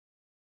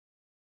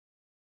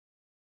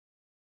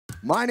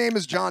My name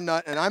is John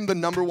Nutt, and I'm the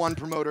 #1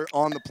 promoter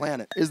on the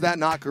planet. Is that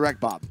not correct,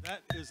 Bob? That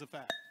is a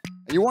fact.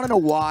 And you want to know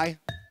why?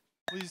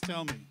 Please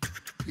tell me.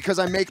 Because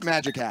I make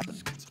magic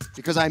happen.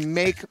 Because I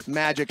make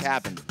magic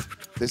happen.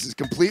 This is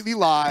completely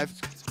live.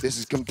 This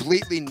is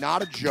completely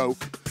not a joke.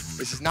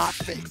 This is not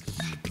fake.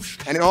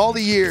 And in all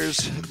the years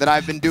that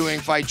I've been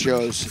doing fight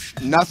shows,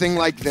 nothing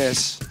like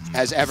this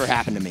has ever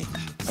happened to me.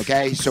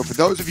 Okay? So for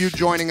those of you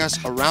joining us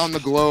around the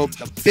globe,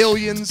 the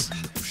billions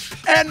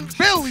and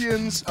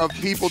billions of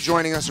people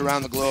joining us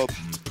around the globe,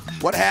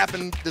 what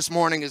happened this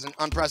morning is an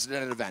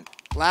unprecedented event.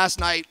 Last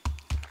night,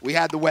 we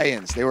had the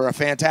weigh-ins. They were a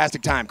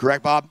fantastic time,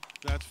 correct, Bob?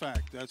 That's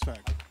fact. That's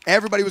fact.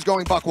 Everybody was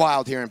going buck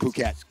wild here in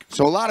Phuket.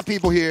 So a lot of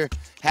people here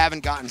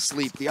haven't gotten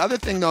sleep. The other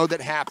thing, though, that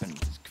happened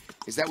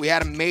is that we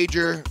had a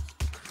major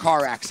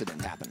car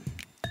accident happen.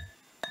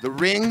 The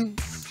ring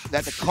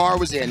that the car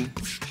was in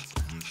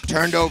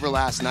turned over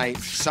last night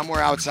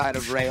somewhere outside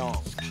of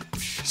Rayong.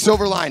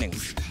 Silver lining.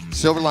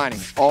 Silver lining.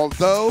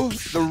 Although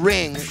the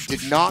ring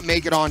did not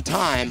make it on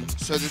time,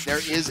 so that there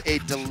is a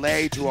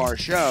delay to our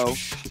show,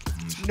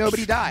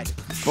 nobody died.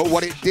 But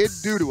what it did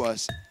do to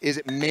us is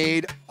it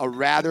made a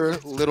rather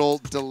little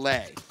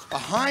delay.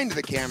 Behind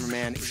the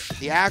cameraman is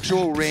the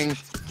actual ring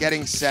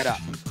getting set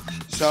up.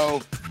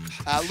 So,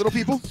 little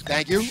people,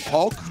 thank you.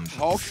 Hulk,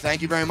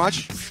 thank you very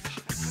much.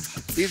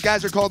 These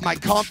guys are called my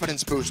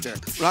confidence booster.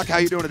 Ruck, how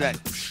you doing today?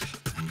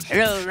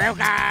 Hello,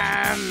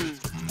 welcome.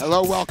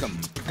 Hello, welcome.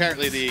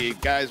 Apparently the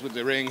guys with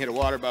the ring hit a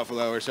water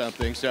buffalo or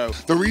something, so.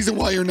 The reason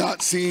why you're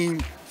not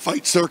seeing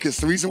Fight Circus,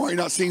 the reason why you're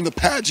not seeing the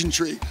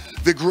pageantry,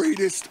 the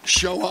greatest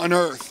show on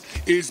earth,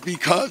 is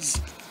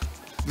because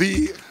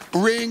the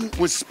ring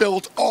was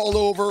spilt all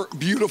over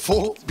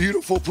beautiful,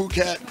 beautiful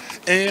Phuket.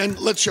 And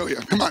let's show you.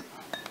 Come on.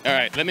 All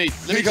right, let me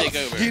take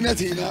over. Tina.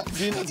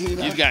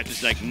 You've got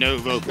just like no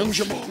vocals.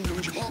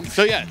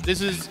 So yeah,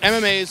 this is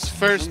MMA's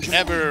first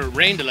ever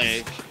rain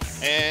delay,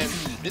 and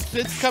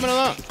it's coming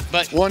along.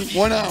 But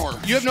one hour.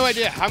 You have no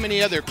idea how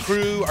many other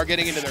crew are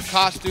getting into their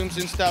costumes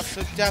and stuff,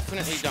 so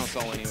definitely don't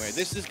go anywhere.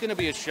 This is going to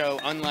be a show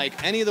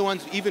unlike any of the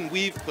ones even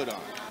we've put on.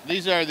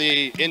 These are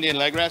the Indian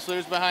leg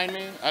wrestlers behind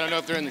me. I don't know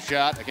if they're in the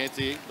shot. I can't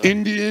see. But.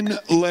 Indian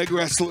leg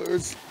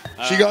wrestlers.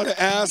 She got an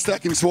ass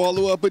that can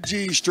swallow up a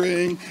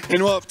G-string,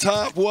 and up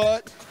top,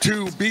 what?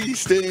 2 bee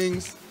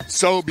stings.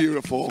 So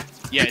beautiful.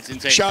 Yeah, it's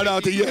insane. Shout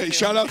out to Ye.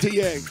 Shout out to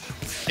Ye.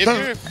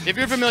 If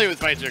you're familiar with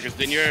Fight Circus,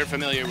 then you're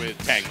familiar with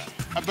Tang.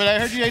 But I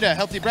heard you ate a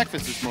healthy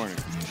breakfast this morning.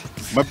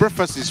 My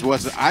breakfast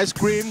was ice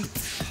cream.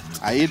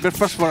 I eat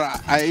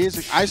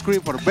ice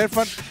cream for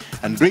breakfast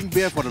and drink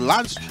beer for the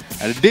lunch.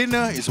 And the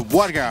dinner is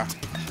vodka.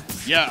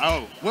 Yeah.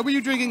 Oh, what were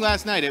you drinking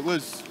last night? It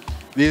was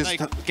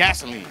like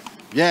gasoline.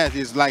 Yeah,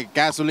 it's like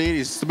gasoline.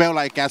 It smells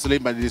like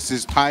gasoline, but this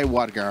is Thai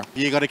vodka.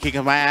 You gotta kick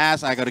my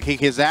ass. I gotta kick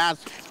his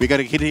ass. We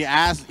gotta kick his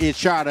ass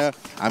each other.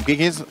 I'm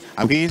kicking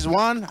his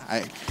one.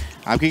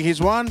 I'm kicking his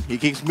one. He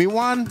kicks me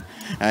one.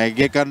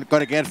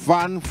 Gonna get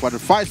fun for the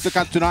Fight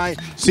Circus tonight.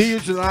 See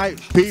you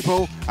tonight,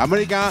 people.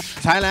 America,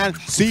 Thailand.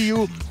 See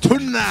you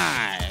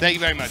tonight. Thank you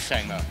very much,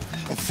 Tango.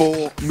 A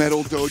full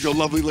metal dojo,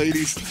 lovely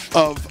ladies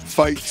of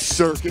Fight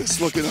Circus.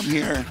 Look at them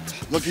here,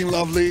 looking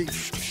lovely.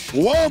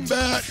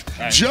 Wombat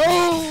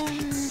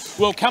Jones!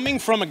 Well, coming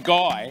from a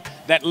guy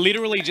that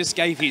literally just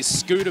gave his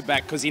scooter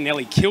back because he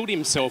nearly killed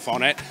himself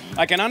on it,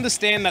 I can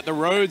understand that the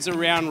roads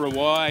around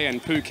Lethwei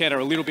and Phuket are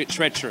a little bit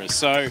treacherous.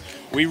 So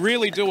we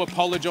really do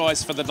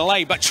apologise for the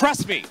delay, but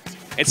trust me,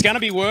 it's going to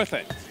be worth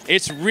it.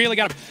 It's really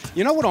going to.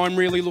 You know what I'm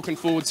really looking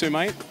forward to,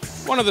 mate?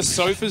 One of the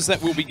sofas that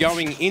will be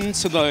going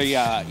into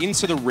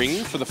the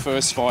ring for the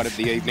first fight of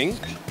the evening.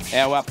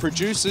 Our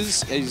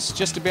producers is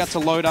just about to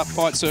load up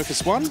Fight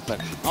Circus 1. But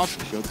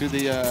awesome. Go through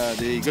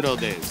the good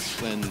old days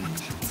when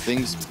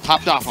things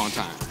popped off on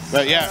time.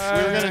 But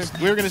yeah,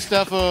 we were gonna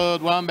stuff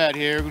old Wombat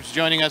here, who's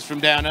joining us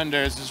from down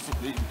under. He's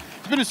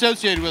been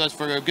associated with us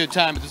for a good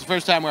time, but this is the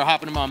first time we're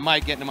hopping him on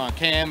mic, getting him on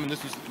cam, and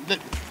this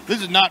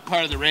is not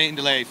part of the rain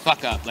delay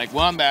fuck up. Like,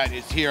 Wombat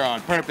is here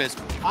on purpose.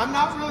 I'm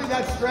not really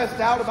that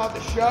stressed out about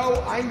the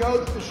show. I know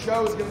that the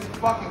show is going to be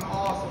fucking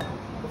awesome.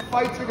 The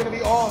fights are going to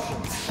be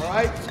awesome, all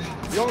right?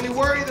 The only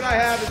worry that I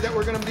have is that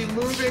we're going to be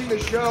moving the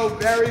show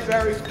very,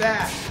 very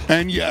fast.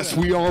 And yes,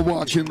 we are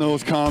watching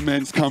those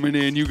comments coming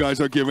in. You guys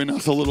are giving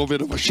us a little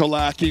bit of a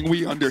shellacking.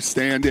 We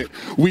understand it.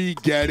 We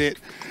get it.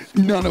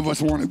 None of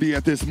us want to be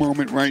at this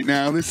moment right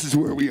now. This is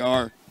where we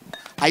are.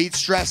 I eat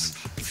stress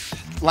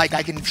like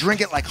I can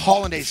drink it like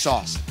hollandaise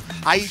sauce.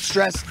 I eat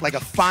stress like a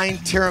fine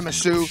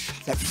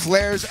tiramisu that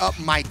flares up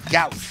my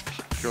gout.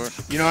 Sure.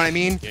 You know what I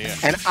mean? Yeah.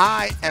 And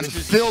I am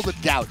filled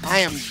with gout. I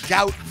am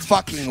gout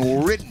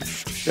fucking ridden.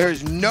 There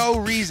is no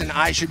reason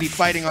I should be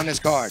fighting on this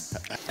card.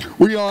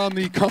 We are on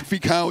the comfy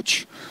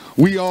couch.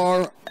 We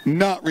are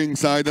not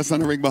ringside. That's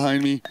not a ring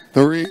behind me.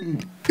 The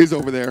ring is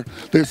over there.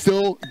 They're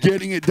still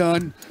getting it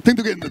done. I think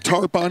they're getting the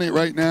tarp on it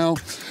right now.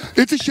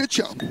 It's a shit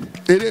show.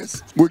 It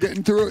is. We're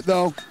getting through it,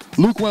 though.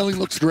 Luke Welling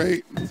looks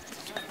great.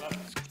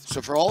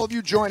 So for all of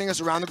you joining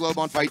us around the globe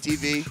on Fight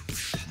TV,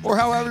 or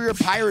however you're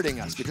pirating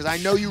us, because I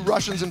know you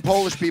Russians and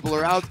Polish people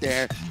are out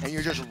there and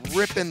you're just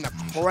ripping the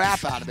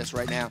crap out of this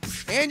right now.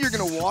 And you're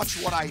going to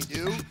watch what I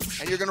do,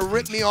 and you're going to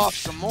rip me off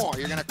some more.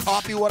 You're going to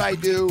copy what I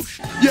do.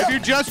 Yeah. If you're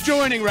just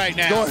joining right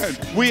now, go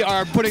ahead. We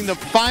are putting the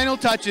final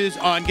touches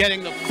on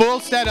getting the full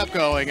setup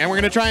going, and we're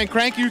going to try and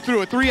crank you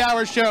through a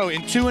 3-hour show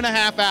in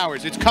 2.5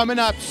 hours. It's coming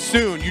up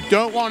soon. You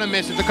don't want to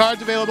miss it. The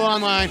card's available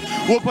online.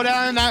 We'll put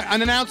out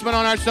an announcement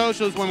on our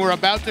socials when we're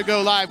about to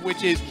go live,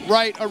 which is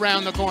right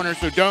around the corner,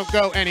 so don't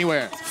go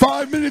anywhere.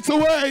 5 minutes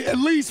away, at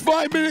least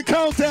 5-minute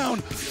countdown.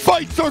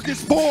 Fight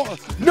Circus 4,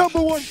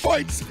 #1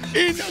 fights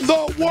in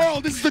the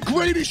world. This is the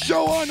greatest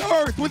show on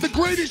earth with the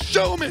greatest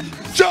showman,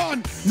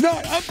 John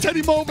Nutt. I'm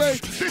Tetee Move.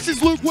 This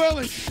is Luke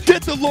Welling.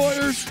 Get the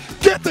lawyers,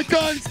 get the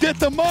guns, get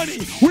the money.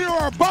 We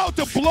are about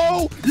to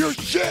blow your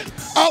shit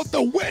out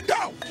the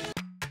window.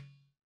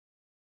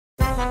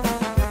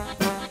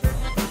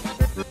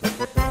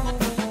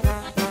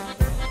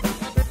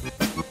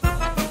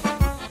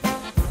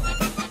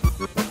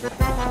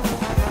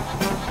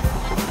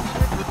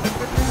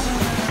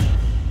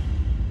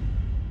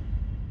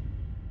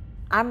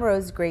 I'm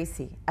Rose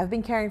Gracie. I've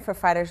been caring for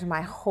fighters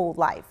my whole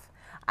life.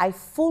 I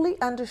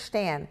fully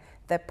understand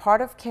that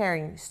part of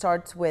caring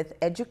starts with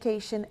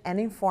education and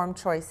informed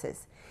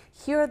choices.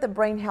 Here are the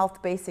brain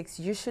health basics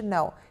you should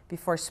know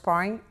before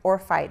sparring or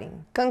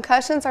fighting.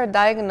 Concussions are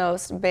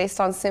diagnosed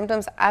based on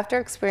symptoms after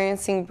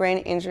experiencing brain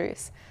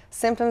injuries.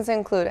 Symptoms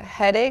include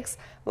headaches,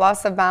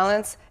 loss of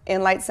balance,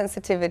 and light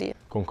sensitivity.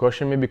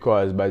 Concussion may be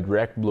caused by a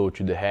direct blow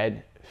to the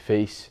head,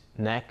 face,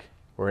 neck,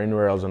 or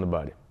anywhere else on the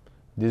body.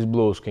 These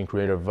blows can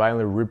create a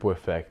violent ripple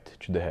effect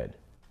to the head.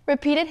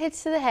 Repeated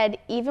hits to the head,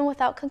 even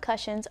without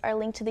concussions, are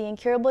linked to the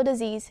incurable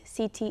disease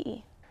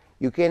CTE.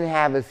 You can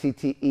have a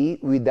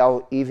CTE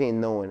without even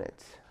knowing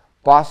it.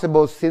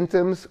 Possible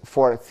symptoms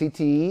for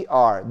CTE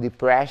are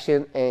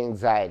depression and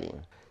anxiety.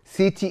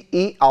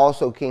 CTE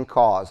also can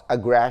cause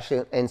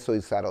aggression and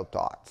suicidal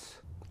thoughts.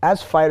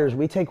 As fighters,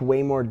 we take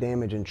way more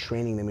damage in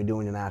training than we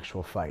do in an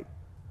actual fight.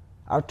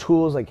 Our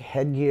tools like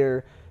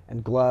headgear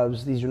and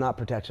gloves, these do not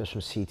protect us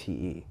from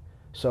CTE.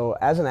 So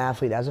as an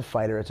athlete, as a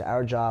fighter, it's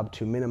our job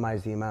to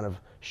minimize the amount of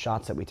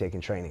shots that we take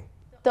in training.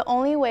 The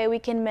only way we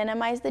can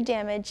minimize the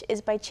damage is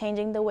by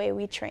changing the way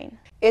we train.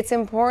 It's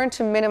important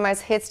to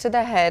minimize hits to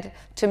the head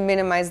to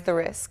minimize the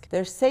risk.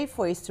 There's safe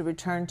ways to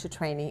return to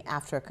training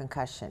after a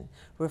concussion.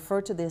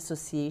 Refer to the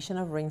Association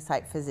of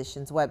Ringside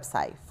Physicians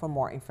website for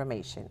more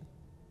information.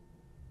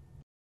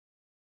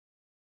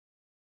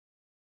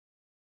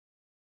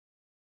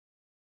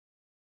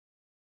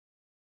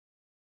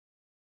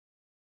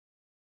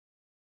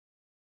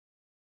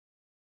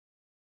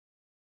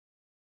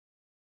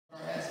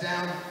 Heads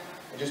down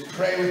and just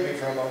pray with me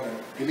for a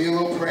moment. Give me a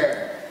little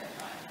prayer.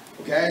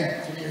 Okay?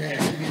 Give me your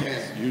hands. Give me your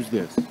hands. Use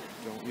this.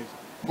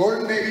 Lord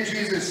and baby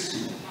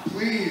Jesus,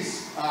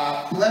 please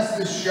bless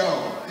this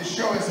show. This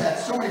show has had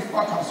so many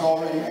fuck-ups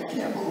already. I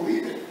can't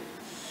believe it.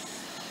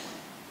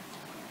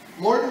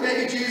 Lord and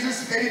baby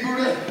Jesus, baby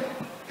Buddha,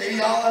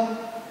 baby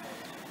Allah,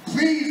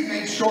 please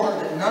make sure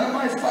that none of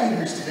my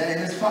fighters today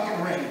in this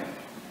fucking ring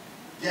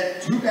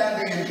get too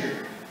badly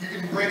injured. You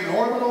can break an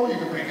orbital, you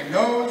can break a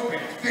nose, break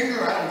a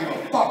finger, I don't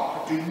give a fuck.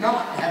 But do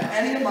not have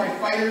any of my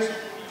fighters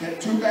get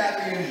too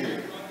badly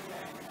injured.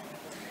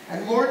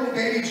 And Lord and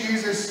baby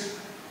Jesus,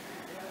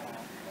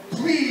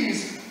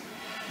 please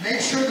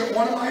make sure that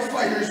one of my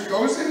fighters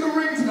goes in the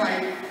ring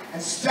tonight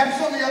and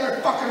steps on the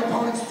other fucking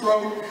opponent's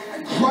throat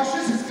and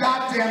crushes his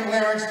goddamn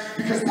larynx,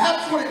 because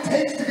that's what it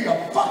takes to be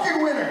a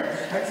fucking winner.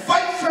 And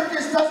Fight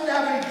Circus doesn't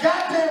have any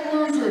goddamn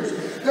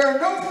losers. There are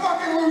no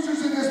fucking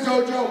losers in this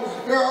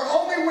dojo. There are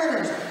only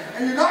winners.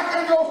 And you're not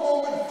gonna go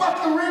home and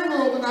fuck the ring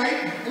girl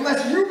tonight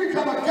unless you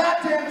become a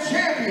goddamn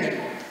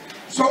champion.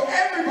 So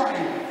everybody,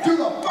 do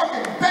the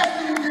fucking best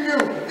that you can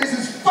do. This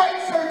is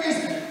Fight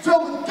Circus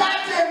filled with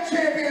goddamn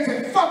champions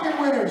and fucking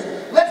winners.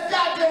 Let's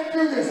goddamn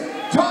do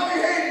this.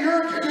 Tommy Hayden,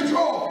 you're in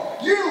control.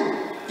 You,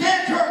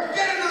 Dan Kerr,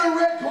 get into the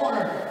red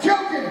corner.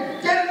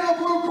 Kyoken, get into the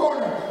blue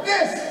corner.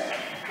 This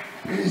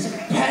is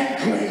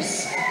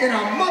Pancrease in a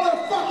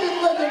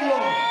motherfucking living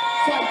room.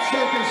 Fight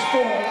Circus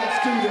 4, let's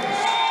do this.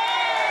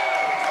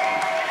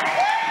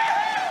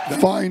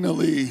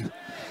 Finally,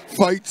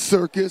 Fight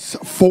Circus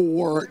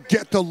 4,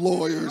 get the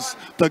lawyers,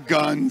 the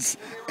guns,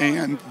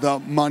 and the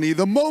money.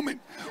 The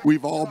moment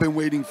we've all been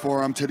waiting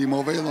for. I'm Tetee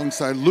Move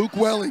alongside Luke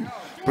Welling,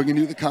 bringing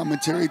you the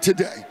commentary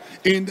today.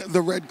 In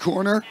the red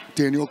corner,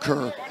 Daniel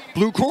Kerr.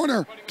 Blue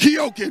corner,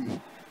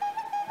 Kyoken.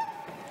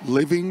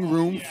 Living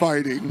room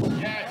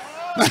fighting.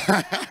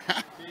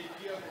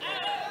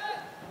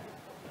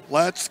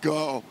 Let's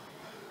go.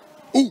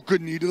 Ooh,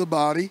 good knee to the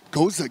body.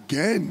 Goes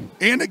again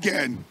and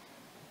again.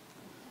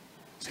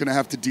 He's gonna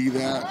have to D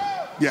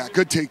that. Yeah,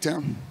 good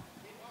takedown.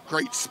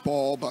 Great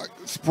sprawl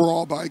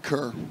by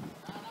Kerr.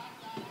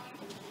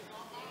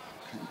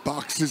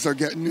 Boxes are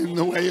getting in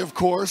the way, of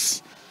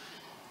course.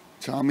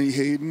 Tommy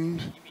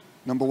Hayden,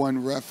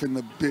 #1 ref in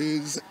the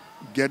biz,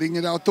 getting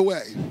it out the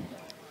way.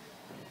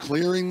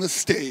 Clearing the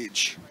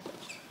stage.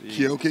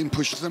 Kyoken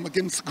pushes him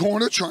against the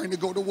corner, trying to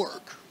go to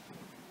work.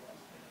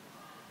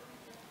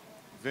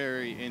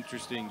 very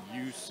interesting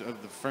use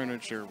of the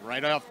furniture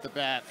right off the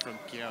bat from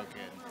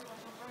Kyoken.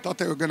 Thought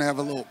they were going to have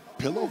a little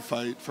pillow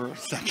fight for a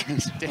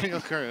second.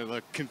 Daniel Kerr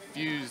looked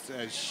confused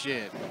as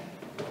shit.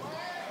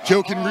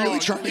 Kyoken really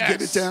trying to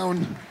get it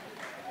down.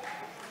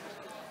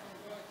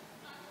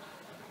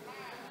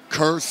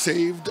 Kerr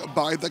saved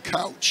by the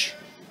couch.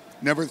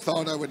 Never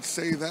thought I would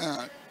say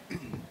that.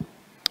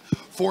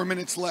 4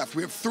 minutes left.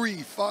 We have 3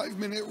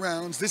 5-minute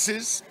rounds. This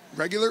is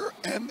regular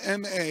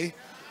MMA.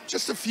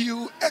 Just a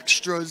few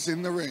extras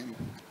in the ring.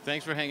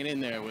 Thanks for hanging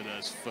in there with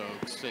us,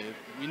 folks.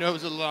 We know it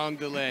was a long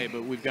delay,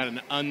 but we've got an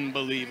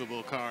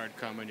unbelievable card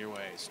coming your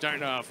way.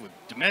 Starting off with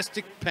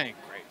domestic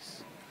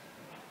Pancrease.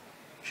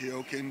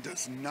 Kyoken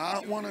does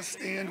not want to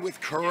stand with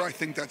Kerr. I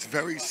think that's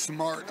very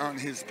smart on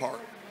his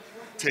part.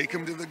 Take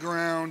him to the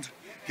ground,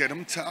 get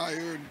him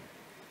tired.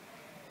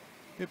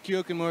 If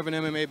Kyoken more of an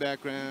MMA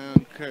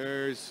background,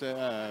 Kerr's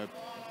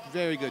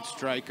very good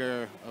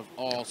striker of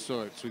all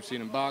sorts. We've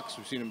seen him box,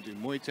 we've seen him do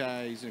Muay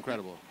Thai. He's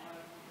incredible.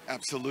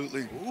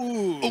 Absolutely.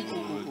 Ooh,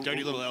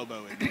 dirty little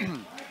elbow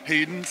in.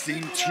 Heelan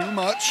seen too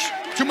much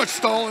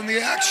stall in the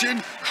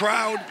action.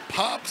 Crowd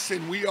pops,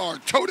 and we are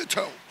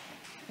toe-to-toe.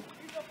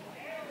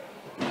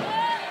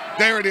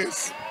 There it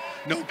is.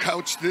 No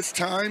couch this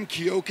time.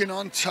 Kyoken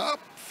on top.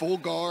 Full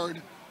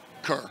guard.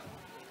 Kerr.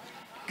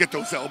 Get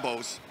those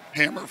elbows.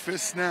 Hammer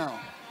fists now.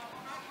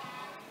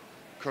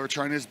 Kerr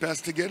trying his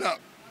best to get up.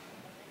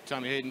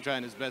 Tommy Hayden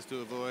trying his best to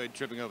avoid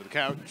tripping over the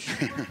couch.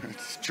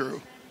 It's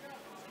true.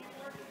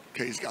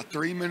 Okay, he's got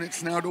 3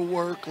 minutes now to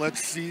work.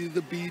 Let's see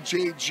the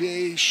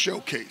BJJ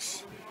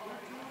showcase.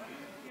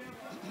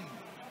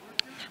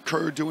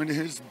 Kerr doing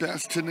his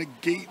best to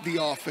negate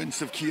the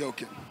offense of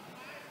Kyoken.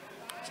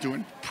 He's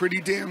doing a pretty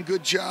damn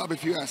good job,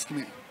 if you ask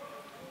me.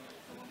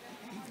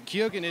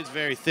 Kyoken is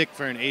very thick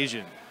for an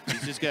Asian.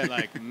 He's just got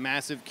like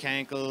massive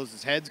cankles.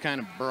 His head's kind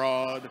of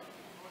broad.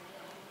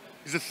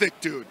 He's a thick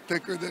dude,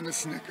 thicker than a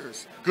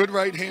Snickers. Good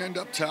right hand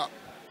up top.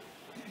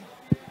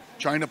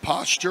 Trying to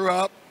posture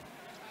up.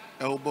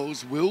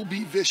 Elbows will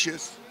be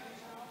vicious.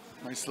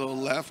 Nice little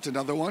left,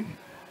 another one.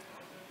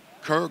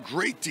 Kerr,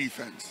 great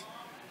defense.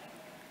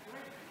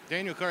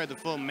 Daniel Kerr had the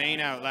full mane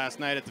out last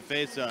night at the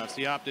face-offs.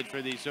 He opted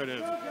for these sort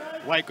of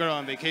white girl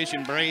on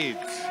vacation braids.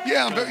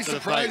 Yeah, I'm very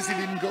surprised he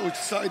didn't go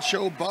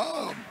Sideshow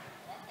Bob.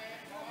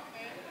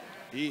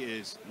 He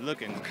is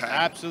looking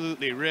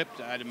absolutely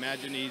ripped. I'd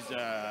imagine he's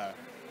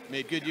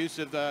made good use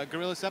of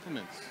gorilla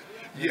supplements.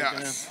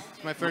 Yes.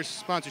 It's my first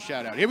sponsor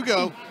shout out. Here we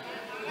go.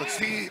 Let's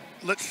see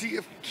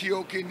if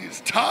Kyoken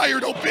is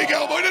tired. Oh, big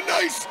elbow and a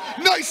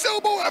nice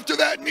elbow after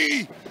that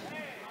knee.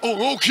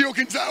 Oh,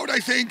 Kyoken's out, I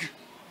think.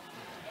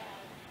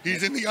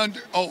 He's in the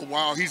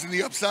he's in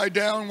the upside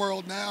down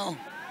world now.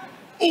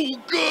 Oh,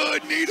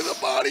 good knee to the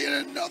body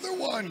and another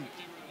one.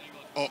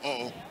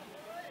 Uh-oh.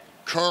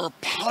 Kerr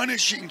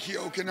punishing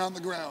Kyoken on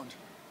the ground.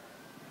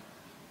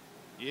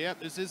 Yep,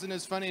 this isn't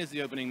as funny as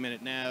the opening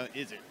minute now,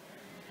 is it?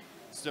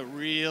 It's a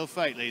real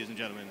fight, ladies and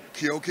gentlemen.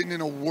 Kyoken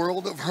in a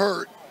world of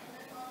hurt,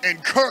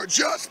 and Kerr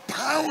just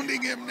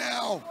pounding him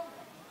now.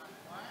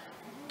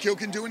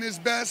 Kyoken doing his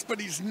best, but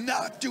he's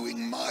not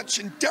doing much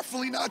and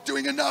definitely not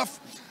doing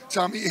enough.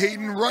 Tommy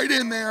Hayden right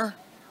in there.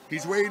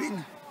 He's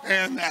waiting,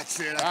 and that's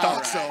it. I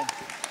thought so.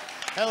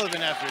 Hell of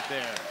an effort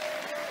there.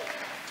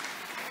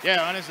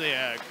 Yeah, honestly,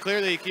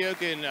 clearly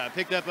Kyoken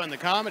picked up on the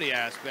comedy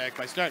aspect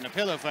by starting a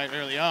pillow fight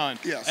early on.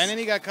 Yes. And then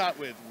he got caught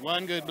with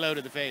one good blow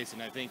to the face,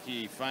 and I think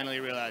he finally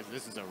realized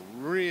this is a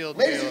real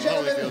deal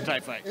Holyfield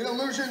type fight. In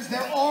Illusions,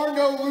 there are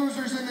no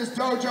losers in this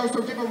dojo,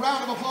 so give a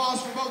round of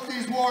applause for both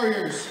these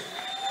warriors.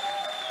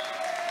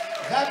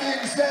 That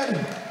being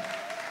said,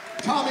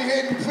 Tommy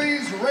Hayden,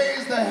 please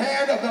raise the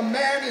hand of the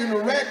man in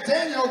red,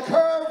 Daniel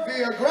Kerr,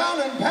 via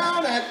ground and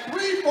pound at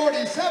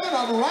 3:47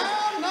 of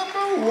round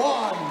number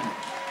 1.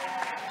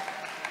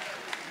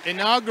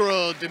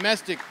 Inaugural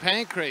domestic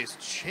Pancrease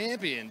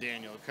champion,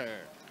 Daniel Kerr.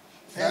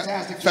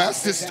 Fantastic.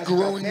 Fastest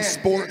growing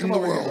sport in the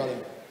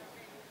world.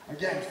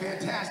 Again,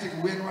 fantastic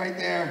win right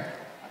there.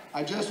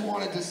 I just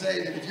wanted to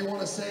say that if you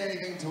want to say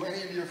anything to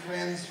any of your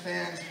friends,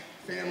 fans,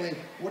 family,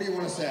 what do you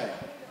want to say?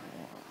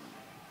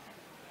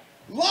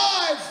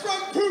 Live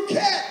from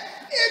Phuket,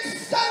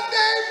 it's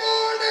Sunday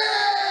morning!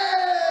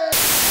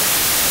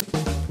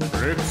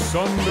 It's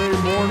Sunday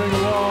Morning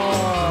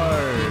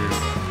Live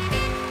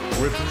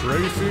with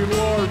Tracy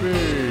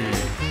Larby,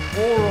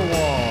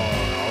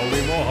 Orawan,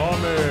 Ali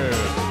Mohammed,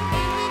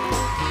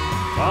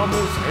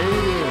 Thomas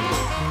Hayden,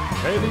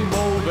 Eddie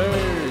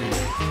Mulvey,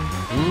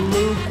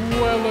 Luke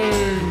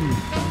Welling,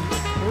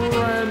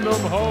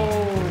 Random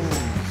Holmes,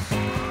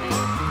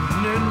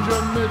 Ninja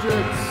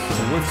Midgets,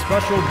 with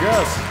special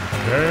guest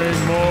Dang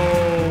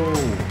Mo,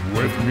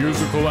 with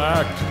musical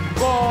act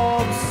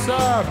Bob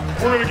Sapp.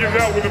 We're gonna give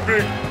that with a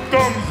big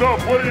thumbs up.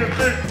 What do you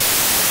think?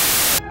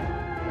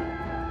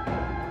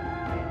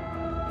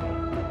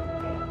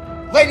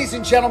 Ladies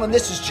and gentlemen,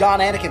 this is John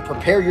Anakin.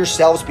 Prepare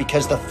yourselves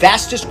because the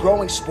fastest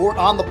growing sport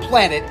on the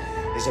planet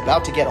is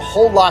about to get a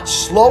whole lot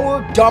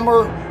slower,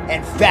 dumber,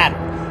 and fatter.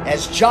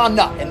 as John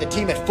Nutt and the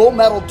team at Full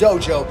Metal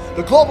Dojo,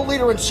 the global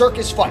leader in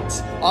circus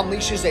fights,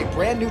 unleashes a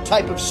brand new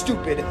type of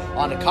stupid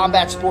on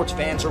combat sports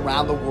fans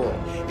around the world.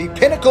 The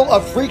pinnacle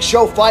of freak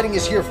show fighting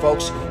is here,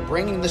 folks,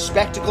 bringing the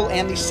spectacle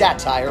and the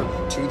satire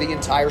to the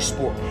entire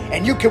sport.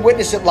 And you can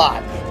witness it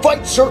live.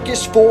 Fight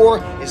Circus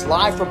 4 is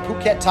live from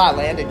Phuket,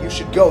 Thailand, and you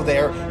should go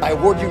there. I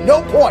award you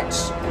no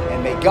points,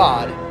 and may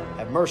God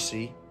have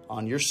mercy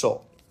on your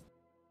soul.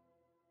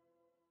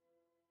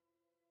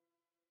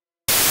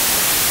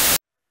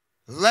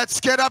 Let's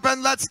get up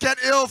and let's get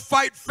ill,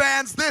 fight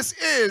fans. This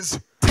is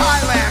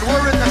Thailand.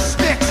 We're in the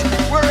sticks.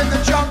 We're in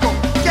the jungle.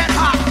 Get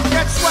hot,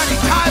 get sweaty.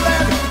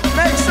 Thailand,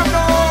 make some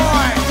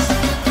noise.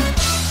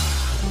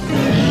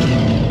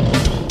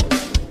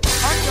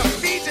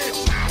 Undefeated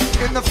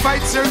in the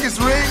Fight Circus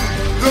ring,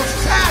 the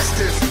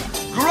fastest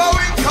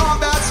growing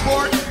combat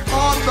sport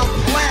on the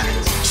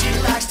planet. She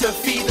likes to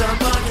feed the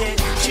monkey.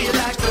 She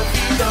likes to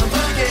feed the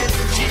monkey.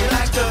 She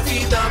likes to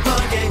feed the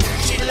monkey.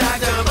 She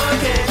likes the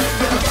monkey.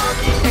 The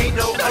monkey ain't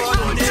no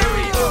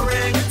ordinary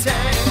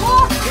orangutan.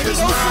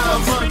 Cause my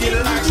monkey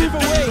likes to do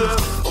the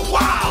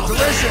wow.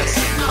 Delicious.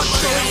 I'm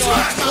showing you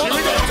off. Oh my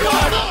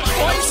God.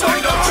 What's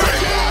going on?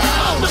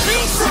 The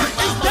beast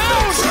is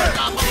down.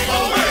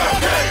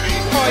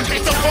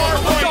 Take the bar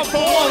point,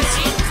 boys.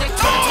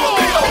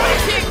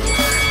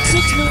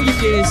 6 million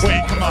years.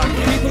 Wait, come on.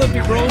 People have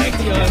been roaming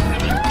the earth.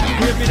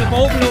 We have been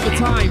evolving over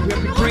time. We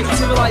have been creating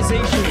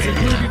civilizations,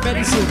 improving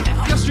medicine,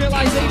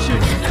 industrialization,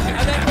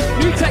 and then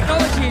new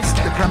technologies.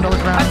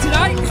 And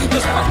tonight, we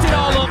just fucked it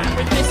all up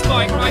with this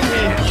fight right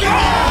here.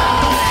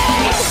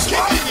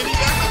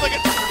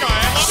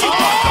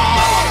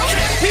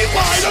 He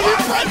lied on in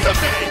front of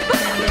me.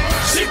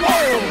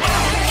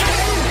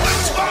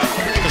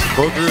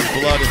 Booger,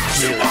 blood, and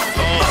tears.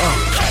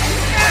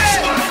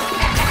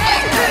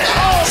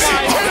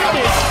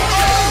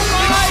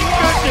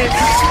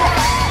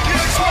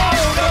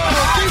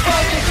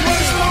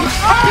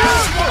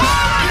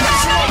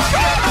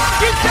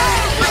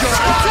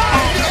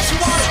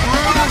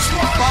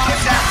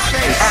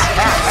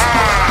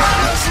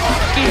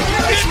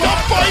 It's the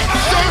Fight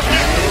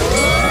Circus!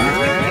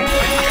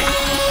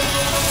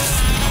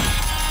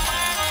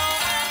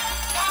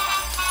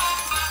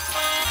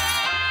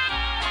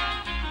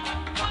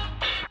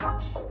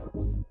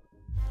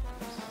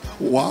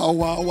 Wow,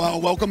 wow, wow.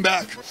 Welcome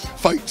back.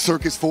 Fight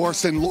Circus 4,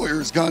 send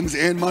lawyers, guns,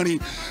 and money.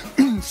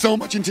 So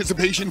much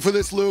anticipation for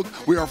this, Luke.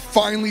 We are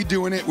finally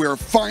doing it. We are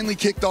finally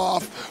kicked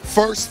off.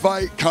 First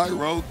fight,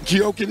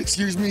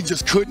 Kyoken,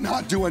 just could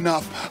not do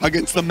enough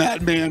against the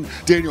madman,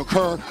 Daniel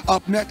Kerr.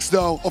 Up next,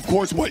 though, of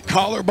course, white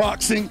collar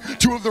boxing.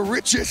 Two of the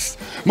richest,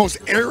 most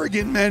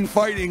arrogant men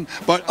fighting.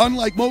 But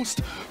unlike most,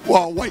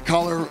 white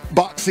collar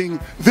boxing,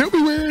 they'll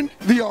be wearing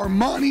the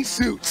Armani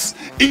suits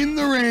in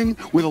the ring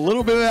with a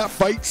little bit of that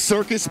Fight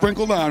Circus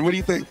sprinkled on. What do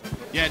you think?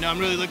 Yeah, no, I'm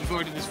really looking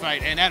forward to this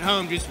fight. And at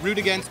home, just root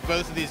against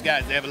both of these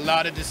guys. They have a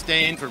lot of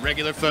disdain for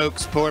regular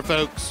folks, poor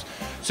folks.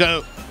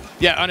 So,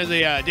 yeah,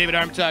 honestly, David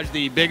Armitage,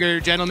 the bigger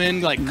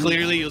gentleman,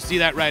 clearly you'll see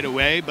that right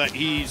away, but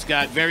he's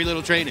got very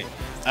little training.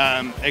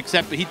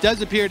 Except he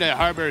does appear to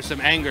harbor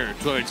some anger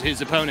towards his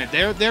opponent.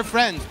 They're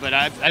friends, but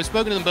I've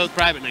spoken to them both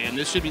privately, and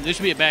this should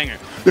be a banger.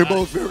 They're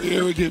both very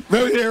arrogant,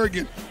 very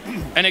arrogant.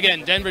 And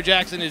again, Denver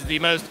Jackson is the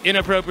most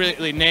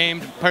inappropriately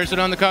named person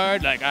on the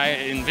card. Like, I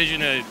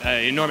envision an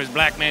enormous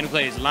black man who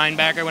plays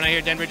linebacker when I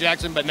hear Denver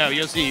Jackson, but no,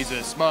 you'll see he's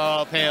a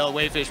small, pale,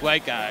 wayfish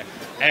white guy.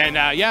 And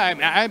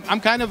yeah,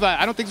 I'm kind of,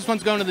 I don't think this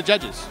one's going to the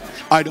judges.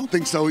 I don't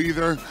think so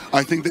either.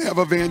 I think they have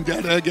a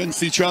vendetta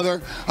against each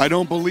other. I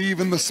don't believe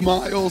in the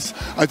smiles.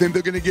 I think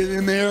they're going to get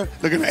in there.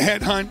 They're going to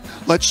headhunt.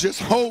 Let's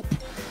just hope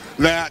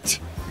that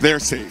they're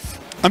safe.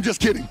 I'm just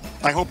kidding.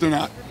 I hope they're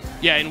not.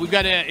 Yeah, and we've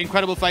got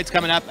incredible fights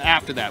coming up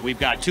after that. We've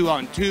got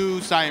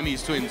 2-on-2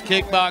 Siamese twins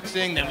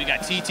kickboxing. Then we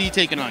got Tetee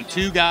taking on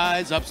 2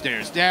 guys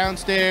upstairs,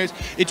 downstairs.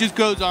 It just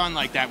goes on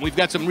like that. We've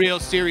got some real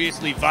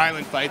seriously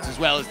violent fights, as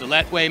well as the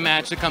Lethwei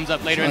match that comes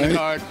up later in the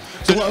card.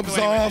 So Gloves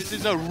off. This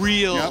is a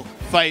real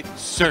fight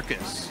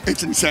circus.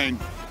 It's insane.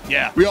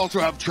 Yeah. We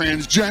also have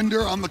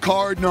transgender on the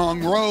card.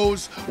 Nong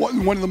Rose,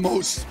 one of the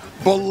most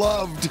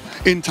beloved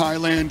in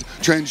Thailand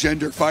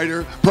transgender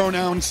fighter.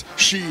 Pronouns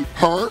she,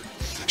 her.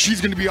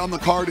 She's going to be on the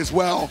card as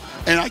well,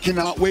 and I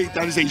cannot wait.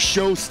 That is a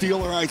show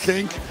stealer, I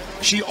think.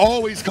 She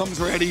always comes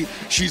ready.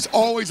 She's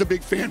always a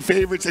big fan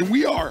favorite, and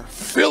we are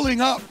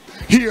filling up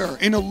here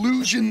in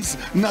Illusions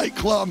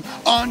nightclub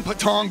on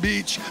Patong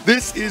Beach.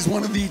 This is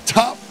one of the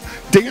top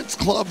dance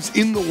clubs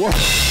in the world.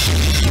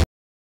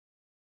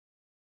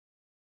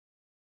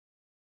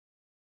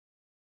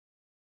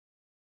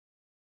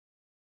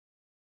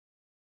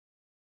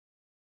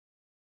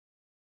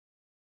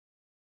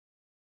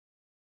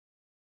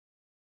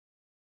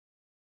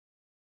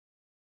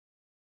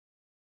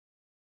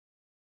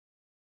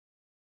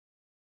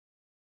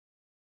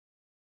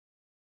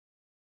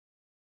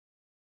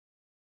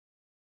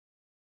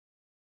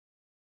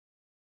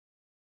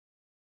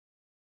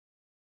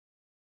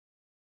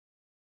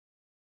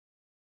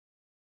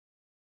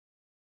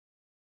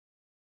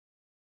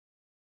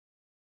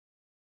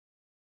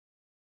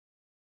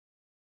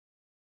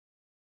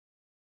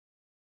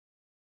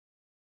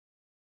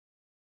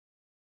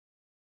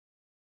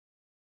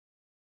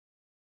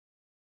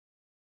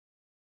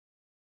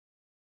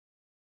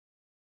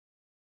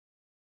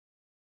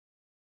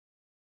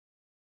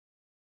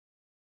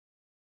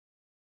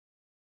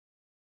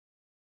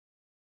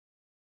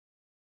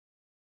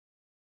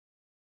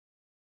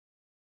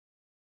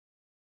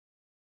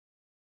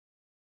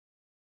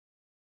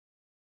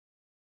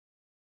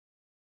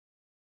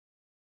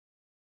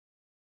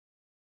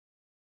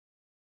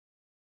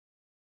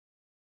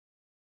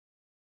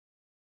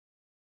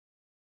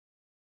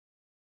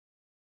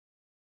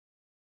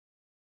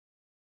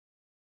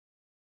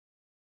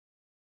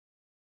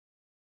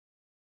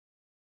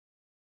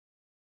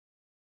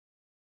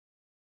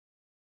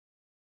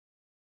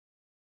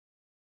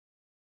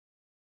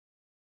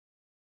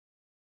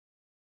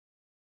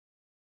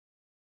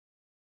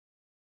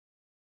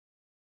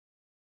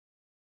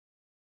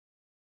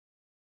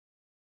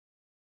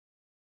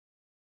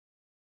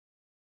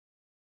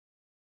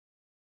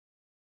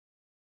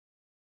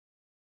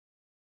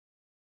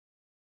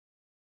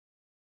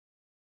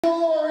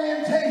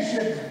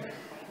 Orientation.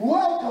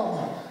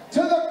 Welcome to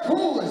the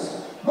coolest,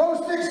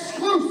 most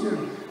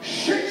exclusive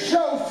shit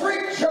show,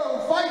 freak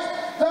show fight,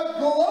 the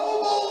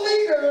global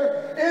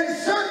leader in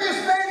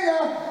Circus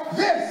Mania.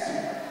 This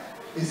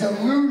is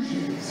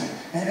Illusions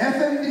and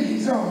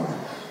FMD's own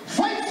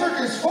Fight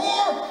Circus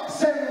 4,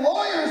 send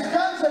lawyers,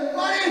 guns, and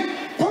money.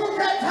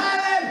 Phuket,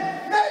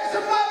 Thailand, make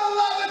some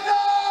love and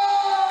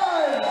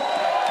noise!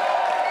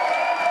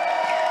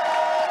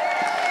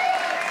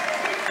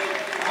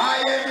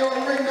 I am your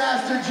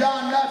ringmaster,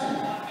 John Nutt,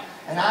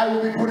 and I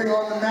will be putting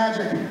on the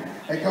magic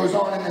that goes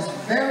on in this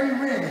very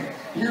ring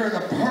here in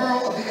the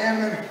Pearl of the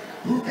Andaman,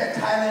 Phuket,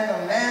 Thailand,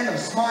 the land of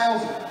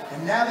smiles.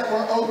 And now that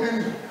we're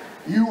open,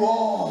 you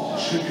all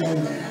should go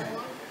there.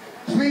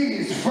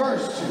 Please,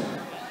 first,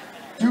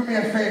 do me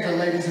a favor,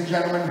 ladies and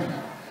gentlemen.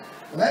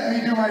 Let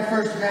me do my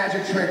first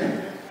magic trick.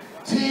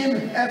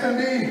 Team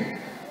FMD,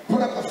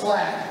 put up the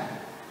flag.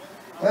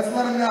 Let's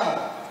let them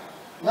know.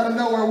 Let them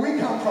know where we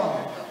come from.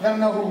 Let them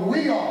know who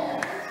we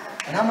are.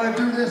 And I'm gonna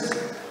do this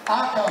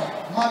Aka,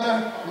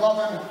 mother,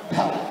 loving,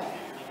 pellet.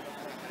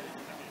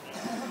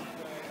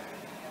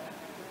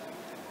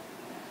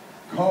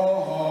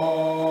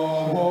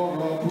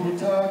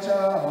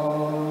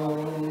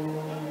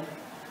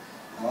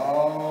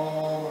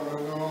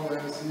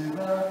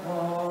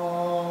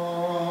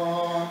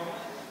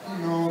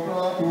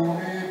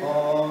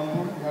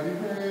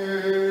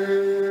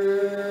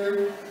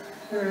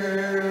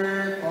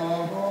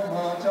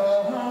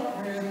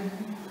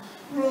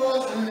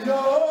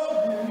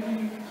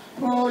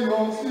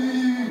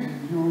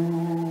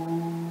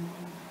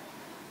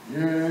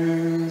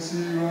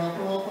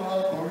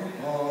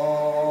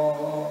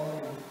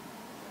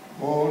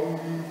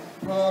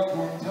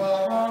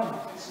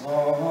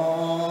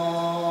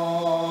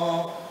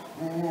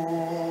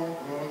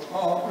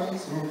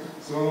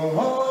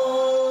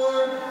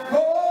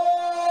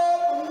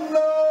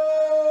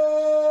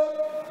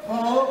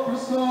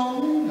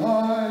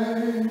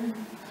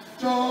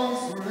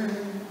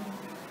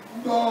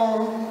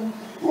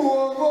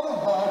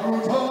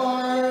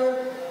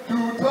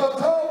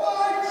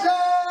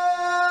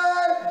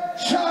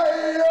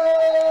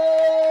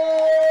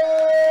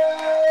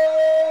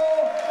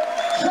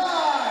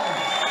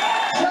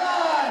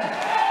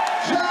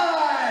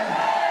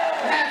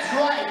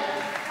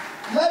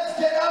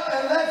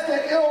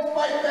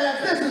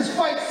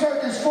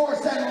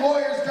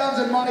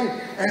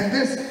 And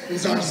this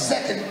is our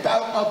second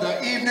bout of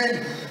the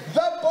evening,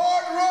 the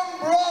Boardroom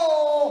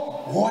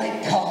Brawl,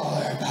 White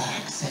Collar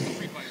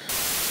Boxing.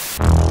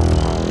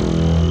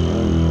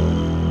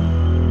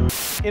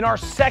 In our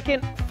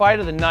second fight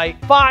of the night,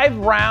 5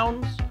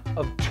 rounds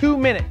of 2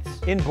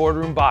 minutes in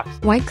Boardroom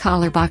Boxing. White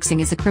collar boxing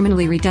is a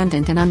criminally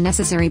redundant and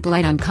unnecessary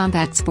blight on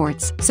combat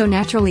sports, so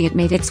naturally it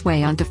made its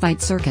way onto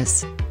Fight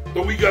Circus.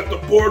 Then we got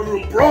the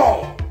Boardroom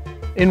Brawl.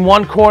 In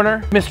one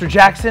corner, Mr.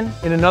 Jackson.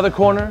 In another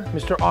corner,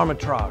 Mr.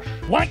 Armitage.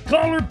 White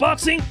collar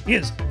boxing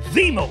is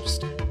the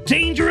most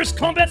dangerous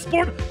combat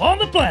sport on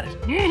the planet.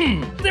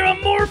 There are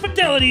more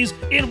fatalities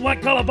in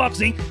white collar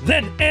boxing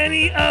than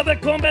any other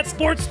combat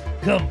sports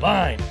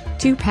combined.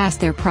 2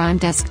 past their prime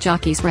desk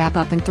jockeys wrap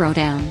up and throw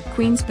down.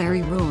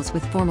 Queensberry rules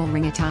with formal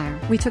ring attire.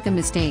 We took a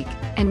mistake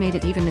and made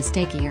it even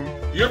mistakier.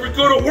 You ever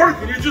go to work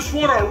and you just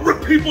want to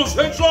rip people's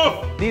heads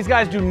off? These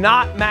guys do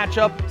not match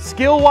up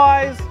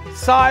skill-wise,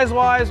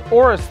 size-wise,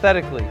 or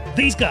aesthetically.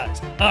 These guys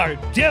are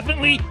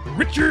definitely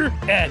richer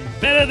and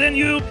better than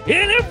you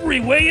in every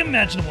way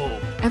imaginable.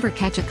 Ever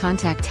catch a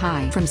contact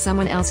high from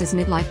someone else's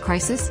midlife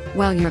crisis?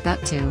 Well, you're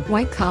about to.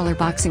 White collar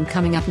boxing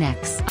coming up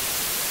next.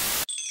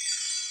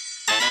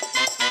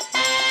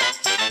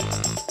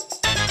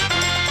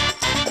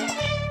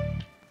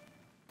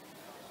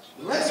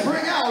 Let's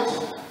bring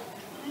out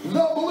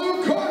the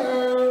blue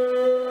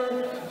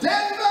corner,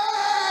 Denman!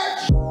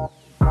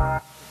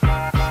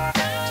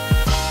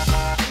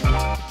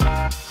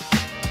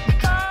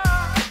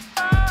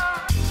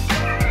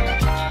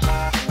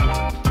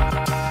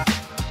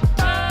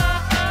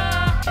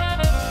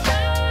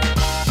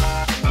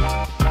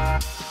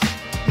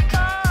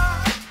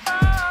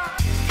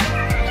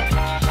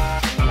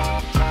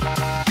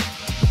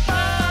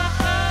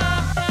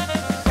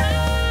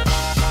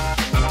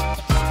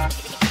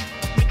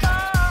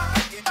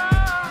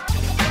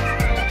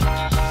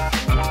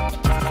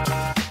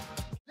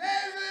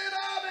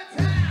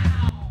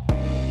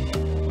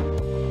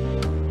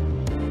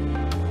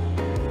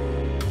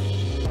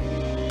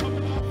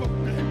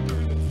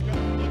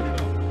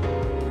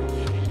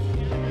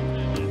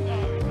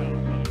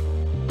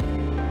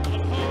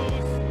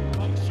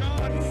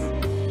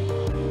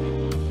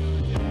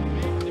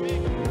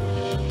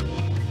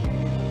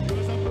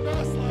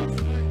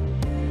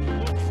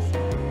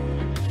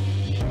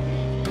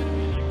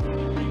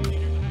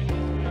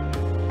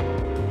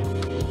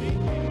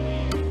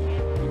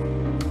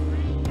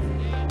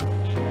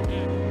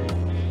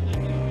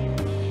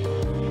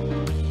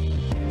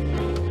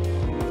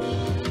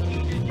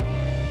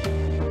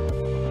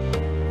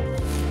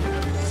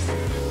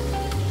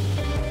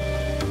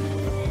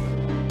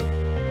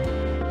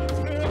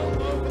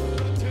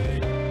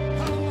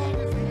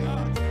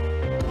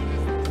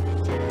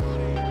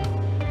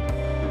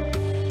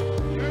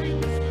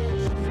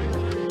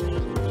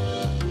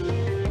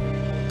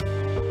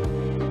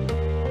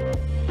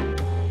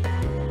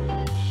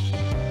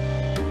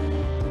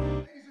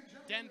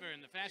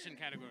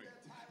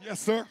 Yes,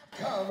 sir.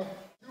 Come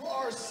to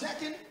our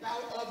second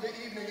bout of the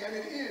evening, and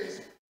it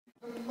is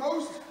the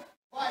most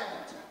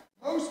violent,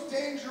 most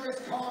dangerous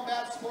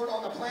combat sport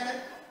on the planet.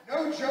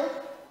 No joke,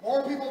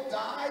 more people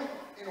die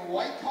in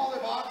white-collar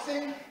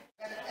boxing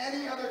than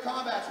any other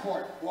combat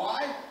sport.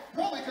 Why?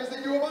 Probably because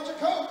they do a bunch of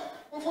coke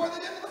before they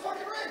get to the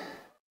fucking ring.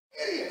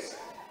 Idiots.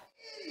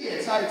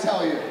 Idiots, I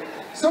tell you.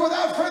 So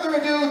without further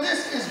ado,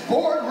 this is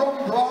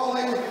boardroom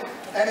brawling,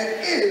 and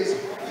it is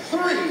 3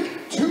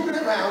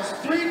 2-minute rounds,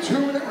 3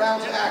 2-minute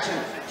rounds of action.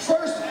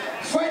 First,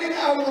 fighting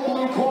out of the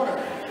blue corner.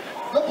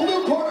 The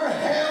blue corner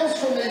hails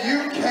from the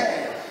UK,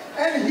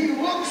 and he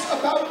looks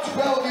about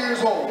 12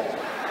 years old.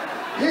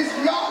 His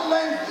yacht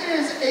length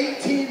is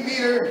 18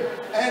 meter,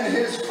 and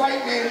his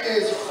fight name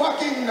is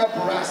fucking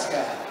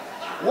Nebraska.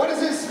 What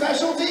is his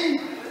specialty?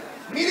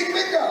 Meeting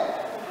bingo.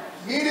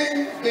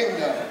 Meeting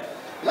bingo.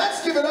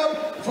 Let's give it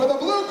up for the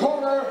blue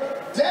corner,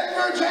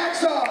 Denver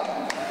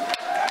Jackson.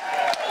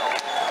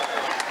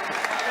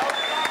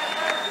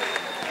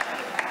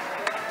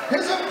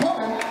 His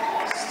opponent,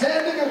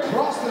 standing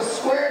across the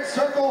squared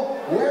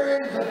circle,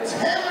 wearing the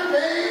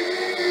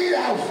tailor-made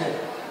outfit.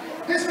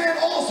 This man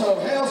also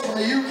hails from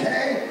the UK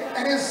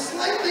and is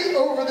slightly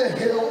over the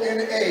hill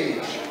in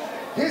age.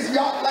 His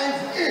yacht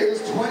length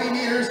is 20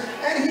 meters,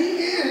 and he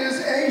is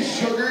a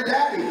sugar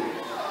daddy.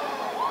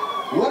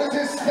 What is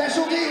his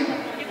specialty?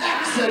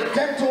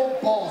 Accidental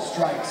ball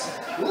strikes.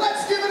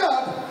 Let's give it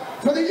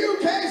up for the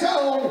UK's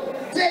own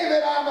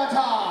David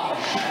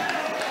Armitage.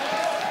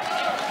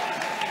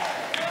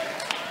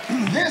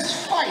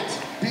 This fight,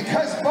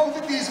 because both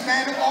of these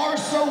men are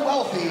so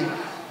wealthy,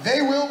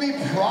 they will be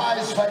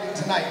prize fighting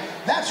tonight.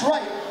 That's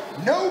right,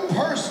 no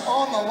purse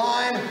on the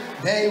line,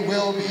 they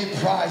will be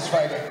prize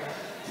fighting.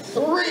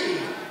 3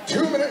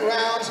 2-minute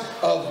rounds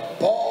of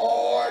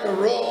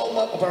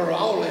boardroom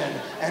brawling.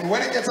 And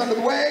when it gets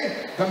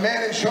underway, the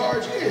man in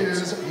charge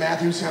is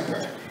Matthew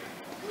Semper.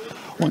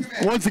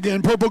 Once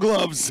again, purple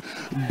gloves,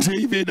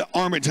 David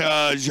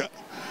Armitage.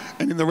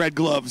 And in the red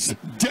gloves,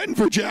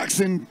 Denver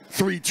Jackson,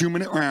 3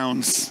 2-minute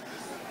rounds.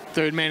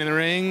 Third man in the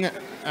ring,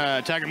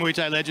 Tiger Muay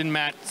Thai legend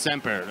Matt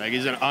Semper. Like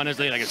he's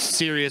honestly like a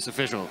serious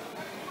official.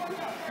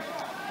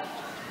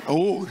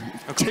 Oh,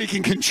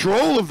 taking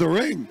control of the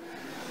ring.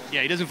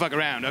 Yeah, he doesn't fuck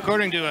around.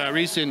 According to a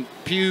recent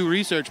Pew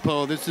Research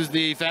poll, this is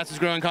the fastest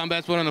growing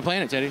combat sport on the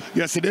planet, Teddy.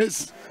 Yes, it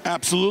is.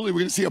 Absolutely. We're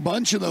going to see a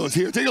bunch of those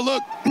here. Take a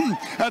look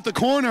at the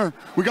corner.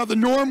 We got the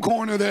Norm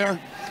corner there.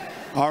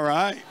 All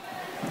right.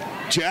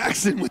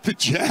 Jackson with the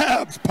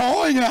jabs,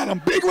 pawing at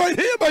him. Big right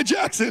hand by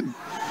Jackson.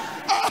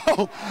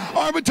 Oh,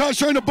 Armitage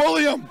trying to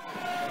bully him.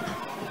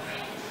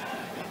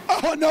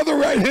 Oh, another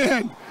right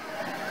hand.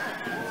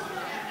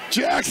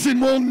 Jackson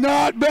will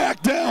not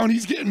back down.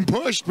 He's getting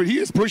pushed, but he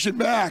is pushing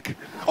back.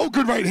 Oh,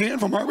 good right hand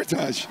from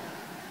Armitage.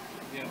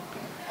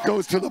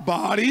 Goes to the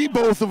body,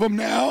 both of them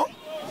now.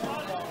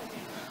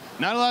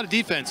 Not a lot of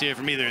defense here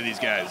from either of these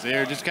guys.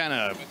 They're just kind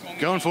of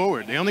going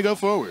forward. They only go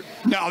forward.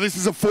 Now this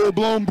is a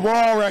full-blown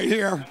brawl right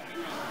here.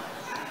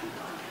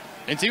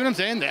 And see what I'm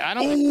saying? I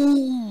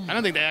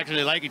don't think they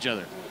actually like each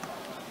other.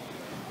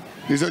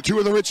 These are two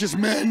of the richest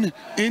men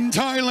in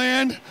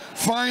Thailand,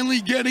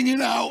 finally getting it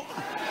out.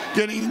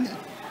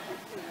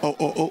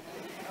 Oh.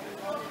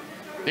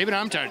 David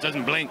Armitage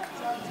doesn't blink.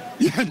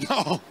 Yeah,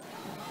 no.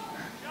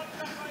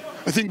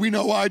 I think we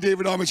know why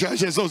David Armitage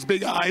has those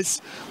big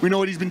eyes. We know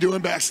what he's been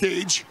doing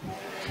backstage.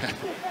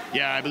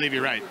 Yeah, I believe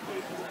you're right.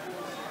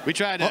 We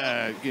try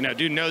to,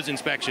 do nose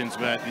inspections,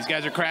 but these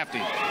guys are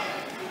crafty.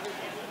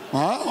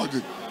 Wow,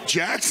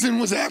 Jackson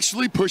was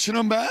actually pushing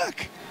him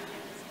back.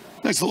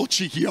 Nice little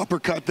cheeky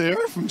uppercut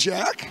there from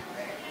Jack.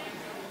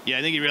 Yeah,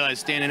 I think he realized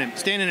standing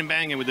and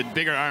banging with a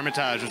bigger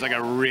Armitage was like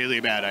a really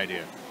bad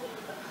idea.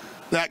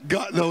 That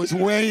gut, though, is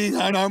weighing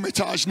on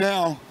Armitage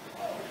now.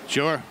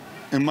 Sure.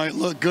 It might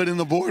look good in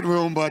the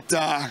boardroom, but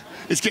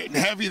it's getting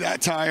heavy,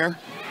 that tire.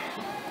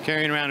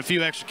 Carrying around a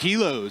few extra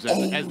kilos,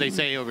 as they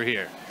say over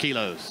here.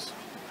 Kilos.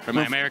 For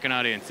my American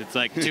audience, it's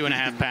like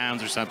 2.5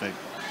 pounds or something.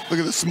 Look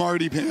at the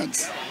smarty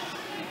pants.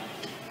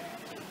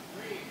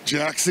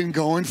 Jackson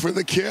going for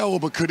the kill,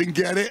 but couldn't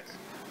get it.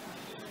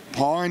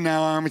 Pawing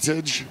now,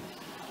 Armitage.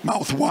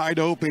 Mouth wide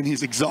open.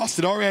 He's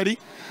exhausted already.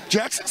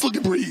 Jackson's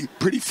looking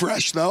pretty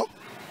fresh, though.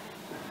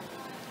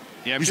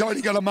 Yeah, he's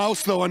already got a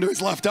mouse, though, under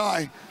his left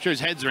eye. I'm sure his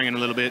head's ringing a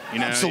little bit.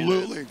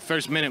 Absolutely.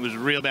 First minute was a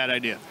real bad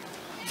idea.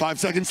 5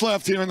 seconds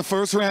left here in the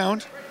first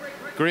round.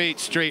 Great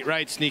straight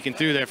right sneaking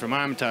through there from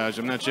Armitage.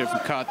 I'm not sure if you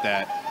caught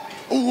that.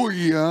 Oh,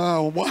 yeah.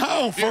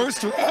 Wow,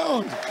 first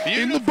round.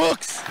 In the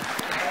books.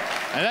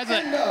 And that's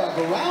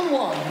round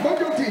one,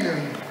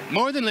 Mokotina.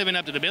 More than living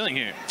up to the billing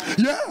here.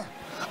 Yeah.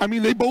 I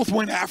mean, they both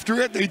went after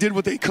it. They did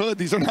what they could.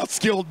 These are not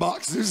skilled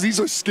boxers. These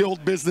are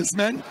skilled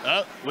businessmen.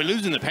 Oh, we're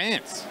losing the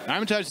pants.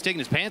 Armitage is taking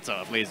his pants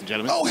off, ladies and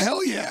gentlemen. Oh,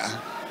 hell yeah.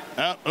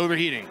 Oh,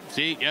 overheating.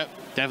 See? Yep,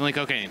 definitely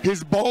cocaine.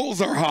 His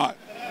balls are hot,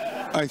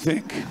 I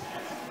think.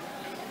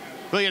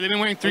 Well, yeah, they've been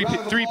wearing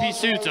three-piece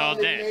suits all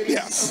day.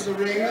 Yes. The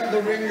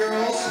ring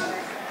girls.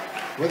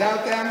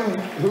 Without them,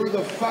 who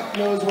the fuck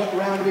knows what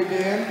round we'd be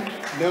in?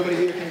 Nobody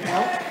here can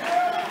count.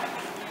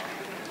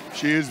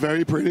 She is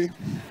very pretty.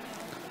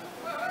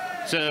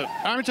 So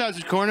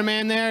Armitage's corner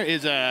man there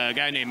is a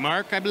guy named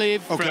Mark, I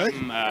believe,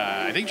 from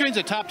I think trains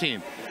a top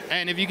team.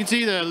 And if you can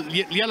see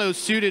the yellow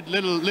suited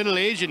little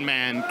Asian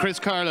man, Chris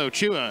Carlo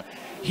Chua,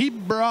 he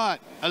brought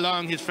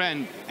along his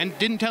friend and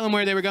didn't tell him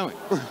where they were going.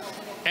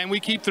 And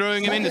we keep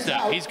throwing him into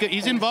stuff.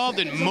 He's involved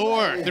in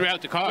more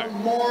throughout the card.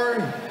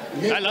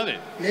 I love it.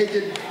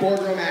 Naked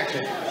boardroom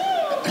action.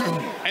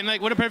 And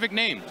like, what a perfect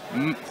name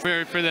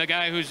for the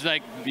guy who's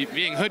like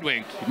being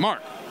hoodwinked,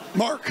 Mark.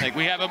 Mark. Like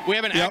we have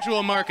an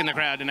actual Mark in the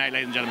crowd tonight,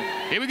 ladies and gentlemen.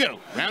 Here we go,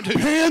 round 2.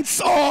 Pants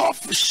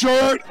off,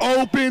 shirt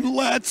open.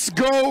 Let's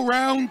go,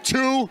 round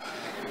 2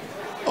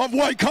 of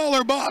white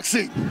collar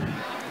boxing.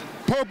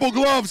 Purple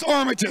gloves,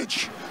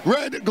 Armitage.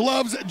 Red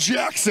gloves,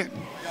 Jackson.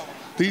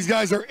 These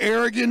guys are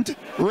arrogant,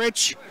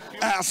 rich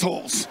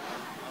assholes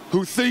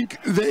who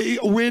think they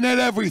win at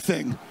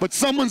everything, but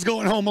someone's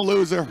going home a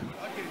loser.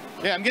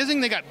 Yeah, I'm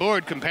guessing they got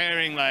bored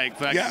comparing like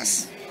fucking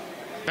yes.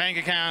 Bank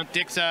account,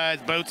 dick size,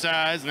 boat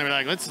size, and they were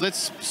like,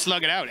 let's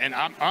slug it out. And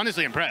I'm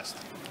honestly impressed.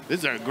 This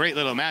is a great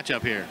little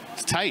matchup here.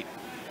 It's tight.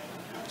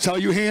 It's how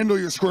you handle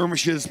your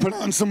skirmishes. Put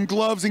on some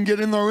gloves and get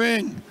in the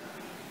ring.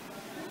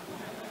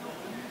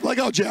 Like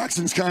how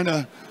Jackson's kind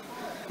of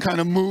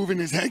moving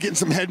his head, getting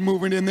some head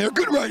movement in there.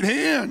 Good right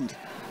hand.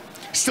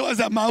 Still has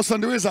that mouse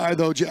under his eye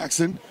though,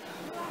 Jackson.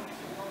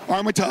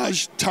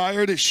 Armitage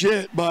tired as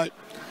shit, but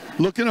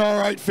looking all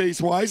right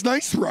face-wise.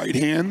 Nice right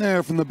hand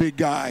there from the big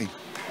guy.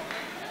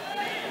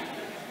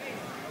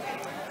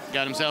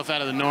 Got himself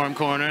out of the norm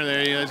corner.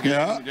 There he is.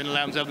 Yeah. Didn't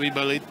allow himself to be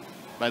bullied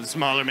by the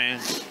smaller man.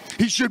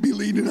 He should be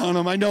leaning on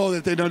him. I know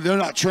that they're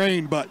not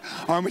trained, but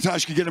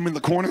Armitage could get him in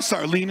the corner,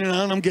 start leaning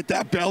on him, get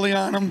that belly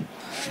on him.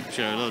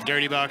 Sure, a little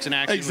dirty boxing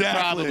action would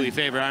probably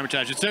favor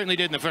Armitage. It certainly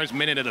did in the first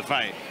minute of the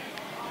fight.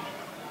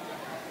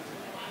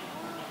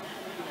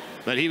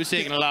 But he was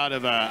taking a lot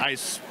of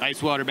ice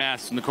water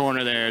baths in the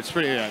corner there. It's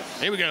pretty.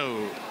 Here we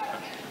go.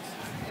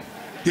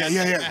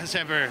 Yeah. As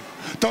ever.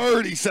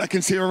 30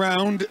 seconds here,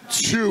 round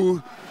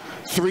 2.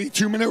 3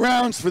 2-minute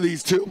rounds for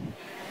these two.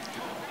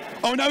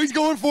 Oh, now he's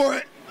going for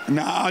it.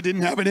 Nah,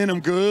 didn't have it in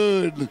him.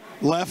 Good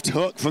left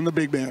hook from the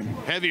big man.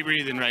 Heavy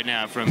breathing right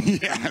now from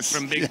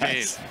Big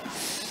Dave.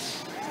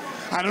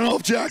 I don't know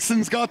if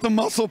Jackson's got the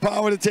muscle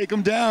power to take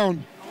him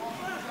down.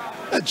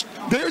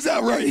 There's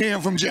that right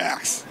hand from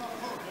Jax.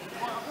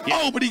 Yeah.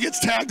 Oh, but he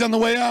gets tagged on the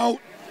way out.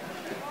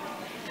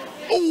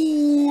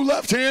 Oh,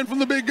 left hand from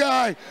the big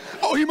guy.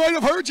 Oh, he might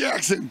have hurt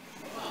Jackson.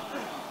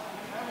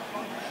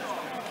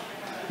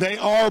 They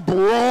are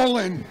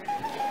brawling.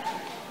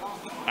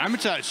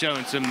 Armitage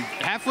showing some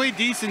halfway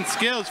decent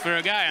skills for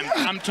a guy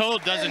I'm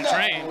told doesn't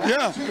train.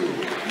 Yeah.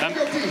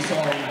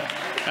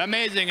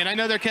 Amazing, and I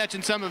know they're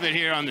catching some of it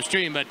here on the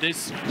stream, but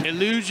this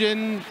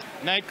Illusion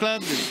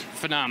nightclub is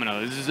phenomenal.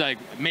 This is like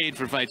made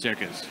for Fight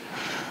Circus.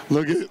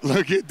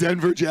 Look at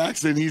Denver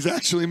Jackson. He's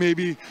actually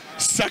maybe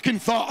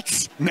second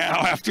thoughts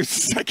now after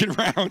second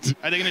round.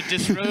 Are they going to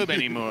disrobe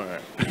anymore?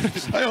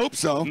 I hope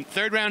so.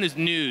 Third round is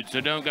nude, so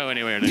don't go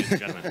anywhere, ladies and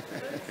gentlemen.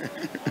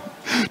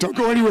 Don't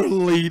go anywhere,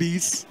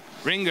 ladies.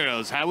 Ring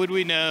girls, how would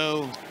we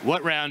know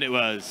what round it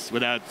was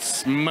without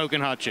smoking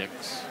hot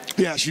chicks?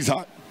 Yeah, she's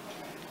hot.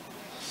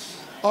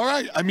 All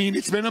right, I mean,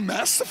 it's been a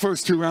mess the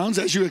first 2 rounds,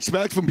 as you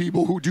expect from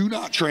people who do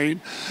not train.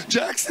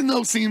 Jackson,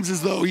 though, seems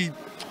as though he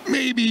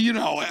maybe,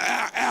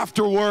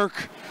 after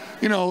work,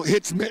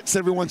 hits mitts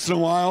every once in a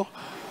while.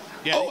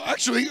 Yeah. Oh,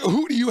 actually,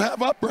 who do you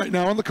have up right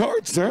now on the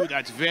card, sir? Ooh,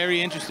 that's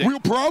very interesting. We'll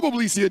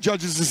probably see a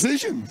judge's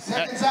decision.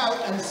 Seconds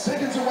out and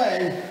seconds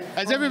away.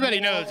 As everybody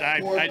knows,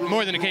 I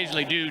more than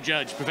occasionally do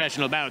judge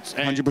professional bouts.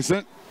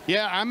 100%.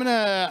 Yeah, I'm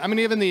gonna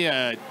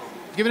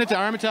giving it to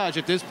Armitage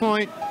at this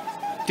point.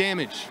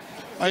 Damage.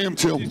 I am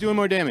too. He's doing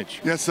more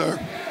damage. Yes, sir.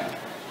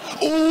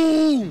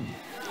 Ooh!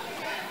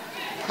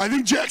 I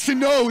think Jackson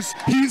knows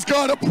he's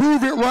got to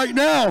prove it right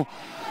now.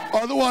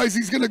 Otherwise,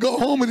 he's going to go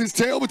home with his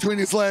tail between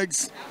his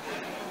legs.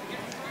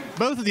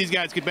 Both of these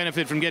guys could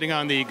benefit from getting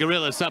on the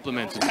gorilla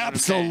supplements.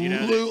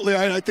 Absolutely.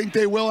 I think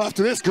they will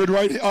after this. Good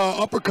right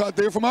uppercut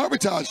there from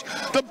Armitage.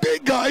 The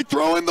big guy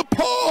throwing the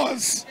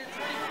paws.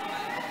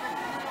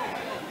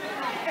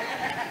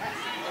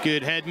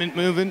 Good head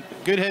movement.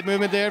 Good head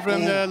movement there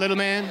from the little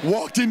man.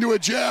 Walked into a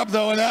jab,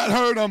 though, and that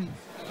hurt him.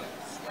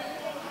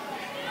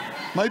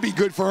 Might be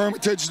good for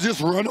Armitage to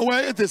just run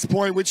away at this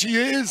point, which he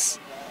is.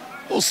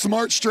 A little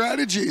smart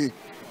strategy.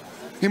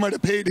 He might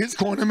have paid his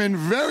cornerman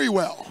very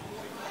well.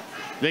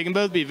 They can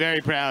both be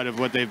very proud of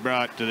what they've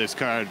brought to this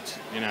card,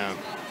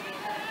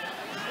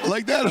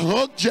 Like that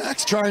hook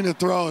Jack's trying to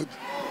throw.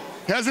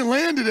 Hasn't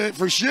landed it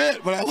for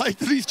shit, but I like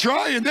that he's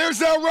trying. There's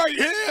that right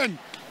hand.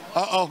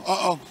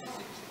 Uh-oh.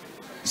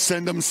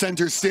 Send him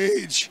center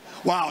stage.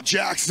 Wow,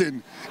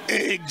 Jackson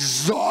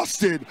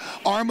exhausted.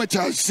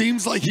 Armitage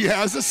seems like he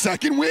has a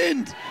second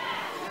wind.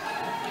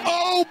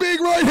 Oh, big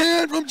right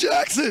hand from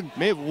Jackson.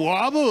 May have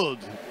wobbled.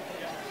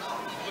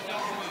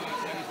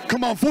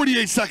 Come on,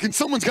 48 seconds.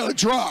 Someone's got to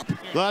drop.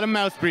 A lot of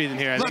mouth breathing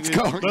here. Let's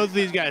go. Both of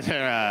these guys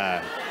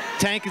are,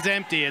 tank is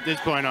empty at this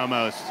point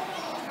almost.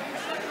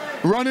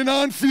 Running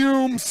on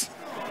fumes.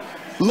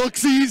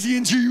 looks easy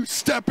until you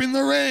step in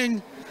the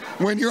ring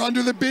when you're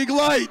under the big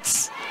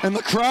lights and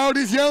the crowd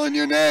is yelling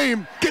your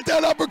name. Get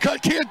that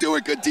uppercut, can't do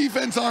it. Good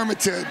defense,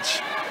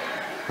 Armitage.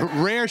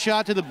 Rare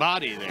shot to the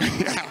body there.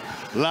 Yeah.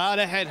 A lot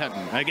of head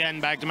hunting. Again,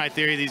 back to my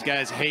theory, these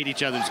guys hate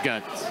each other's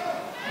guts.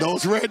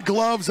 Those red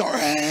gloves are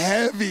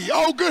heavy.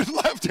 Oh, good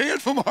left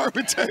hand from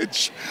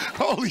Armitage.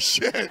 Holy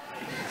shit.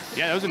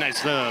 Yeah, that was a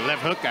nice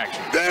left hook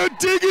action. They're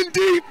digging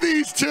deep,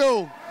 these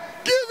two.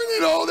 Giving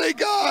it all they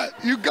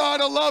got. You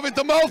gotta love it.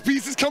 The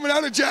mouthpiece is coming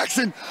out of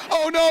Jackson.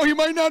 Oh no, he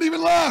might not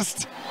even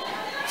last.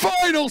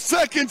 Final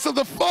seconds of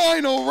the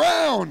final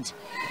round.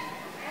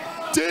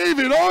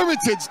 David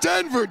Armitage,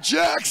 Denver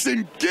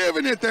Jackson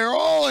giving it their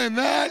all, and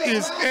that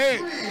is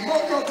it.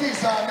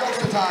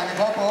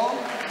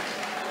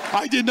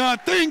 I did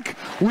not think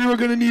we were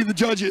gonna need the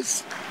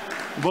judges,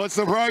 but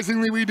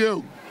surprisingly we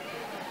do.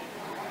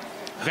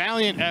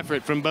 Valiant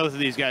effort from both of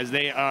these guys.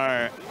 They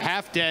are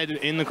half dead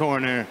in the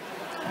corner.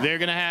 They're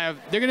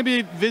gonna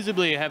be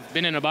visibly have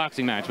been in a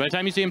boxing match. By the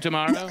time you see them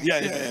tomorrow,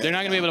 they're not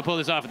gonna be able to pull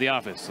this off at the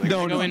office. Like,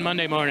 no, go in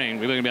Monday morning,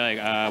 we're gonna be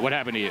like, what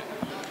happened to you?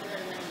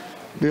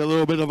 Be a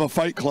little bit of a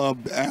Fight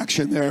Club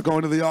action there,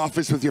 going to the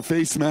office with your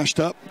face smashed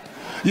up.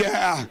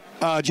 Yeah,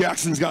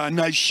 Jackson's got a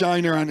nice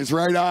shiner on his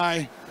right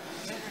eye.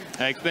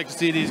 I expect to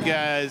see these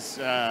guys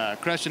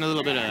crushing a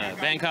little bit of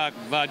Bangkok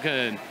vodka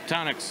and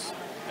tonics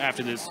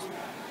after this.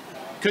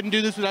 Couldn't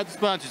do this without the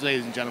sponsors,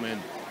 ladies and gentlemen.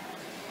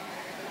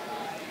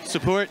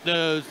 Support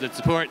those that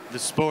support the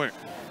sport.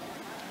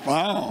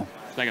 Wow.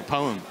 It's like a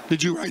poem.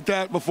 Did you write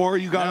that before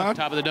you got on?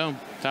 Top of the dome.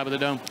 Top of the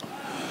dome.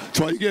 That's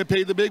why you get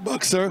paid the big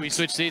bucks, sir. We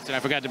switched seats, and I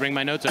forgot to bring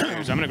my notes up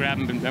here, so I'm gonna grab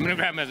them. I'm gonna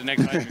grab them at the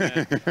next fight.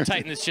 I'm gonna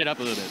tighten this shit up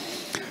a little bit.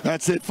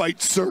 That's it.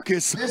 Fight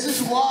Circus. This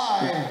is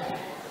why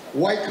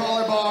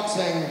white-collar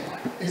boxing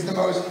is the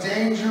most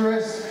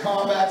dangerous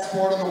combat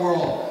sport in the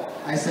world.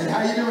 I said,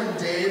 "How you doing,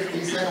 Dave?"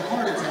 He said,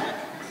 "Heart attack."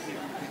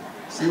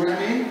 See what I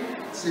mean?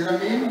 See what I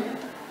mean?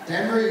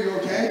 Denver, are you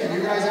okay? Can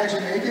you guys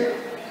actually make it?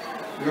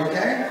 You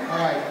okay? All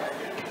right.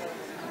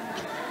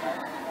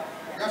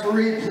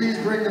 Referee, please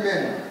bring them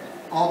in.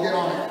 I'll get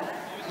on it.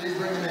 Please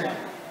bring them in.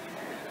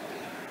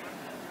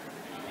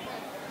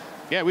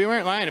 Yeah, we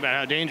weren't lying about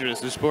how dangerous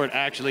this sport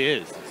actually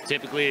is. It's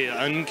typically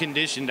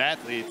unconditioned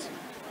athletes,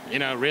 you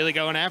know, really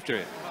going after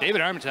it.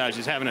 David Armitage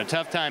is having a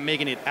tough time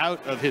making it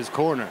out of his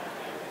corner.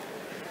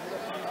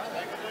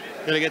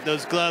 Gotta get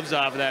those gloves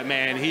off of that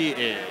man. He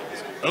is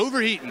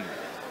overheating.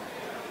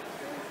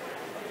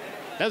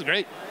 That was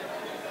great.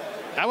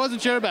 I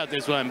wasn't sure about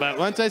this one, but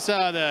once I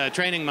saw the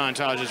training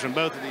montages from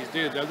both of these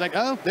dudes, I was like,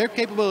 oh, they're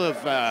capable of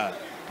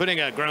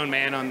putting a grown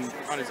man on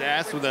his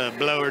ass with a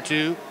blow or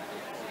two,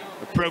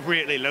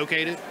 appropriately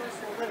located.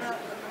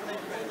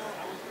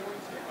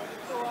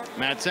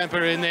 Matt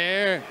Semper in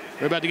there.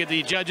 We're about to get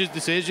the judge's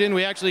decision.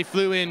 We actually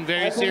flew in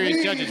very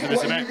serious judges for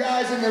this event. What you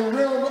guys in the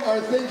room are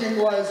thinking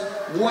was,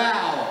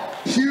 wow,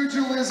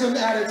 pugilism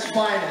at its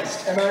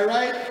finest. Am I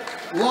right?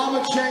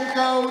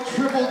 Lomachenko,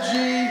 Triple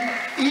G,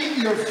 eat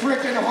your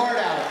frickin' heart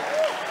out.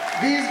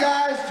 These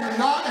guys do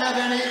not have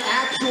any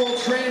actual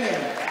training,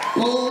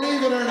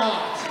 believe it or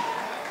not.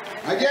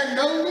 Again,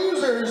 no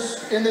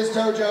losers in this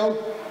dojo,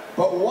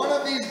 but one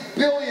of these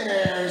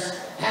billionaires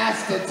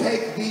has to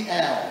take the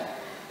L.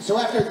 So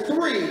after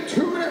 3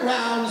 2-minute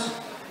rounds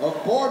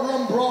of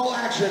boardroom brawl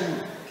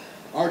action,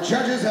 our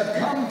judges have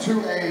come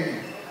to a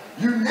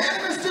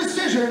unanimous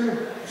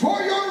decision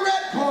for your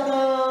red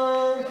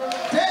corner,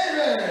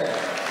 David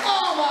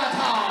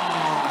Armitage,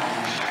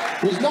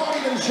 who's not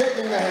even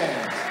shaking the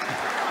hand,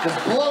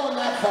 just blowing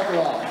that fucker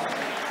off.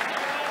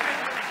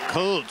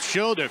 Cold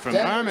shoulder from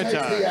Armitage.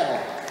 Takes the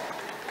L.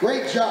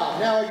 Great job.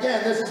 Now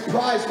again, this is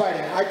prize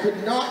fighting. I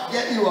could not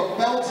get you a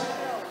belt.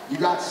 You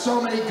got so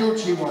many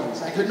Gucci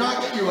ones. I could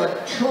not get you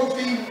a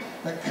trophy.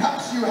 The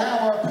cups you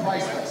have are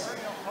priceless.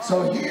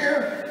 So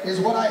here is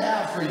what I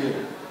have for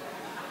you.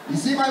 You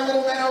see my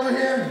little men over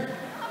here?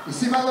 You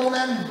see my little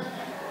men?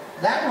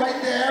 That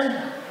right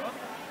there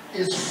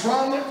is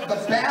from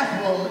the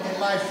bathroom in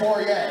my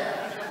foyer.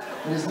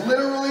 It is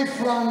literally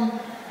from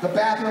the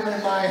bathroom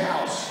in my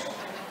house.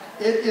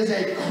 It is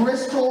a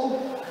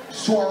crystal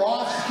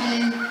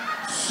Swarovski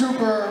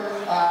super,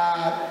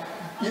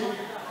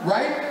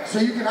 right? So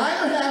you can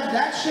either have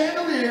that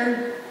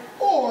chandelier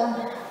or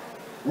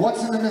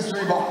what's in the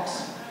mystery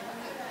box.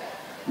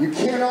 You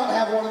cannot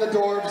have one of the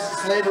dwarves.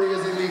 Slavery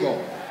is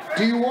illegal.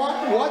 Do you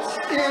want what's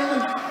in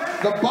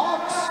the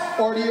box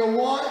or do you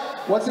want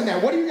what's in there?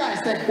 What do you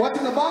guys think? What's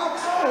in the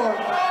box or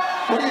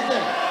what do you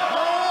think?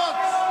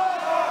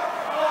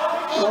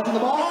 What's in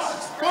the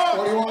box?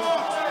 What do you want?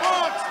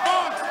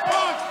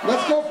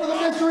 Let's go for the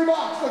mystery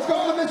box. Let's go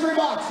for the mystery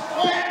box.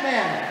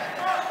 Batman.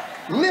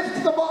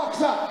 Lift the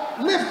box up.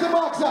 Lift the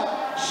box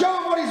up. Show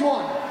him what he's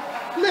won.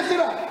 Lift it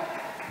up.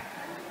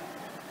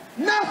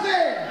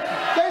 Nothing.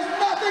 There's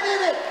nothing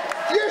in it.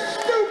 You're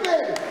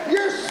stupid.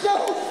 You're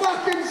so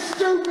fucking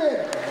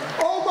stupid.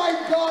 Oh my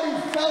God,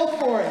 he fell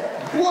for it.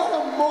 What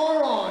a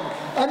moron.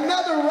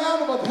 Another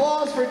round of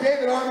applause for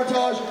David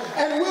Armitage,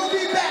 and we'll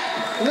be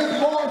back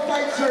with more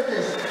Fight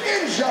Circus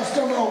in just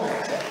a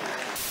moment.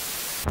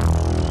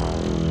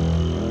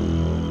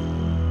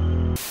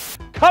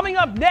 Coming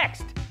up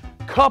next,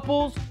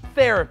 couples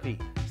therapy,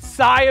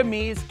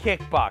 Siamese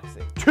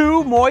kickboxing.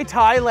 Two Muay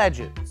Thai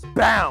legends,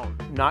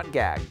 bound, not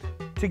gagged,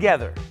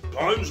 together.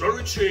 Times are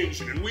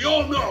changing, and we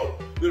all know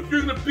that if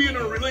you're going to be in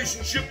a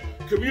relationship,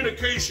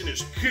 communication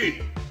is key.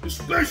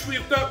 Especially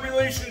if that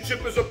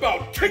relationship is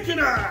about kicking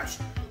ass.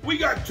 We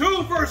got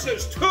 2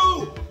 versus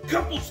 2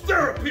 couples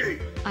therapy.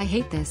 I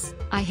hate this.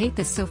 I hate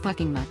this so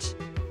fucking much.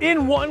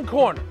 In one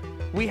corner,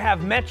 we have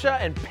Mecha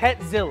and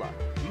Petzilla.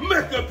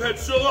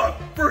 Mecha-Petzilla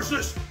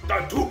versus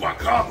the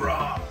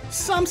Two-Pacabra.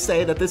 Some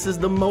say that this is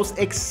the most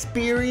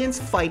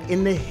experienced fight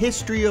in the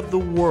history of the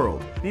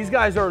world. These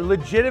guys are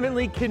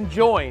legitimately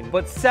conjoined,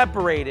 but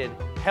separated,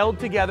 held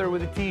together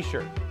with a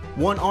t-shirt.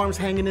 One arm's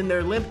hanging in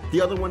their limp,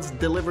 the other one's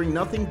delivering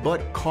nothing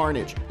but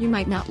carnage. You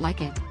might not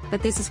like it,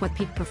 but this is what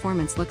peak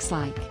performance looks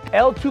like.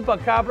 El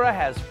Two-Pacabra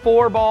has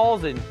 4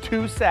 balls and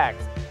 2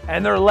 sacks,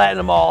 and they're letting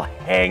them all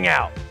hang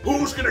out.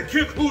 Who's gonna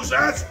kick whose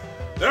ass?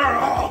 They're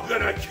all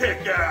gonna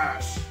kick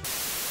ass.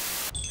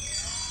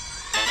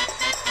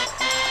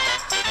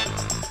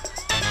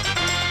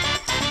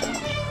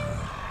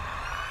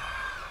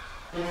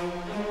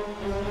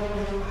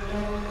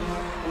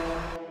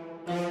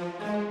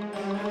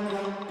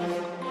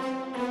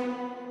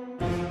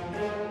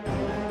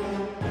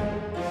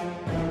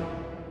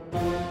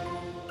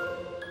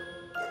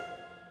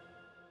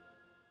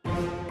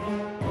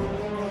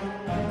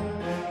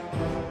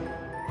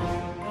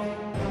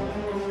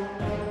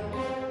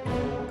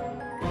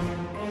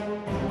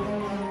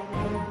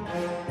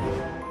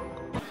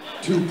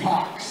 Two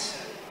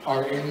Pacs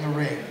are in the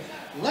ring.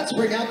 Let's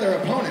bring out their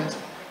opponent,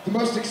 the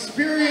most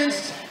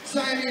experienced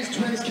Siamese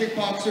twins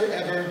kickboxer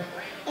ever,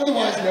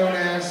 otherwise known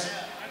as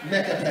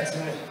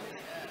Mecha-Petzilla.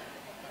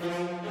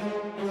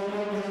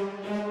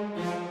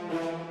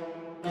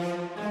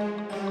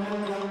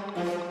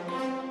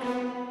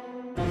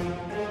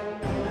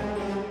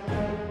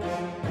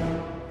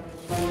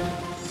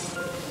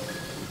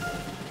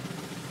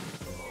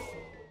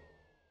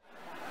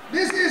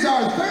 This is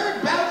our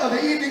 3rd bout of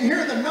the evening here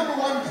at the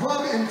 #1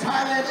 club in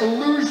Thailand,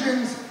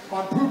 Illusions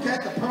on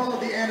Phuket, the Pearl of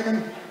the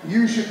Andaman.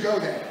 You should go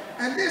there.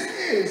 And this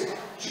is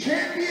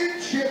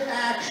championship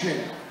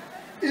action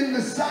in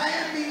the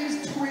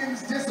Siamese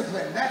twins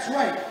discipline. That's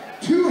right,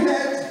 2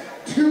 heads,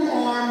 2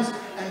 arms,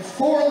 and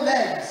 4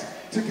 legs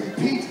to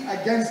compete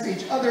against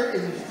each other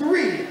in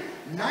 3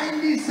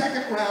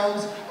 90-second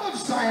rounds of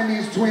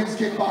Siamese twins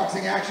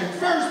kickboxing action.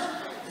 First,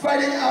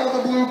 fighting out of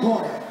the blue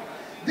corner.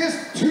 This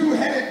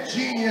 2-headed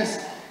genius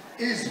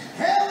is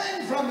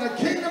hailing from the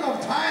Kingdom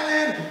of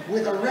Thailand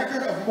with a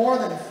record of more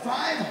than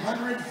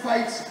 500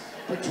 fights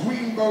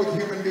between both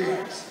human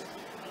beings.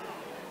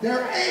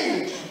 Their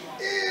age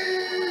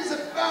is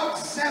about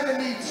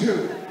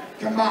 72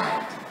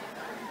 combined.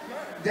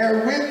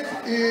 Their width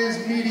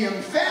is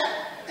medium fat,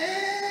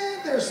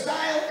 and their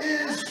style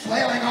is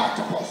flailing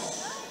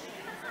octopus.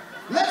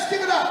 Let's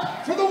give it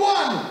up for the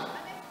one,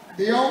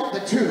 the only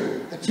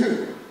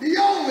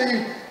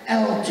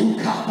El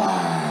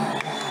Two-Pacabra.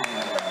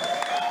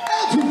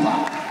 El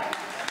Two-Pac.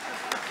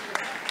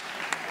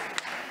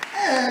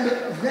 And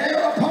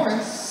their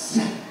opponents,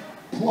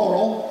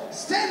 plural,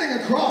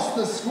 standing across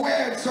the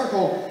squared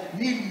circle,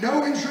 need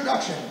no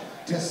introduction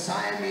to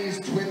Siamese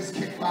twins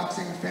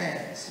kickboxing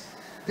fans.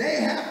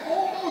 They have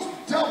almost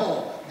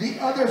double the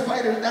other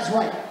fighters, that's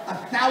right,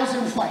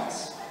 1,000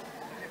 fights.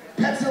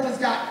 Petzilla's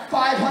got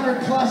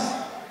 500 plus,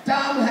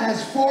 Dom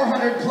has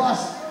 400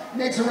 plus,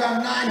 makes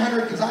around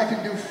 900 because I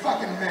can do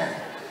fucking math.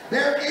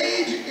 Their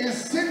age is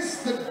since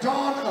the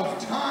dawn of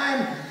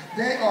time.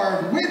 They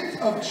are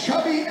width of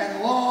chubby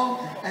and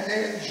long, and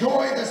they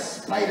enjoy the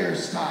spider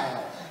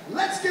style.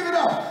 Let's give it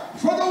up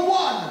for the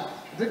one,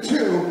 the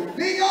two,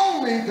 the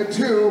only the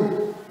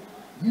two,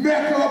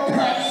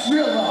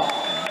 Mecha-Petzilla.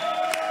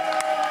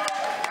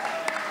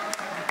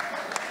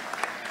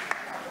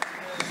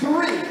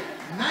 3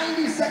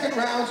 90-second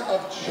rounds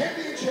of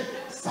championship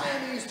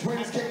Siamese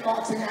twins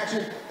kickboxing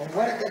action, and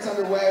when it gets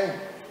underway,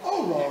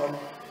 Oron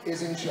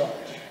is in charge.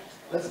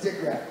 Let's dig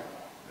grab.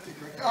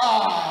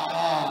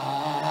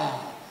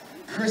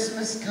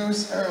 Christmas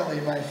goose early,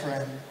 my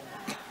friend.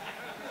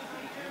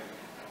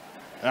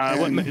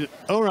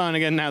 Oron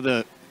again now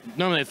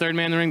normally the 3rd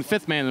man in the ring, the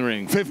 5th man in the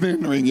ring. 5th man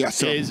in the ring, yes,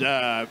 sir. Is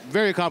a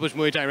very accomplished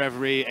Muay Thai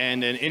referee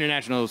and an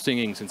international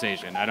singing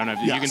sensation. I don't know if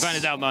you can find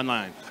his album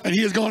online. And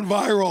he has gone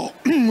viral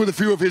with a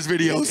few of his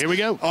videos. Here we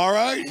go. All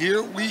right,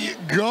 here we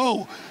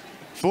go.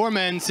 4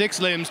 men, 6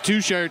 limbs,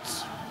 2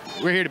 shirts.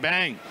 We're here to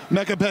bang.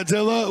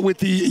 Mecha-Petzilla with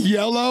the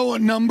yellow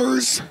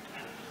numbers.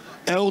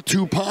 El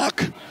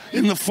Two-Pac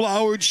in the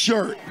flowered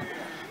shirt.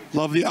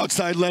 Love the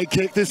outside leg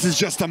kick. This is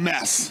just a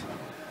mess.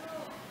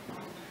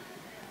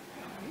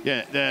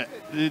 Yeah,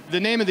 the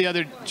name of the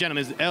other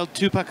gentleman is El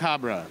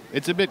Two-Pacabra.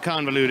 It's a bit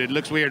convoluted. It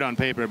looks weird on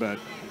paper, but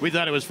we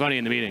thought it was funny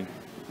in the meeting.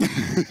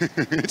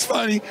 It's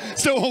funny.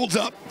 Still holds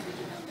up.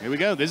 Here we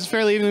go. This is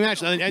fairly evenly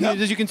matched. And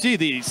as you can see,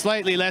 the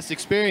slightly less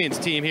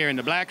experienced team here in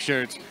the black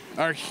shirts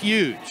are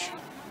huge.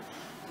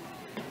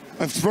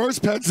 At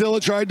first, Petzilla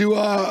tried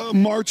to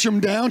march him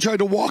down, tried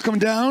to walk him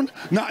down.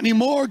 Not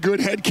anymore. Good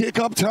head kick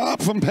up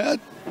top from Pet.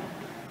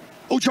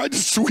 Oh, tried to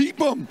sweep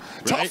him.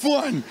 Tough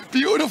one.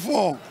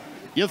 Beautiful.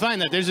 You'll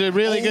find that there's a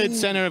really good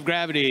center of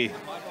gravity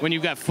when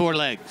you've got 4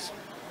 legs.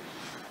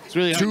 It's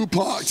really hard.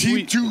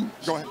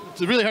 Go ahead.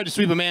 It's really hard to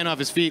sweep a man off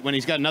his feet when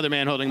he's got another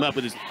man holding him up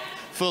with his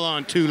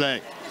full-on 2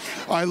 legs.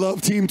 I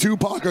love Team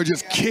Tupac are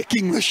just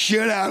kicking the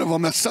shit out of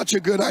him. That's such a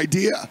good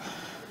idea.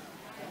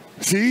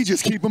 See,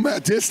 just keep them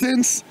at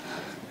distance.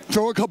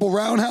 Throw a couple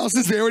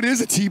roundhouses. There it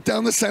is. A teep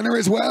down the center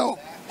as well.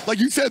 Like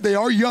you said, they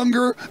are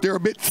younger. They're a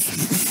bit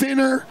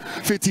thinner.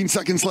 15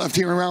 seconds left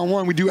here in round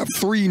 1. We do have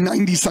 3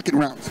 90-second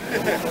rounds.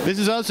 This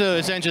is also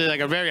essentially like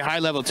a very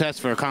high-level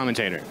test for a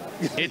commentator.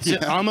 It's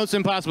almost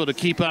impossible to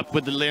keep up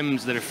with the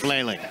limbs that are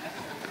flailing.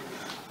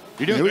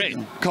 You're doing great.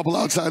 A couple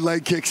outside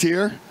leg kicks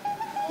here.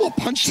 A little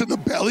punch to the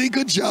belly.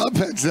 Good job,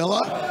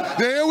 Petzilla.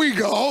 There we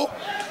go.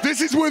 This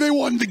is where they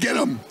wanted to get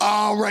him.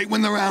 Oh, right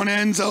when the round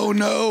ends. Oh,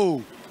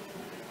 no.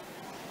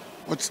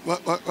 What?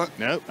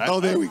 Nope. Oh,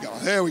 there we go.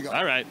 There we go.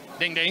 All right.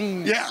 Ding,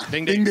 ding. Yeah.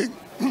 Ding, ding. ding.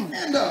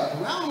 And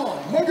round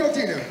 1. Mojo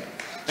Tina.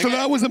 So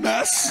that was a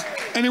mess,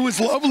 and it was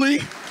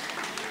lovely.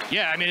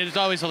 Yeah, I mean, it's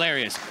always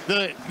hilarious.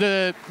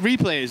 The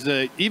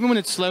replays, even when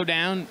it's slowed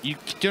down, you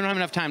don't have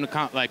enough time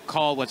to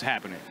call what's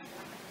happening.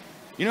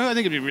 You know who I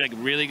think would be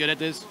really good at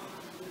this?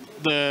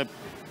 The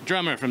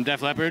drummer from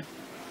Def Leppard.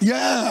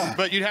 Yeah.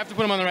 But you'd have to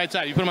put him on the right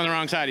side. You put him on the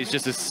wrong side, he's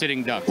just a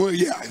sitting duck. Well,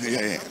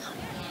 yeah.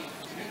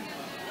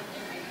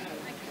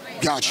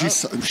 God,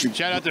 she's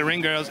shout out the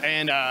ring girls,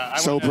 and I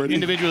so want to pretty.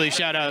 individually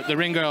shout out the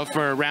ring girl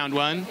for round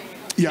 1.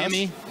 Yes.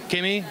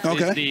 Kimmy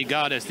is the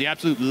goddess, the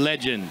absolute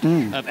legend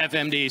of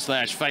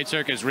FMD/Fight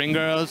Circus ring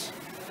girls.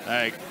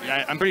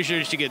 I'm pretty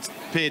sure she gets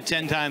paid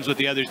 10 times what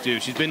the others do.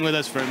 She's been with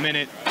us for a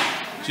minute.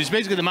 She's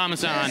basically the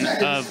mama-san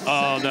of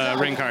all the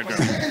ring card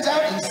girls.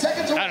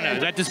 I don't know,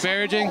 is that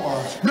disparaging?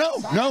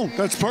 No,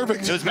 that's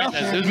perfect. It was meant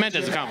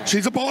as a compliment.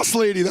 She's a boss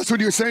lady. That's what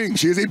you're saying.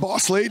 She is a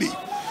boss lady.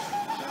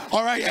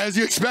 All right, as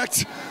you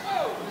expect,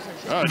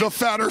 the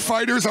fatter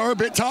fighters are a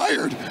bit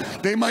tired.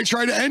 They might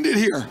try to end it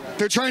here.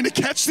 They're trying to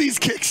catch these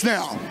kicks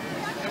now.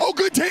 Oh,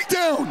 good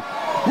takedown.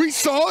 We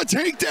saw a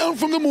takedown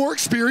from the more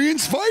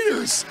experienced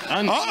fighters.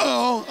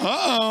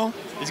 Uh-oh.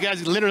 These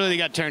guys literally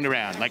got turned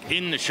around, like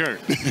in the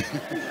shirt.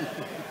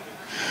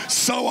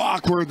 So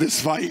awkward, this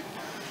fight.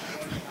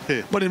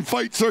 But in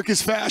Fight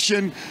Circus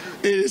fashion,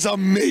 it is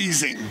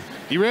amazing.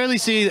 You rarely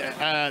see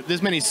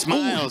this many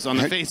smiles on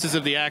the faces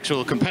of the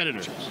actual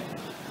competitors.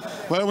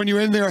 Well, when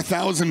you're in there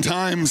 1,000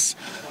 times,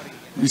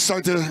 you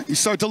start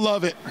to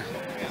love it.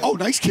 Oh,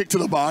 nice kick to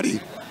the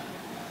body.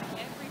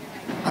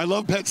 I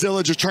love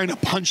Petzilla just trying to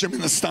punch him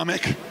in the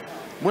stomach.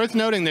 Worth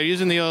noting, they're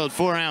using the old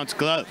 4-ounce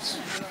gloves.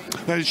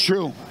 That is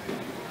true.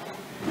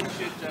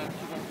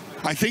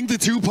 I think the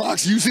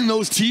Tupacs using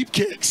those teep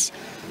kicks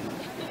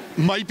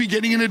might be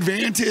getting an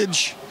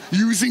advantage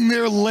using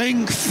their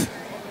length.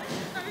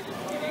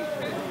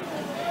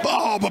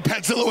 Oh, but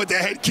Petzilla with the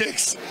head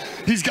kicks.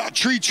 He's got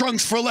tree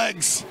trunks for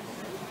legs.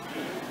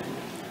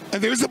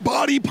 And there's a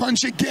body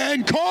punch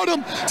again. Caught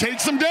him.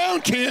 Takes him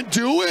down. Can't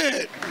do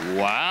it.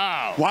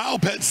 Wow. Wow,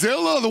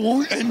 Petzilla, the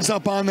one ends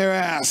up on their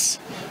ass.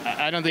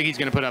 I don't think he's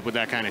going to put up with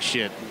that kind of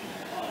shit.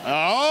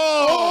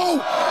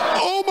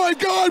 Oh my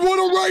God, what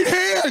a right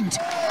hand.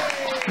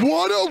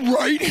 What a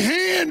right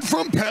hand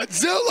from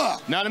Petzilla.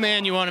 Not a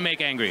man you want to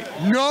make angry.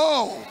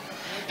 No.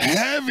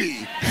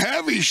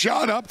 Heavy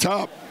shot up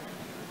top.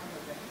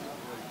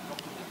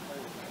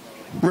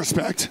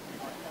 Respect.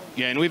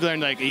 Yeah, and we've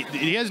learned, like,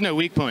 he has no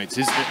weak points.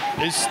 His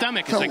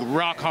stomach is, like,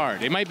 rock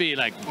hard. It might be,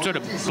 like, sort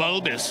of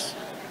bulbous,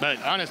 but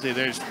honestly,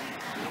 there's...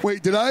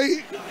 Wait,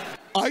 I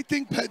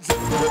think Petzilla...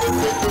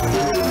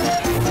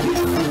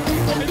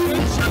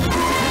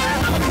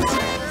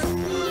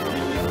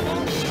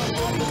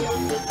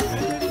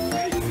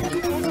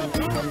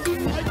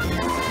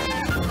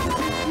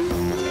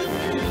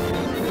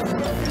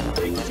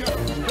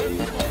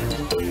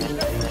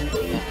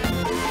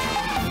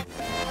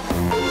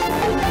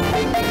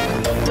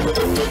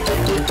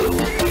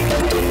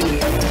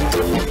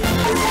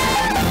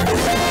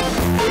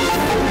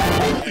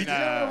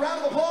 A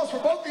round of applause for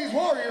both these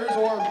warriors,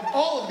 or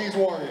all of these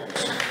warriors.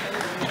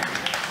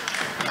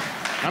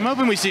 I'm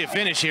hoping we see a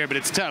finish here, but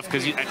it's tough,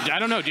 because, I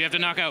don't know, do you have to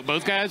knock out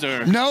both guys,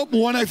 or...? Nope,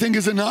 one I think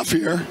is enough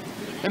here.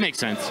 That makes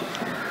sense.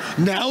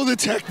 Now the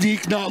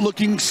technique not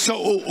looking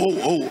so...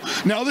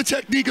 Now the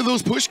technique of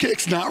those push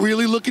kicks not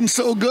really looking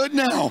so good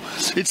now.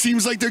 It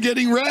seems like they're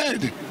getting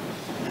red.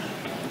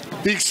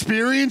 The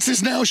experience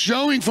is now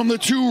showing from the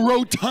two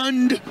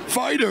rotund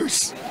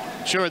fighters.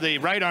 Sure, the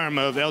right arm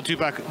of El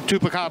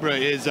Two-Pacabra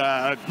is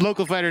a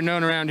local fighter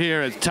known around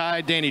here as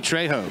Ty Danny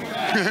Trejo.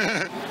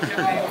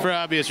 For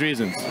obvious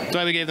reasons. That's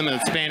why we gave them a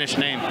Spanish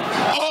name.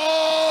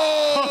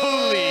 Oh!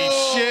 Holy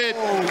shit!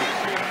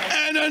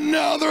 And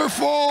another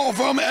fall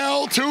from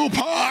El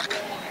Tupac.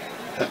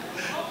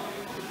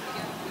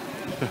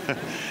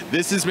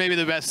 This is maybe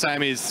the best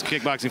Siamese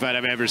kickboxing fight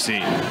I've ever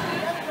seen.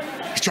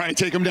 He's trying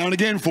to take him down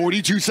again.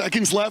 42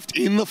 seconds left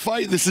in the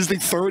fight. This is the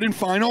third and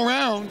final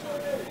round.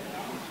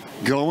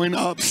 Going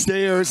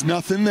upstairs,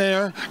 nothing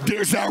there.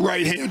 There's that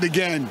right hand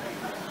again.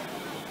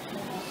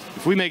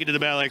 if we make it to the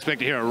bell, I expect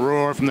to hear a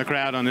roar from the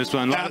crowd on this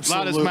one. A lot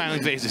of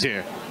smiling faces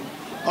here.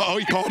 Uh-oh,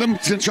 he caught him.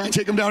 He's going to try and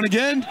take him down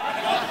again.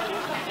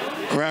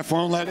 Ref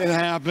won't let it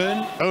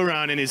happen.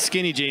 Oron in his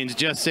skinny jeans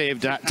just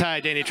saved Ty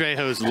Danny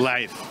Trejo's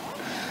life.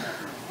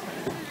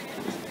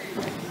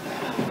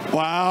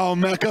 Wow,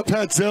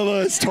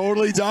 Mecha-Petzilla is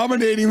totally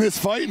dominating this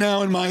fight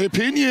now, in my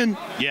opinion.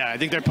 Yeah, I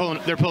think they're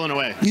pulling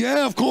away.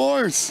 Yeah, of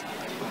course.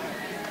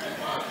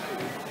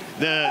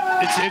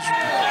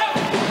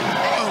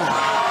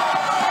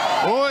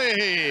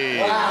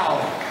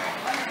 Wow.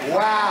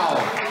 Wow.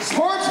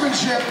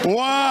 Sportsmanship.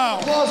 Wow.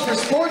 Applause for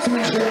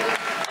sportsmanship.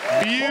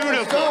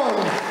 Beautiful.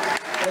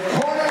 The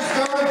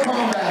cornerstone of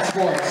combat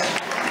sports.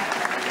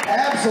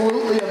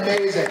 Absolutely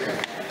amazing.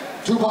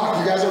 Tupac,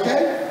 you guys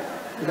okay?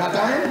 You're not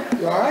dying?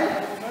 You all right?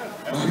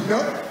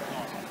 No.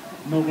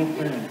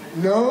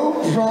 No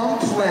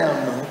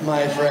problem,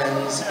 my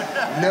friends.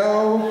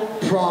 No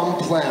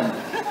problem.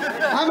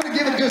 I'm going to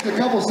give it just a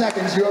couple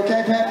seconds. You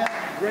okay, Pat?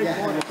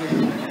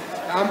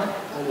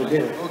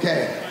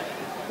 Okay.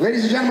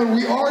 Ladies and gentlemen,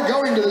 we are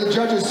going to the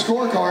judges'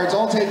 scorecards.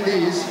 I'll take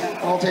these.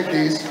 I'll take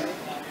these.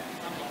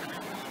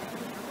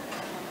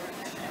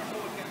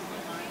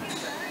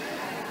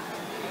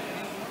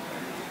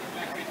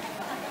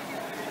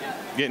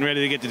 Getting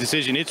ready to get the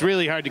decision. It's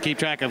really hard to keep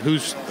track of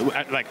who's,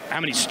 like, how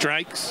many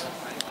strikes.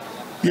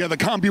 Yeah, the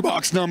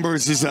CompuBox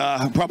numbers is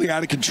probably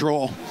out of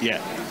control. Yeah.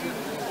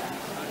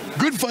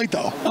 Good fight,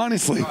 though,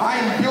 honestly.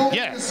 I'm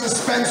building the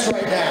suspense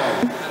right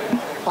now.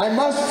 I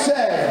must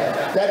say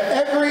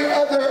that every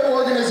other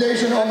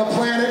organization on the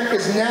planet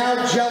is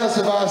now jealous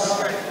of us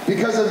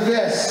because of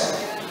this.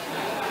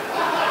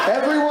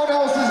 Everyone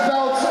else's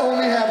belts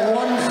only have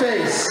one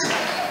face.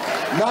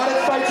 Not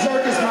at Fight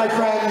Circus, my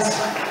friends.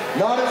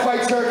 Not at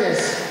Fight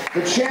Circus.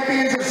 The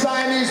champions of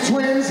Siamese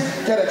twins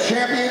get a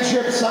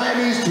championship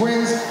Siamese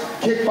twins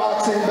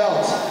kickboxing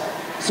belt.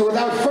 So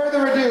without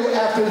further ado,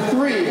 after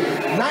 3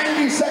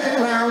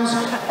 90-second rounds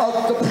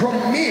of the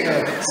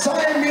premier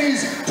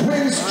Siamese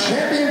Twins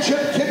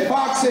Championship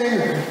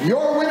Kickboxing,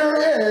 your winner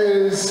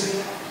is,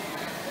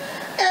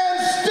 and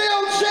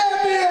still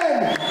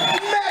champion,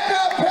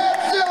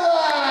 Mecha-Petzilla!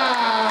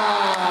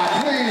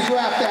 Please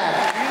wrap that.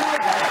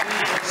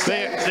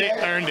 They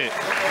earned it.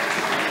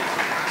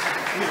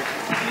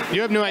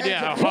 You have no idea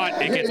how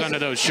hot it gets under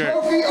those shirts.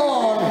 Trophy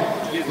on,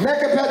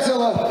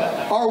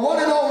 Mecha-Petzilla, our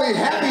one and only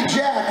Happy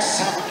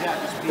Jacks.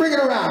 Bring it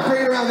around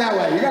that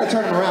way. You gotta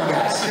turn them around,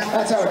 guys.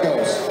 That's how it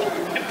goes.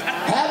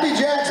 Happy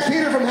Jacks,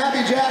 Peter from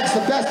Happy Jacks,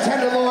 the best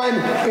tenderloin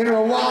in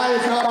Hawaii,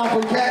 if not on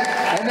Phuket.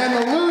 And then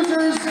the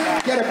losers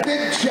get a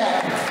big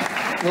check.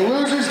 The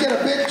losers get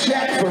a big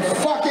check for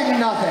fucking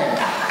nothing.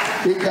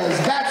 Because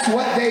that's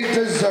what they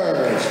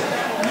deserve.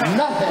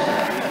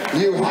 Nothing.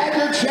 You had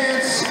your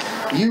chance.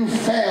 You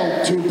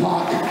failed,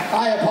 Tupac.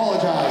 I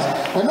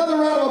apologize. Another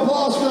round of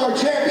applause for our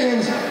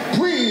champions.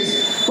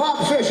 Please,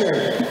 Bob Fisher,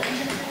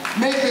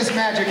 make this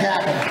magic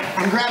happen.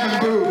 I'm grabbing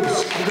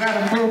boobs. I'm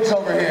grabbing boobs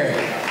over here.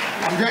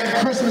 I'm getting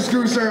Christmas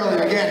goose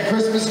early. Again,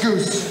 Christmas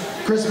goose.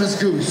 Christmas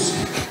goose.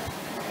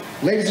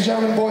 Ladies and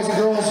gentlemen, boys and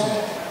girls,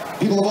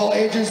 people of all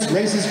ages,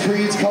 races,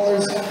 creeds,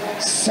 colors,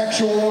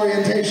 sexual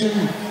orientation,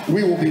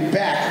 we will be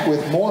back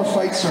with more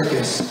Fight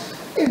Circus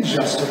in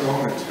just a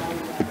moment.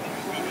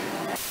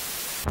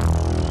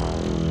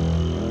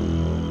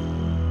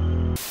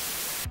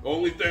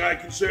 Only thing I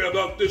can say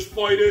about this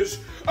fight is,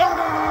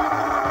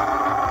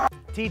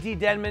 Tetee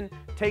Denman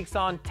takes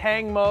on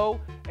Tang Mo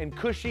and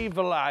Kushal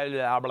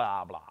blah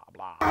blah blah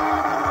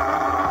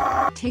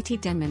blah. Tetee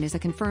Denman is a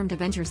confirmed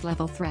Avengers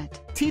level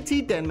threat.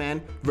 Tetee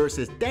Denman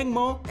versus Tang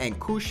Mo and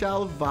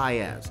Kushal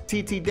Vyas.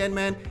 Tetee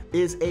Denman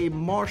is a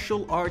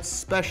martial arts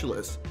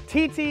specialist.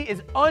 Tetee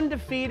is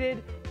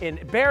undefeated in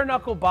bare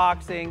knuckle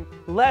boxing,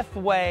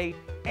 Lethwei,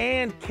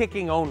 and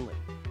kicking only.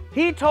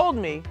 He told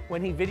me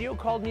when he video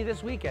called me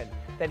this weekend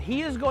that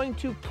he is going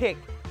to kick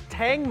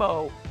Tang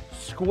Mo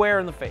square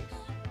in the face.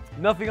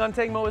 Nothing on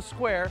Tang Mo is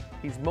square.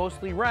 He's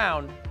mostly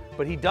round,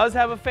 but he does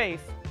have a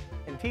face,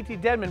 and Tetee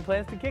Denman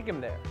plans to kick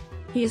him there.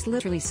 He is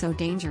literally so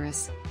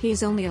dangerous. He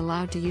is only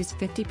allowed to use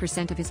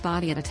 50% of his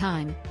body at a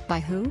time. By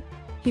who?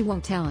 He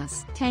won't tell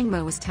us. Tang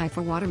Mo is tied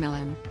for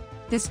watermelon.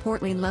 This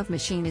portly love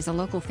machine is a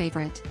local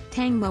favorite.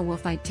 Tang Mo will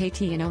fight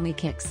Tetee in only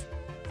kicks,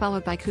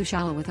 followed by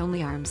Kushal with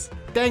only arms.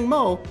 Tang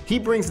Mo, he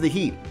brings the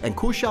heat, and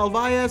Kushal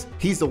Vyas,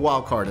 he's the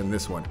wild card in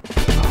this one.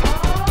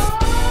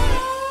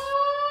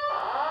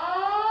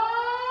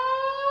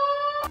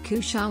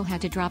 Kushal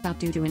had to drop out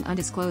due to an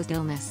undisclosed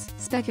illness.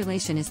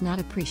 Speculation is not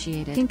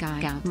appreciated. Pink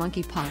eye out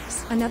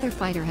monkeypox. Another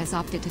fighter has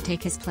opted to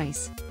take his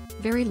place.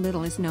 Very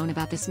little is known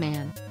about this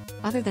man,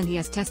 other than he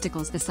has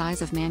testicles the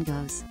size of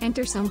mangoes.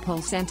 Enter some pole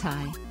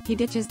sentai. He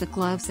ditches the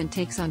gloves and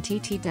takes on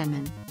Tetee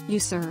Denman. You,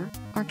 sir,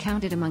 are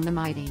counted among the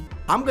mighty.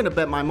 I'm gonna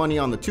bet my money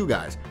on the two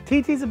guys.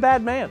 Tetee's a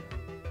bad man,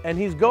 and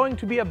he's going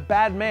to be a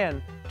bad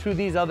man to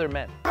these other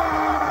men.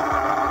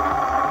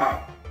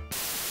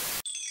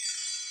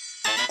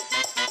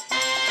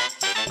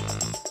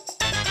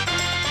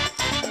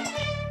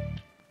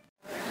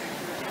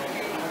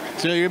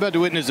 So you're about to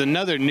witness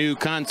another new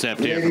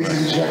concept here. Ladies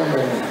and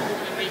gentlemen,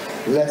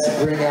 let's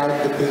bring out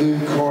the blue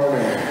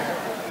corner.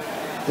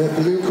 The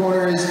blue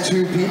corner is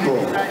two people.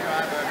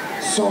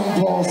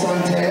 Paul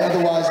Sante,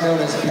 otherwise known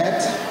as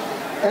Pet,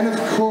 and of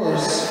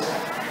course,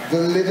 the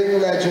living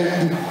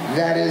legend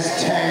that is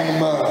Tang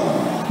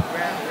Mo.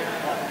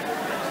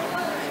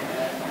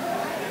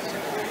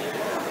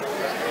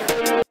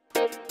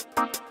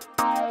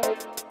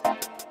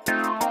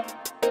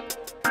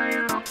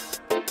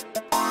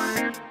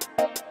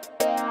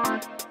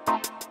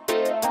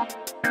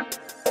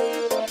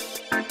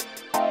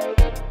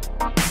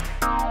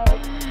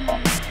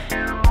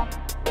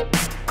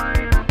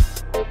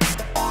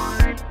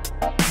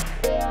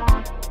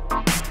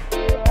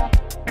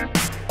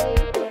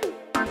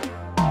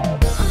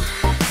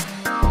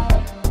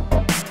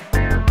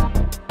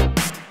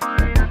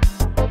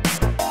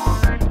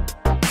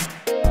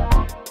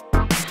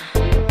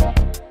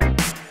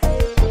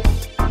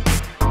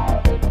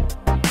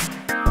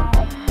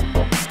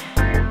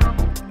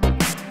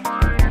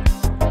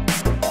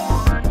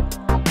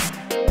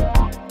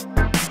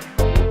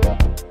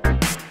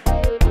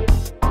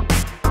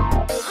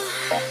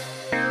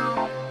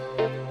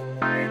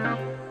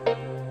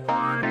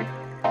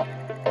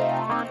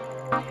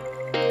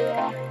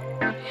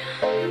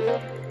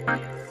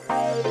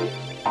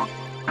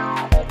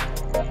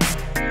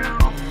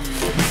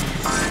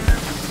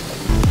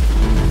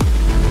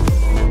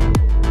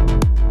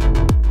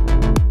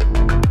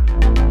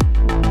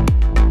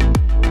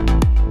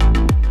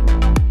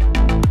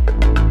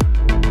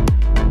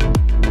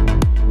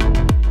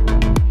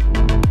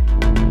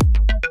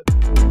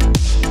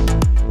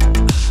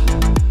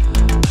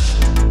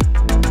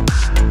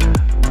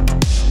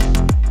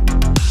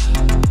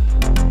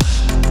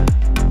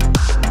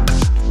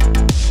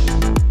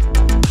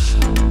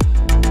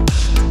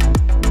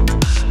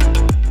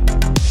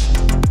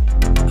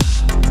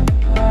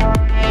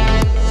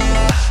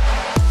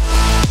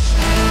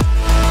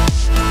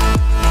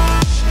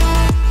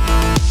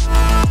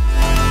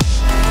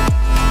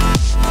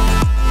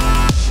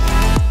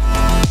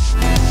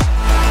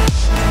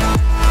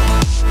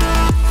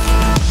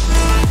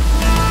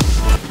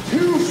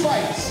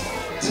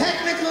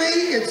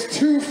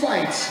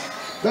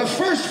 The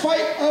first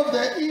fight of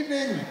the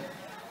evening,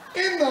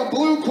 in the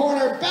blue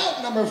corner,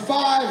 bout number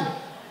 5,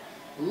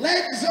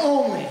 legs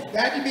only.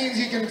 That means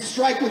he can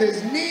strike with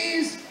his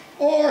knees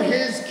or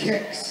his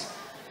kicks.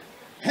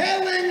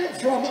 Hailing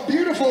from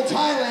beautiful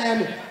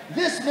Thailand,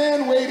 this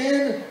man weighed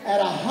in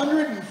at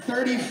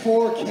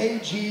 134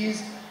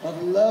 kgs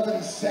of love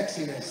and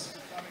sexiness.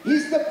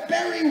 He's the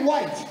Barry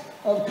White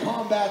of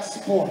combat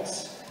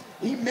sports.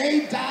 He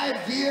may die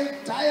via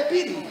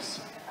diabetes,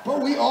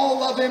 but we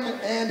all love him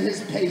and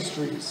his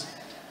pastries.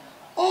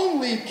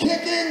 Only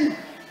kicking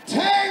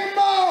Tang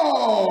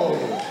Mo!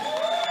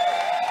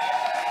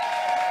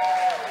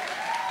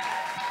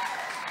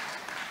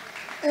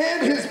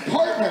 And his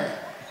partner,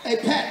 a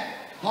pet,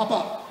 hop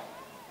up.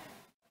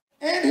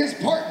 And his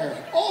partner,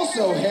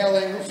 also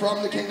hailing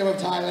from the Kingdom of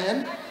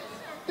Thailand.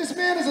 This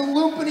man is a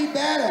Lumpini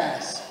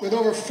badass with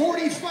over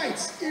 40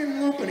 fights in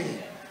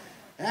Lumpini.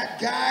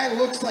 That guy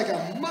looks like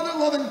a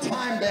mother-loving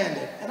time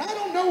bandit, and I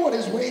don't know what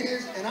his weight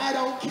is, and I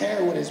don't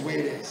care what his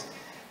weight is.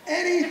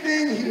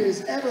 Anything he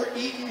has ever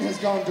eaten has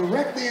gone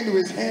directly into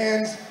his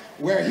hands,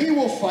 where he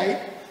will fight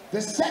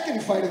the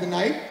second fight of the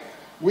night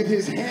with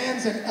his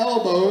hands and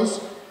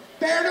elbows,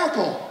 bare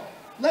knuckle.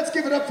 Let's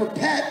give it up for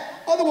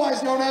Pet,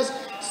 otherwise known as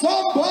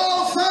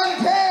Sombal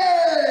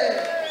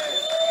Sante!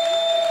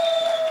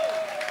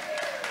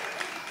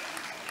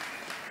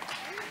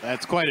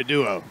 That's quite a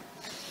duo.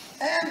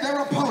 And their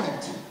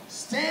opponent,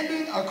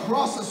 standing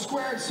across a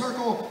squared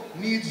circle,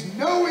 needs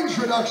no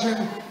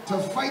introduction to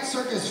Fight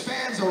Circus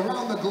fans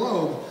around the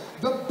globe.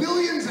 The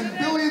billions and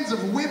billions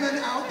of women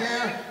out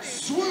there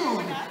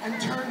swoon and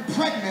turn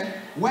pregnant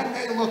when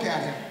they look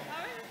at him.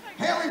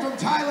 Hailing from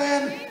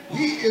Thailand,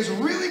 he is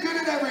really good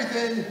at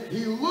everything.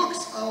 He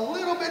looks a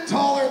little bit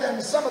taller than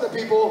some of the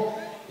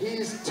people.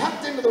 He's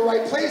tucked into the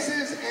right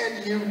places,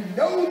 and you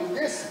know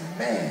this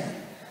man.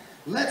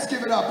 Let's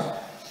give it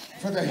up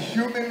for the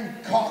human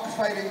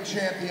cockfighting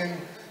champion,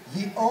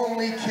 the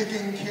only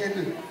kicking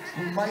kid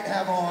who might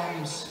have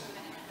arms,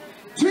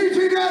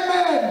 Tetee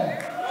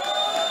Denman!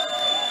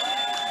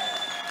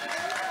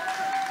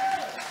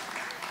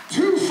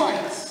 2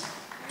 fights.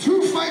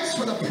 2 fights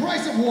for the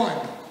price of 1.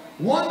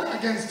 1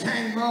 against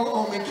Tang Mo,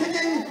 only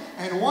kicking,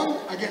 and 1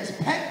 against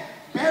Pet,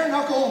 bare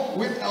knuckle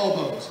with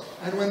elbows.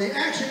 And when the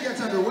action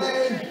gets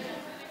underway,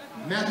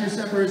 Matthew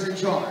Semper is in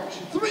charge.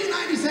 3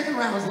 90-second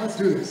rounds, let's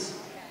do this.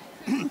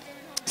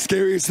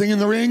 Scariest thing in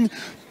the ring,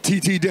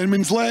 Tetee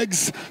Denman's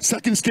legs.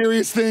 Second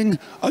scariest thing,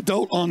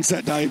 adult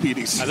onset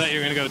diabetes. I thought you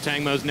were going to go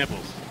Tang Mo's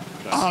nipples.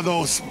 Ah,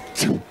 those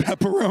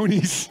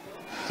pepperonis.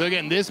 So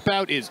again, this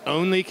bout is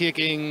only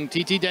kicking.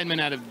 Tetee Denman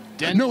out of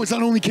Denman. No, it's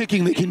not only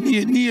kicking. They can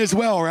knee as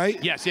well, right?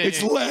 Yes, yeah.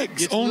 It's yeah.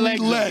 legs, It's only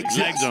legs. Legs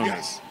Yes, only.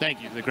 yes.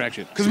 Thank you for the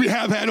correction. Because we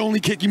have had only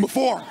kicking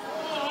before.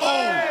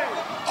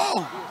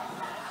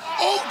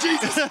 Oh,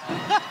 Jesus.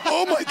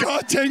 Oh, my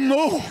God, Tang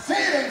Mo. Say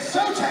it ain't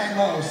so, Tang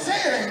Mo. Say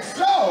it ain't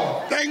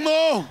so. Tang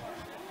Mo.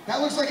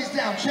 That looks like he's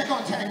down. Check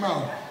on Tang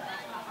Mo.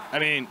 I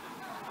mean,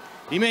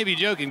 he may be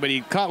joking, but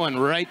he caught one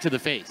right to the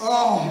face.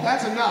 Oh,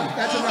 that's enough.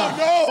 That's enough.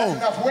 No. That's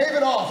enough. Wave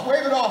it off.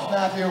 Wave it off,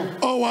 Matthew.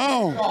 Oh,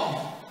 wow. Wave it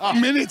off.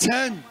 Minute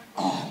 10.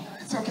 Oh,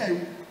 it's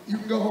okay. You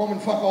can go home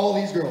and fuck all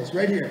these girls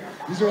right here.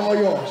 These are all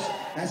yours.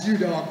 That's you,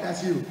 dog.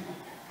 That's you.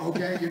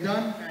 Okay, you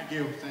done? Thank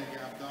you. Thank you.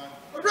 I'm done.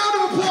 A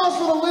round of applause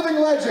for the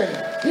living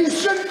legend. He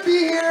shouldn't be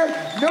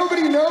here.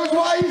 Nobody knows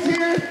why he's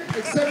here,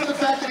 except for the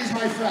fact that he's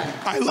my friend.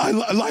 That's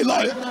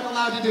what I'm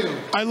allowed to do.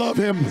 I love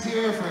him. He's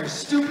here for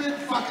stupid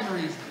fucking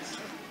reasons.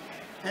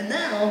 And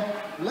now,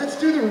 let's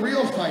do the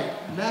real fight.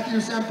 Matthew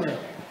Semper.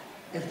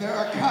 If there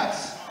are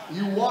cuts,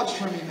 you watch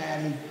for me,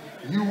 Maddie.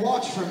 You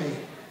watch for me.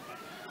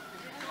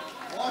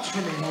 Watch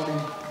for me,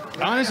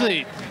 homie.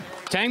 Honestly,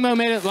 Tang Mo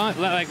made it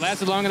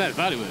lasted longer than I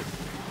thought it would.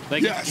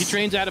 Like, yes. he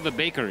trains out of a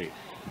bakery.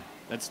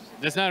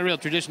 That's not a real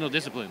traditional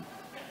discipline.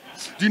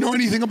 Do you know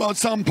anything about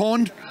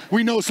Sampon?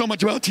 We know so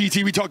much about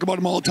Tetee. We talk about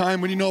him all the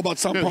time. When you know about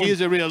Sampon? No, he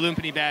is a real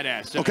lumpany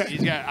badass. So okay.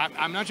 He's got,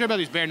 I'm not sure about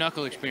his bare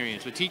knuckle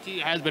experience, but Tetee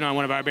has been on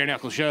one of our bare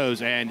knuckle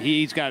shows, and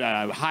he's got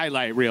a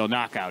highlight reel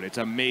knockout. It's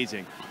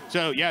amazing.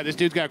 So yeah, this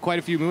dude's got quite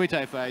a few Muay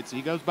Thai fights.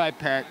 He goes by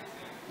Pet.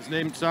 His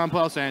name's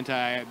Sampal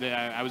Santai.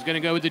 I was going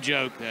to go with the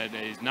joke that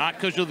he's not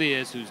Kushal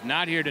Vyas, who's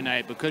not here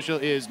tonight, but Kushal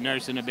is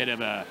nursing a bit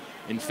of a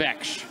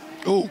infection.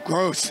 Oh,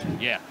 gross.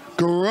 Yeah.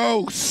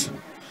 Gross.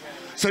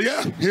 So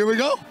yeah, here we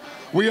go.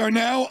 We are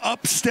now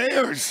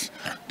upstairs.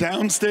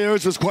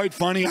 Downstairs was quite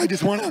funny. I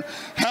just want to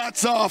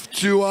hats off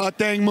to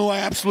Tang Mo. I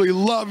absolutely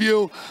love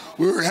you.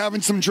 We were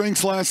having some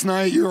drinks last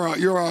night. You're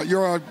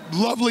a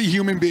lovely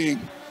human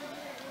being.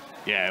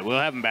 Yeah, we'll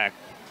have him back.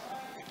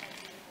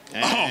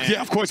 Oh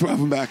yeah, of course we'll have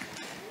him back.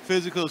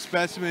 Physical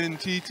specimen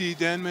Tetee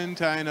Denman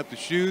tying up the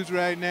shoes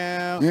right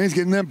now. Yeah, he's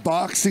getting them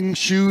boxing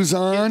shoes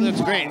on. It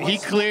looks great. He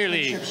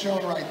clearly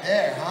showing right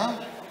there,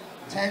 huh?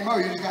 Tang Mo,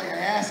 you just got your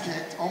ass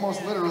kicked,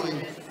 almost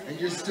literally, and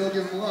you're still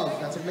giving love.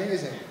 That's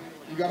amazing.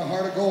 You got a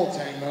heart of gold,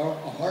 Tang Mo.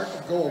 A heart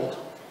of gold.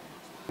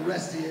 The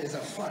rest of you is a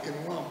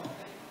fucking lump.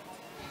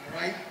 All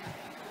right?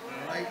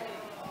 All right?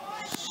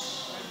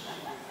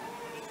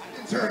 I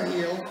can turn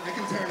heel. I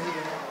can turn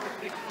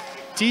heel.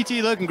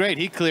 Tetee looking great.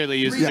 He clearly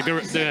uses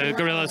the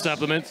gorilla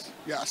supplements.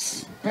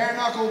 Yes. Bare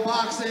knuckle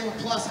boxing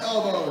plus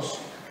elbows.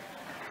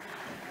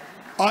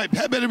 All right,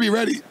 Pat better be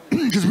ready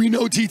because we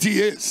know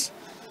Tetee is.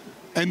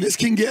 And this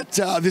can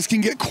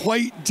get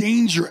quite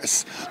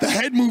dangerous. The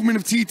head movement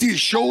of Tetee,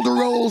 shoulder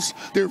rolls,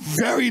 they're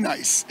very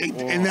nice.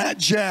 And that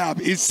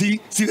jab is,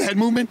 see the head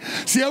movement?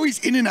 See how he's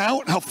in and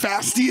out, how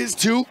fast he is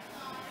too?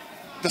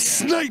 The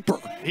sniper.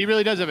 He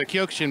really does have a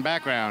Kyoken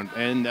background,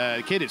 and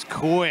the kid is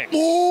quick.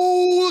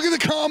 Oh, look at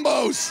the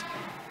combos.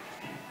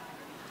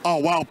 Oh,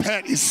 wow,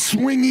 Pat is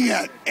swinging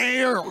at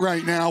air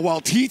right now while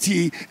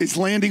Tetee is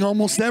landing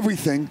almost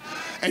everything.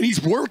 And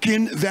he's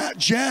working that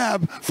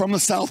jab from the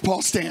southpaw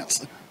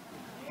stance.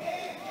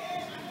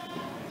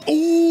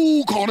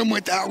 Oh, caught him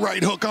with that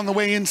right hook on the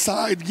way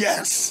inside.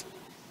 Yes.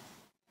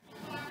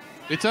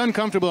 It's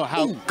uncomfortable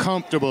how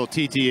comfortable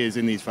Tetee is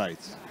in these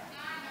fights.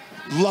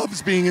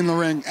 Loves being in the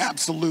ring,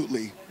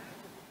 absolutely.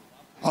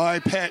 All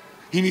right, Pet,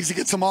 he needs to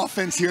get some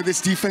offense here.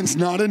 This defense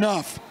not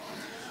enough.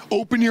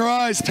 Open your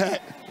eyes,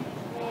 Pet.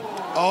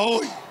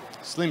 Oh,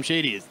 Slim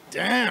Shady is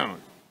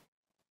down.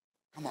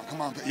 Come on,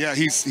 come on. Yeah,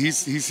 he's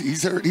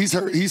hurt. He's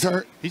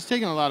hurt. He's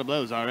taking a lot of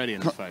blows already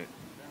in this fight.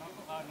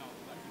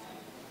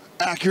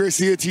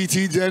 Accuracy of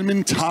Tetee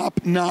Denman,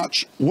 top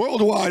notch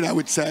worldwide, I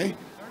would say.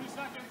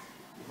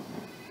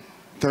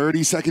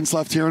 30 seconds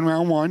left here in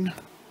round one.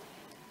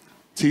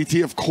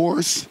 Tetee, of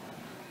course,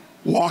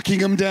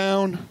 walking him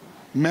down,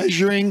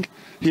 measuring.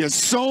 He has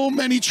so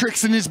many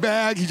tricks in his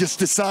bag. He just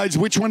decides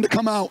which one to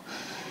come out.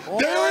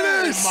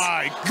 There it is.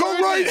 My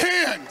the right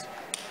hand.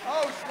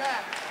 Oh,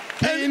 snap.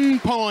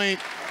 Pinpoint.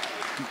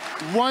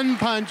 One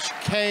punch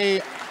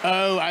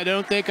KO. I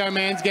don't think our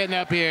man's getting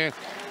up here.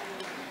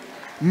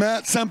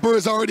 Matt Semper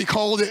has already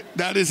called it.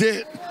 That is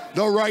it.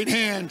 The right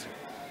hand.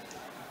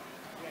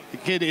 The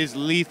kid is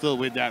lethal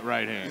with that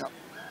right hand. Yep.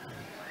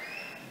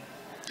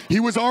 He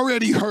was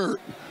already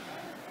hurt.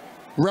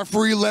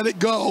 Referee let it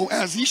go,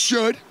 as he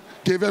should.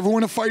 Give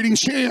everyone a fighting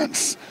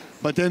chance.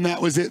 But then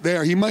that was it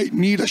there. He might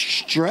need a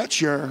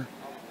stretcher.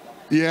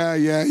 Yeah.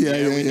 We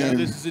know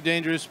this is a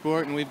dangerous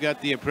sport, and we've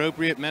got the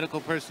appropriate medical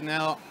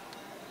personnel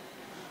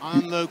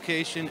on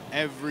location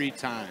every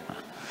time.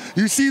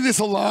 You see this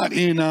a lot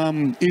in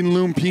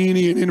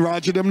Lumpini and in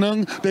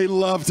Rajadamnung. They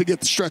love to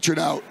get stretchered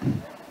out.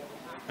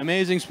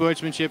 Amazing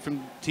sportsmanship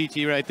from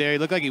Tetee right there. He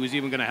looked like he was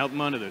even going to help him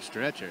onto the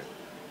stretcher.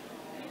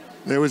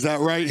 There was that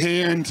right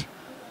hand.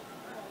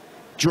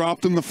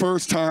 Dropped him the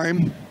first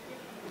time.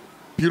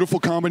 Beautiful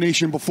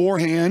combination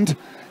beforehand.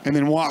 And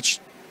then watch.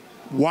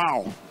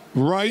 Wow.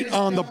 Right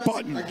on the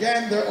button.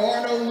 Again, there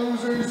are no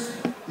losers.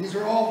 These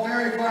are all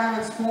very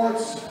violent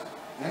sports.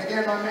 And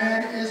again, my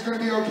man is going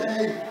to be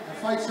okay. At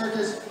Fight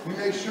Circus, we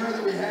make sure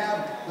that we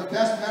have the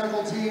best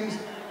medical teams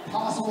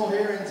possible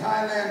here in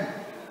Thailand.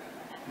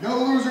 No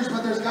losers,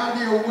 but there's got to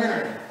be a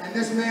winner. And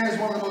this man is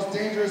one of the most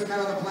dangerous men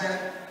on the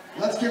planet.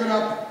 Let's give it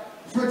up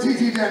for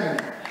Tetee Denman.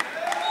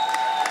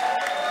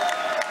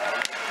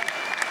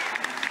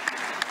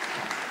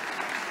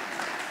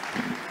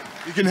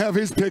 You can have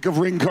his pick of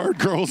ring card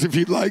girls if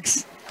he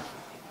likes.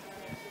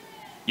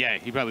 Yeah,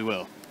 he probably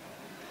will.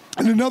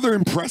 And another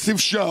impressive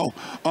show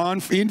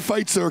on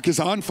Fight Circus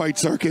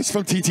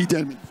from Tetee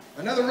Denman.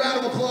 Another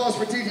round of applause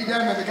for Tetee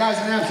Denman. The guy's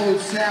an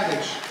absolute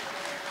savage.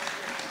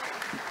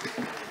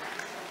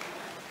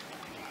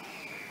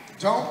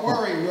 Don't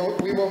worry,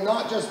 we will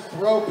not just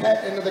throw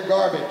Pet into the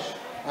garbage.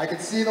 I can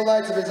see the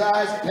lights of his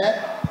eyes.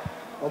 Pet?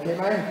 Okay,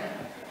 man?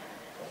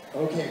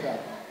 Okay, God.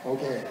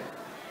 Okay.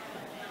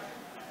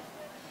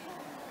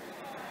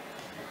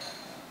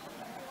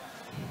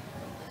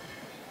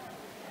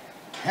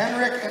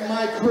 Henrik and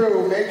my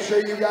crew, make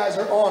sure you guys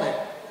are on it.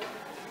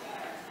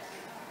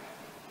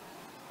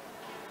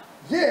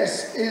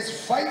 This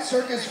is Fight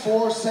Circus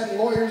 4, Send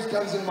Lawyers,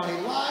 Guns and Money,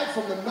 live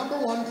from the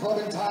 #1 club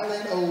in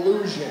Thailand,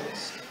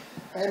 Illusions.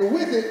 And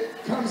with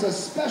it comes a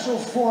special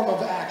form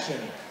of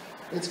action.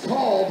 It's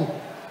called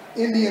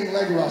Indian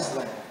leg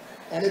wrestling.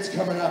 And it's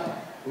coming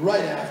up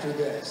right after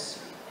this.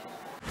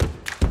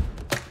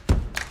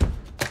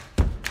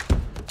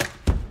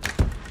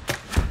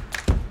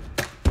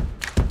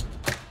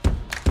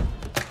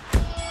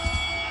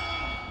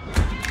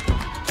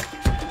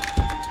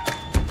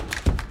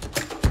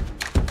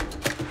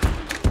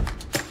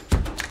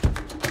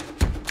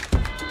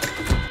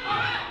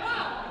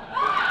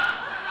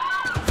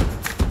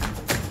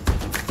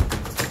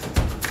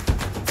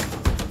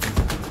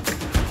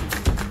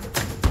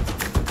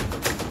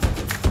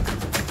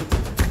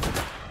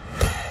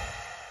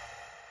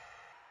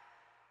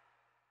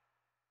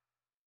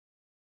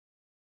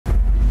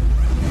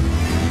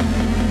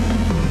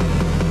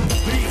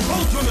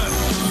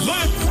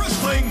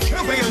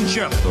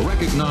 The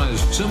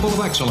recognized symbol of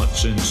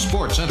excellence in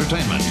sports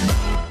entertainment.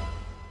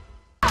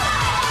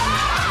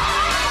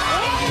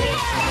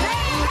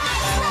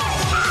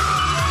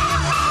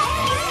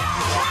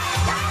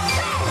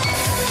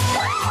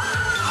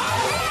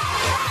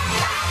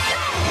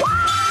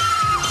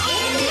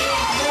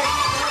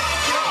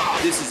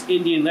 This is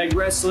Indian leg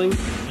wrestling.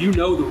 You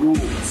know the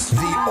rules.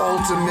 The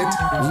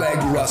Ultimate Leg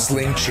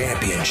Wrestling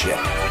Championship.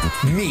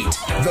 Meet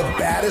the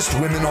baddest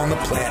women on the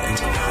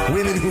planet.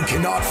 Women who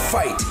cannot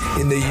fight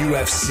in the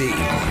UFC.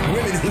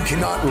 Women who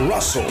cannot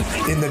wrestle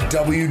in the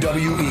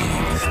WWE.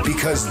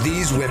 Because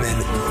these women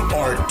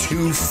are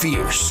too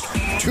fierce,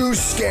 too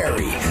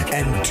scary,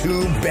 and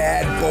too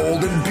bad,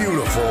 bold, and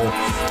beautiful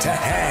to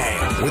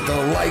hang with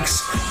the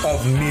likes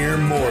of mere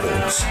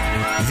mortals.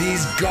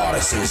 These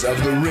goddesses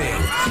of the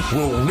ring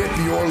will rip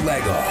your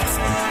leg off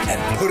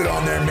and put it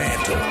on their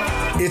mantle.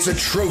 It's a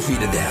trophy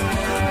to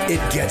them. It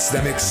gets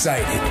them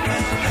excited.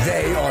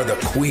 They are the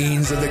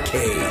queens of the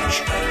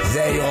cage.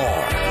 They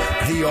are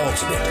the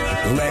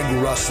Ultimate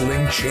Leg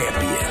Wrestling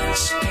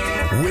Champions.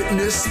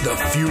 Witness the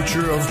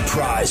future of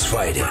prize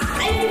fighting.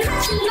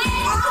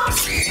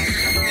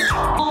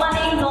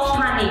 Morning, no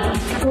honey,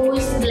 who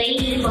is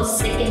playing for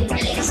second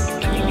place.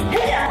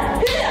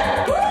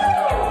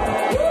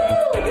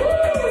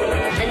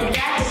 And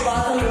that is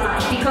bottom line,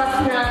 because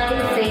now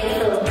it's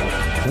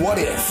fatal. What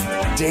if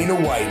Dana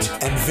White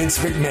and Vince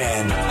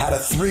McMahon had a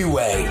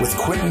three-way with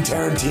Quentin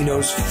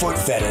Tarantino's foot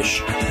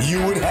fetish?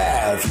 You would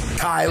have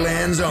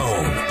Thailand's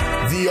own,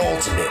 the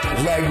Ultimate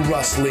Leg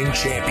Wrestling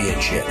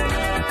Championship.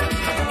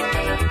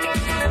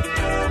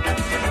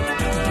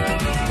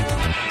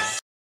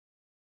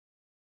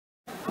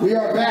 We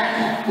are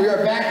back. We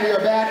are back. We are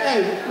back.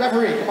 Hey,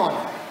 referee, come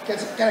on.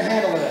 Gotta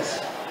handle this.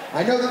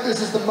 I know that this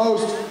is the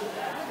most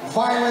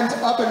violent,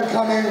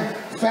 up-and-coming,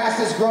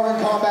 fastest-growing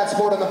combat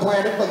sport on the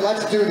planet, but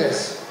let's do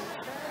this.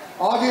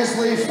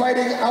 Obviously,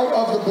 fighting out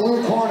of the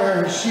blue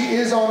corner, she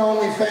is on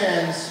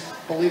OnlyFans,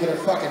 believe it or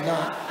fucking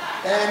not.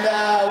 And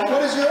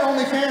what is your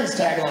OnlyFans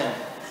tagline?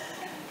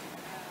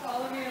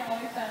 Follow me on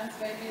OnlyFans,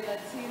 baby.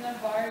 Latina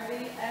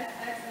Barbie,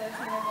 XX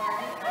Latina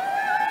Barbie.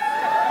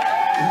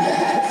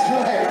 That's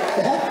right.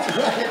 That's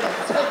right.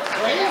 That's so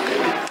crazy.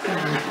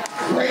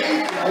 Crazy.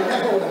 I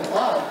never would have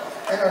thought.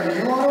 And are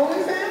you on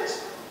OnlyFans?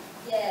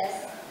 Yes,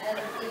 and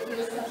if you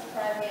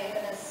subscribe me, I'm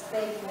gonna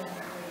spin for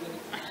you.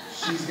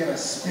 She's gonna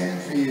spin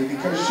for you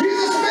because she's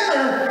a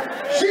spinner.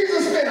 She's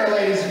a spinner,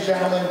 ladies and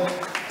gentlemen.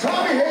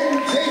 Tommy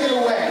Hayden, take it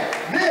away.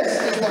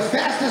 This is the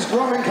fastest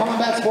growing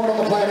combat sport on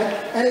the planet,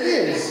 and it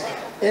is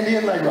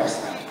Indian leg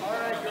wrestling.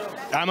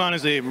 I'm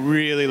honestly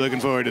really looking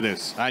forward to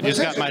this. I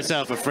just got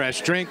myself a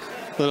fresh drink,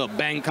 a little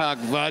Bangkok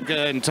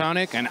vodka and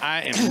tonic, and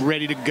I am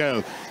ready to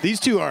go.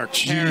 These two are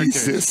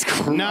characters. Jesus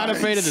Christ. Not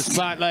afraid of the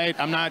spotlight.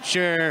 I'm not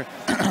sure.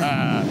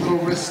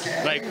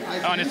 Like,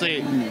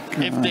 honestly,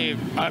 if they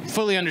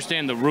fully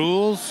understand the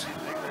rules,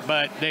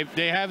 but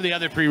they have the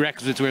other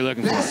prerequisites we're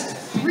looking for.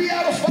 3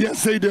 out of 5.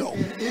 Yes, they do.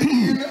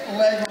 Indian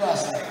leg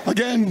wrestling.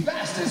 Again.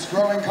 Fastest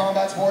growing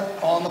combat sport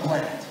on the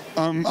planet.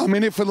 I'm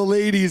in it for the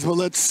ladies, but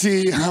let's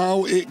see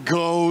how it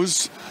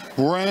goes.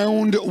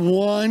 Round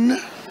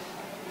 1.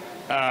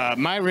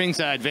 My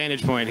ringside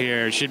vantage point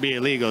here should be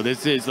illegal.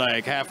 This is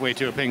like halfway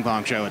to a ping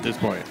pong show at this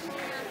point.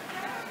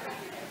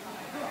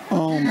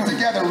 Keep it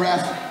together,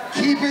 ref.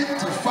 Keep it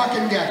to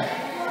fucking together.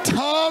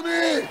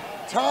 Tommy!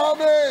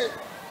 Tommy!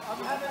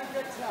 I'm having a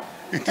good time.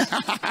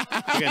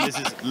 Again, this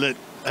is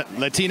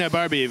Latina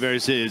Barbie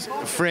versus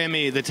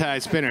Frammy the Thai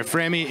spinner.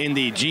 Frammy in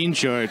the jean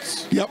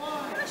shorts. Yep.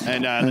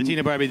 And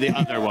Latina Barbie the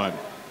other one.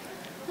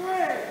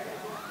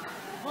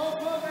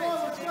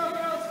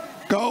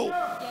 Go.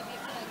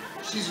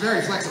 She's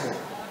very flexible.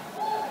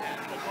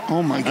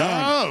 Oh my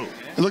God. Oh.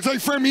 It looks like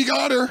Frammy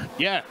got her.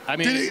 Yeah, I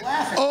mean. Did he?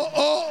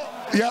 Oh.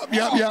 Yep.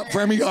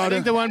 Frammy got I her.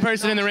 think the one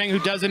person in the ring who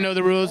doesn't know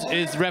the rules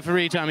is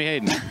referee Tommy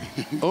Hayden.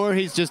 Or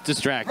he's just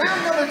distracted.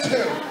 Round number 2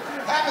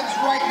 happens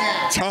right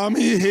now.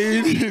 Tommy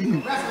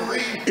Hayden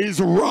is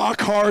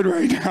rock hard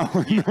right now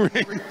in the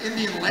ring.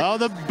 All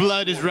the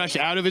blood is rushed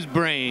out of his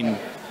brain.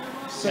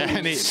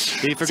 And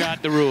he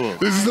forgot the rule.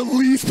 This is the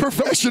least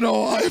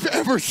professional I've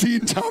ever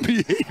seen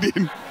Tommy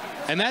Hayden.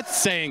 And that's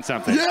saying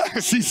something.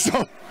 Yes, he's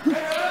so.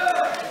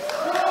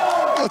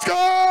 Let's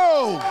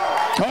go!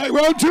 All right,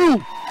 round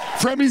 2.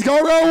 Fremmy's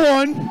got round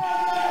 1.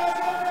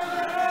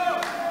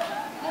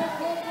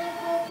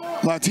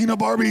 Latina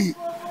Barbie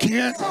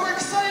can't. So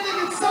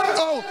exciting! It's so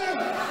exciting!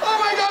 Oh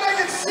my God! I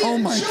can see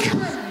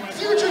children,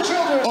 future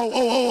children.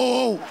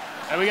 Oh!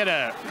 And we got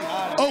a.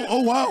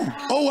 Oh wow!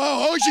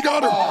 Oh, she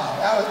got her.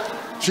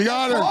 She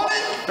got her.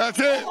 That's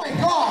it. Oh my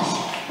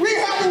gosh! We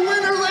have a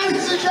winner,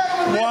 ladies and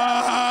gentlemen.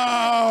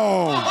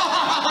 Wow!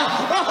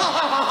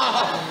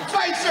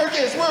 Fight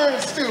Circus, we're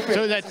stupid.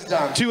 So that's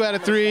 2 out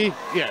of 3.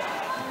 Yeah.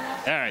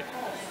 All right.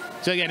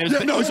 So again, it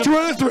was. No, it's 2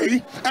 out of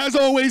 3. As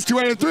always, 2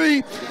 out of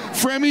 3.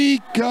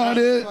 Frammy got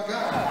it.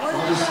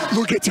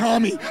 Look at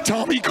Tommy.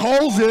 Tommy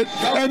calls it,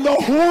 and the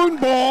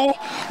hornball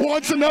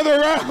wants another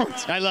round.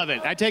 I love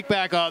it. I take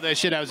back all the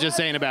shit I was just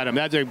saying about him.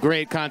 That's a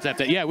great concept.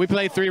 Yeah, we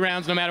play 3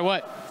 rounds no matter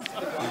what.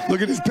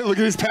 Look at his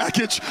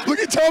package. Look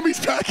at Tommy's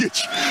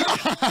package.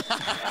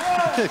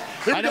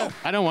 I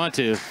don't want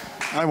to.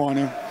 I want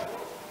to.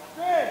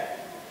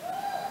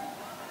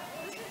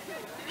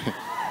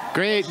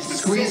 Great.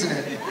 She's squeezing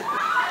it.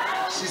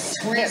 She's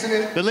squeezing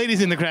it. The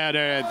ladies in the crowd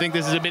think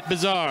this is a bit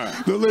bizarre.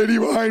 The lady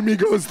behind me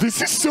goes,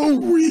 "This is so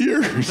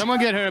weird." Someone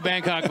get her a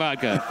Bangkok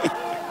vodka.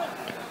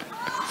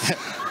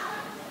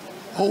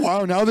 Oh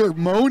wow! Now they're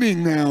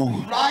moaning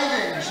now.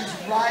 Writhing. She's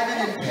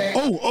writhing in pain.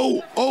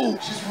 Oh!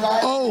 She's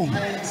writhing in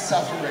pain and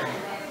suffering.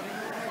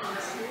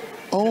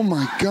 Oh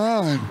my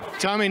God!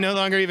 Tommy no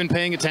longer even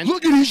paying attention.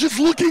 Look at he's just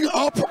looking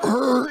up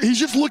her. He's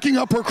just looking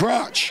up her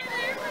crotch.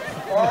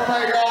 Oh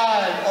my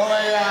God! Oh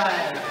my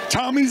God!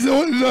 Tommy's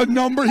the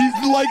number. He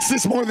likes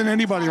this more than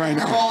anybody right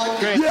now.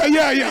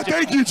 Yeah.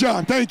 Thank you,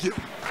 John. Thank you.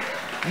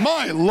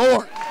 My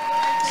Lord.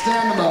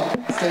 Stand them up.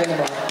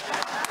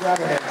 Grab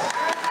a hand.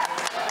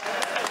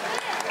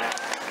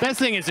 Best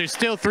thing is there's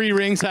still 3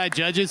 ringside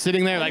judges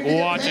sitting there like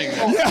watching.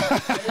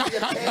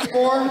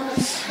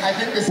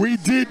 We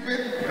did.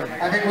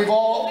 I think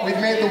we've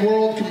made the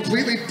world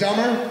completely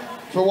dumber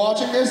for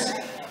watching this.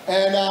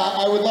 And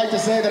I would like to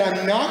say that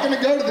I'm not going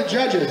to go to the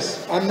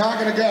judges. I'm not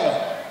going to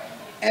go.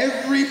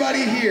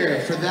 Everybody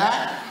here, for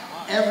that,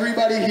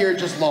 everybody here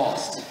just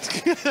lost.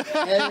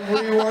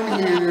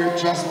 Everyone here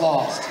just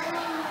lost.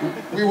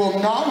 We will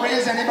not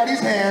raise anybody's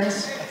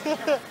hands.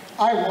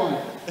 I won.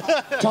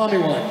 Tommy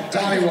won.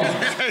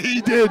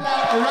 He did. A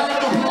round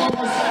of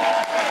applause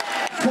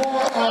for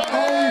our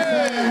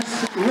OnlyFans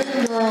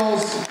ring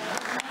girls.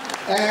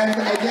 And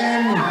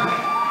again,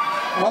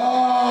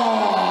 why?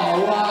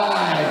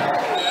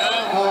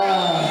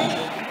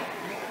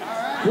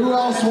 Who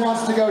else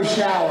wants to go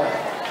shower?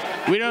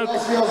 Who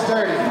else feels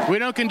dirty? We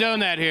don't condone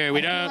that here.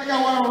 We don't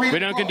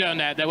condone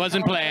that. That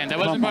wasn't planned. That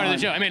wasn't part of the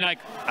show. I mean, like,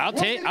 I'll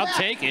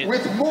take it.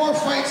 With more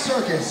Fight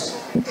Circus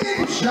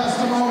in just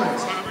a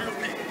moment.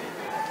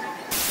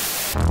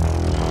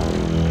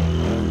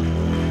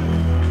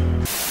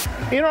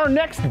 In our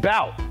next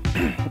bout,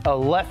 a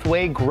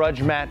Lethwei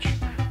grudge match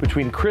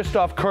between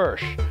Christoph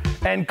Kirsch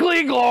and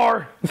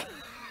Gligor.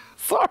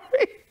 Sorry.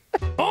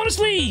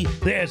 Honestly,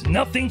 there's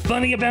nothing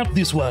funny about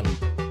this one.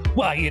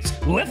 Why, it's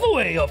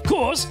Lethwei, of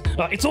course.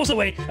 It's also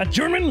a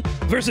German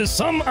versus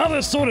some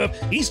other sort of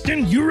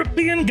Eastern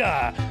European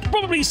guy.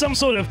 Probably some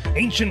sort of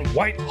ancient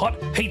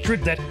white-hot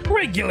hatred that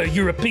regular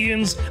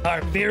Europeans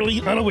are fairly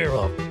unaware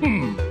of.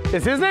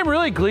 Is his name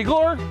really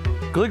Gligor?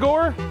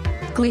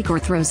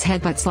 Gligor throws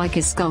headbutts like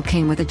his skull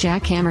came with a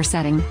jackhammer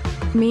setting.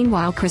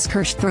 Meanwhile,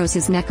 Kirsch throws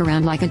his neck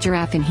around like a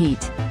giraffe in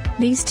heat.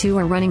 These two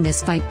are running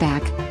this fight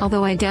back,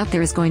 although I doubt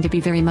there is going to be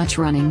very much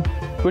running.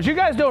 What you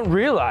guys don't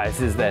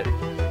realize is that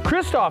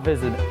Christoph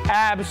is an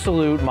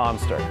absolute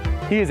monster.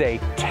 He is a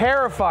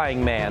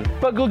terrifying man,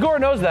 but Gligor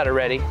knows that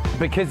already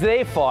because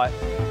they fought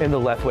in the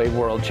Lethwei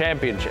World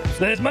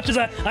Championships. As much as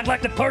I'd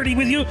like to party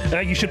with you,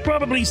 you should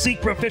probably seek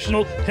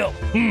professional help.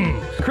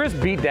 Chris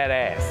beat that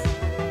ass,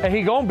 and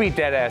he gonna beat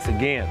that ass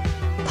again.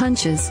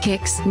 Punches,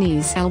 kicks,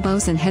 knees,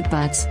 elbows, and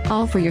headbutts,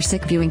 all for your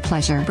sick viewing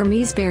pleasure.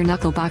 Burmese bare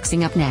knuckle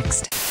boxing up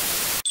next.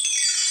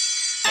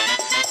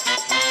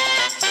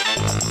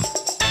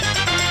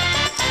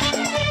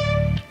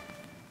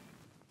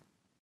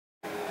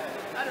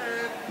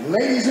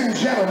 Ladies and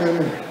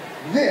gentlemen,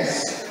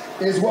 this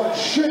is what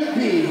should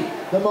be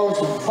the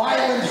most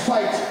violent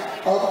fight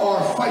of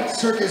our Fight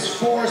Circus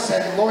Force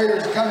and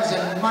Lawyers, Guns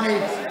and Money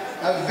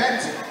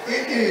event.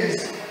 It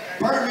is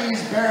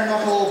Burmese bare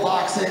knuckle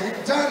boxing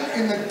done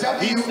in the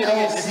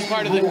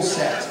WLC rule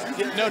set.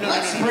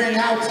 Let's bring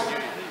out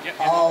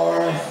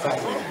our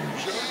fighters.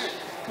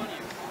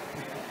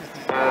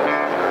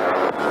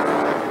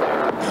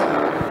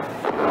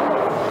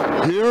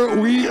 Here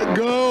we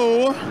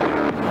go.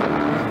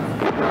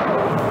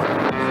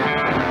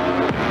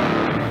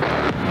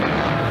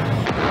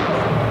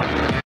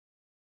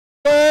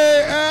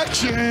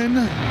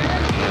 Action.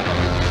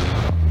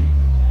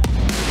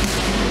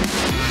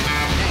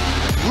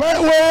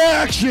 Lethwei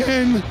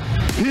action.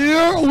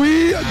 Here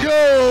we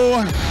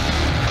go.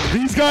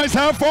 These guys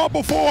have fought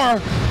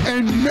before,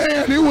 and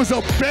man, it was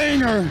a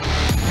banger.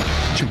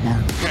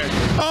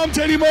 I'm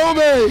Teddy Move,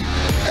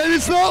 and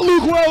it's not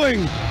Luke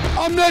Welling.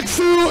 I'm next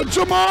to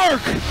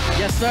Jamark.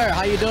 Yes, sir.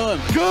 How you doing?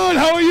 Good.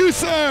 How are you,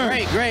 sir?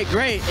 Great, great,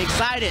 great.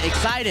 Excited,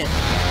 excited.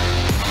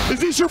 Is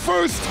this your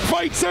first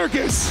Fight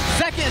Circus?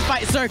 Second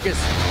Fight Circus.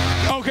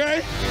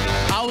 Okay.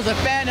 I was a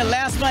fan of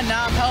last month.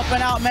 Now I'm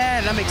helping out,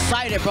 man, and I'm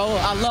excited, bro.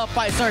 I love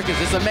Fight Circus.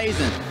 It's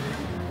amazing.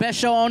 Best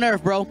show on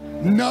earth, bro.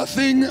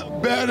 Nothing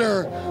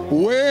better.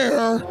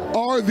 Where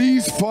are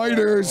these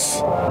fighters?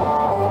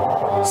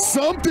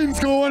 Something's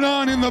going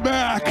on in the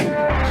back.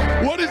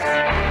 What is,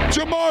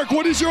 Jamark,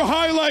 what is your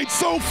highlight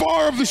so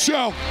far of the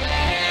show?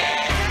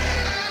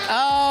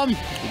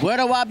 Where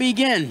do I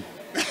begin?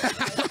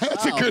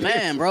 That's a good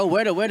man, bro.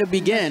 Where to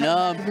begin?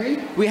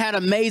 We had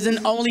amazing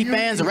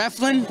OnlyFans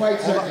wrestling.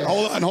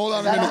 Hold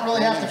on. I don't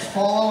really have to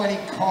follow any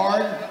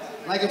card.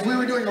 Like if we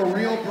were doing a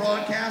real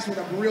broadcast with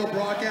a real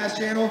broadcast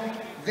channel,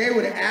 they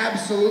would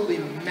absolutely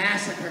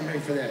massacre me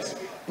for this.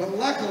 But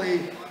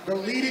luckily, the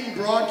leading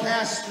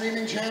broadcast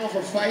streaming channel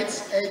for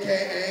fights,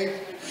 aka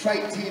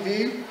Fight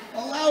TV,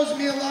 allows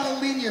me a lot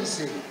of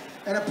leniency.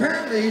 And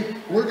apparently,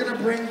 we're gonna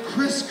bring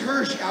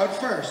Kirsch out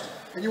first.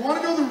 And you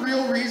wanna know the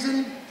real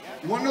reason?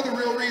 You want to know the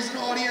real reason,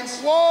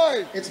 audience?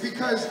 Why? It's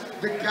because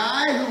the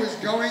guy who was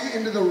going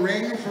into the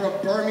ring for a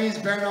Burmese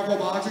bare knuckle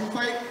boxing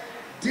fight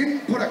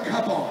didn't put a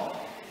cup on.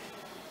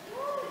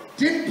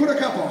 Didn't put a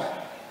cup on.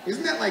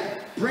 Isn't that like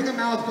bring a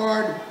mouth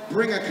guard,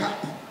 bring a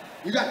cup?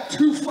 You got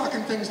two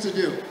fucking things to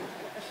do.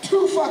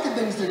 Two fucking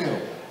things to do.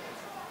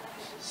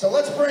 So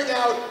let's bring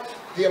out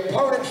the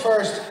opponent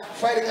first,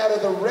 fighting out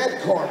of the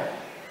red corner.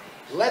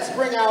 Let's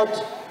bring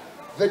out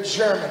the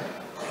German.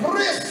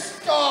 Kirsch.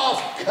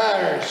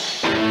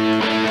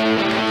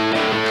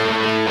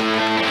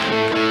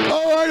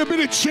 All right, a bit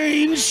of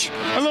change,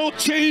 a little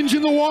change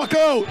in the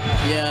walkout.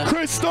 Yeah.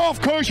 Kirsch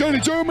out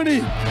of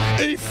Germany,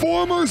 a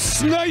former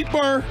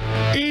sniper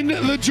in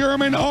the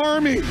German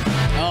army.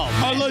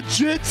 A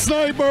legit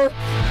sniper,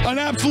 an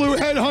absolute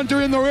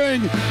headhunter in the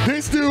ring.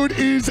 This dude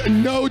is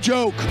no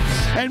joke.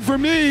 And for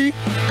me,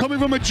 coming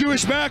from a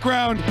Jewish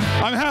background,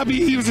 I'm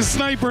happy he was a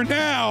sniper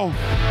now.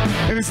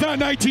 And it's not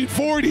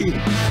 1940.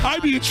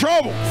 I'd be in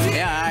trouble.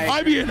 Yeah,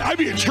 I'd be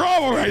in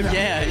trouble right now.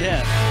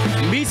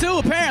 Yeah. Me too,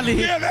 apparently.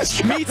 Yeah, that's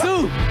true. Me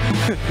too.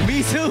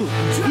 Me too.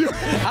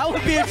 I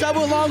would be in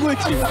trouble along with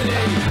you.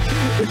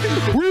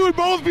 We would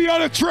both be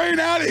on a train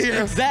out of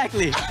here.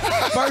 Exactly.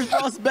 First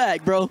boss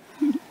back, bro.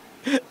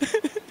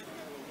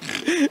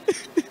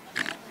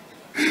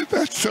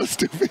 That's so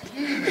stupid.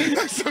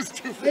 That's so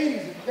stupid.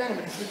 Ladies and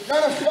gentlemen, if you're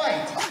gonna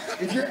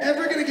fight, if you're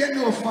ever gonna get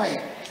into a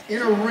fight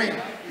in a ring,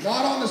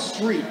 not on the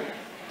street,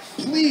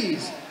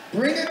 please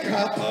bring a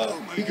cup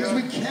because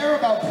we care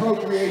about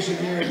procreation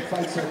here at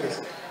Fight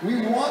Circus.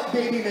 We want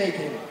baby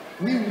making.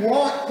 We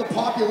want the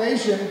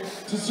population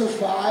to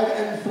survive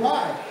and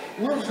thrive.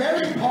 We're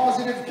very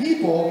positive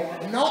people,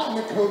 not in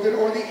the COVID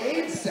or the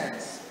AIDS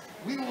sense.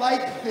 We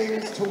like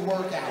things to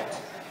work out.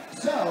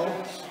 So,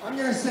 I'm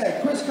going to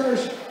say,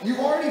 Kirsch, you've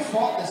already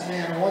fought this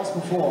man once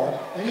before,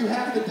 and you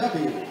have the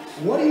W.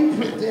 What do you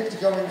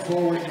predict going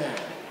forward now?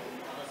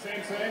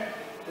 Same thing,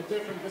 but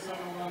different. This time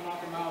I'm going to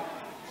knock him out.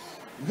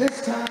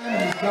 This time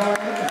he's going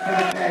for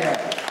the KO.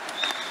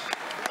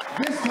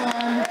 This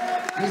time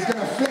he's going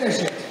to finish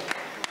it.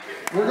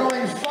 We're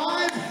going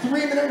 5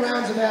 3-minute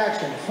rounds of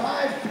action.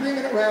 5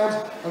 3-minute rounds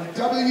of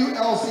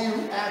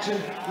WLC action,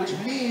 which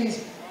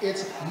means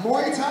it's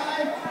Muay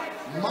Thai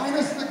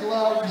minus the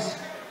gloves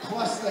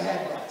plus the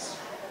headbutts.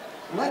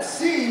 Let's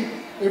see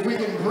if we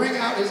can bring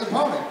out his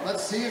opponent.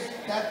 Let's see if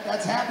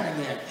that's happening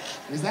here.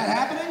 Is that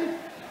happening?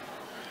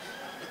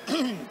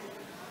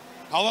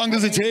 How long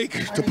does it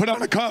take to put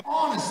on a cup?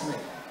 Honestly,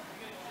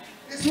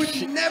 this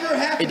would never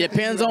happen. It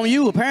depends on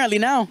you, apparently,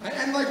 now.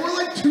 And like, we're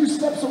like 2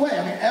 steps away.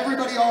 I mean,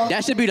 everybody all...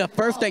 That should be the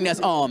first thing that's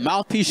on.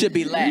 Mouthpiece should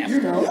be last.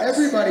 You know,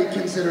 everybody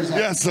considers that.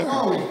 Yes, sir.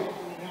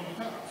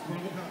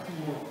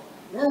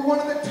 We're one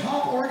of the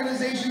top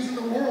organizations in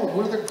the world.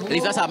 We're the At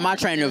least that's how my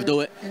trainers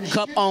do it.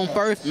 Cup on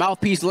first,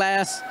 mouthpiece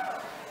last.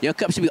 Your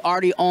cup should be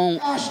already on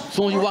as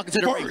soon as you walk into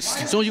the ring.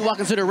 As soon as you walk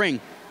into the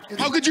ring.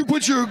 How could you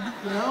put your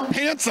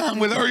pants on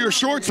or your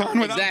shorts on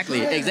without...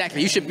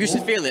 Exactly. You should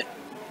feel it.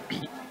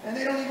 And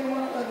they don't even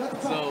want to, like, what the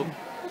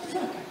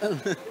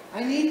fuck?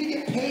 I need to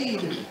get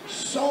paid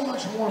so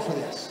much more for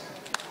this.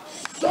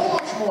 So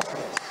much more for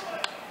this.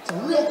 It's a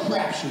real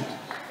crapshoot.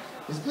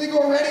 Is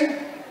Gligor ready?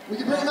 We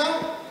can bring him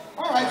out?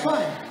 All right,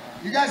 fine.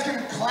 You guys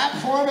can clap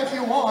for him if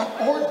you want,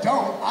 or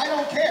don't. I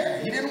don't care.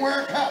 He didn't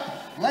wear a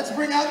cup. Let's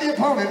bring out the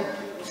opponent,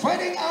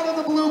 fighting out of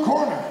the blue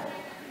corner.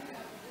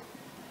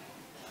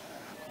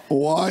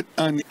 What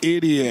an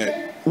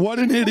idiot. What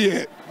an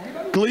idiot.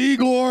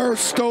 Gligor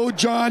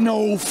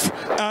Stojanov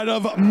out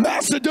of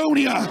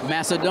Macedonia.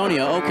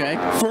 Macedonia, okay.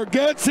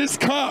 Forgets his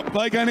cup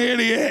like an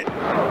idiot.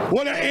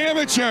 What an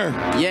amateur.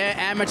 Yeah,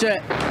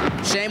 amateur.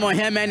 Shame on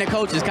him and the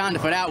coaches kind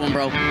of for that one,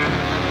 bro.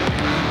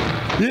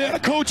 Yeah,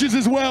 coaches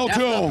as well, That's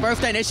too. the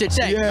first thing they should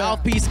check. Yeah.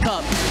 Mouthpiece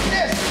cup.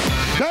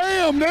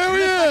 Damn, there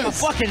he is. Like a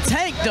fucking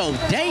tank, though.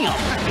 Damn.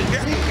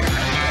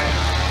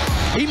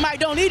 He might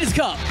don't need his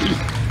cup.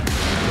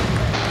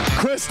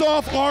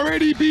 Christoph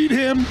already beat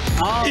him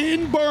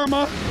in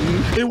Burma.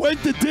 It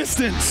went the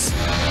distance.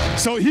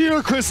 So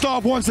here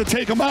Christoph wants to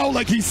take him out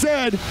like he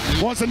said,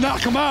 wants to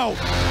knock him out.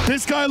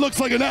 This guy looks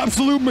like an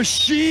absolute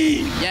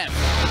machine. Yeah.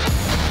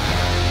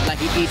 Like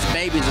he eats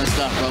babies and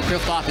stuff, bro.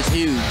 Christoph is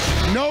huge.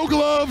 No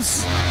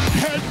gloves,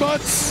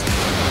 headbutts,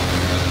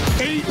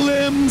 8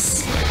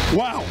 limbs.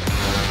 Wow.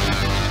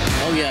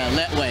 Oh yeah,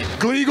 Lethwei.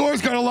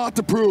 Gligor's got a lot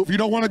to prove. You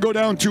don't want to go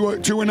down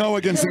 2-0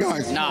 against the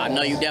guys. Nah,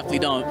 no, you definitely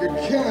don't.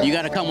 You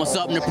got to come with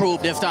something to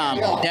prove this time.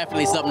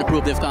 Definitely something to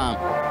prove this time.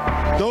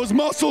 Those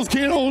muscles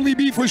can't only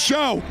be for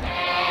show.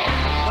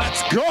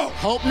 Let's go.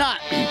 Hope not.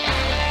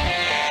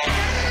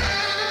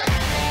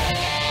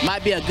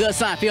 Might be a good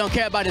sign. If he don't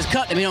care about his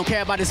cut, then he don't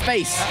care about his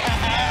face.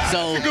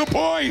 So that's a good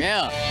point.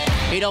 Yeah,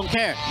 he don't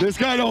care. This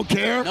guy don't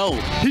care. No.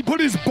 He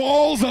put his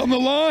balls on the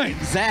line.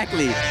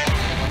 Exactly.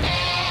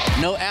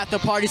 No after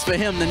parties for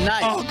him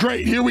tonight. Oh,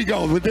 great. Here we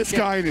go with this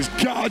guy and his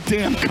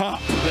goddamn cup.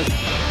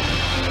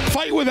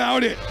 Fight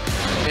without it.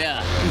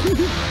 Yeah.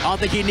 I don't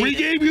think he needs We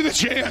gave you the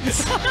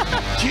chance.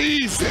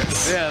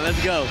 Jesus. Yeah,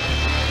 let's go.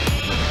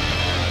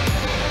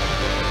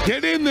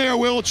 Get in there,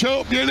 Will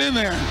Chope. Get in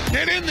there.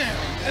 Get in there.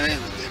 Get in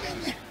there.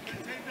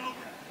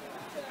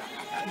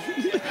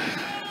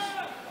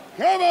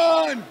 Come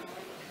on.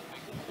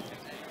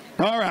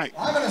 All right.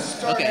 I'm going to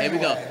start Okay, here we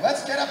go.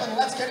 Let's get up and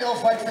let's get ill,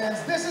 fight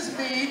fans. This is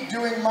me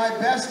doing my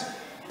best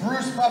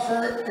Bruce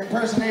Buffer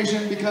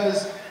impersonation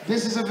because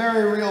this is a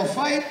very real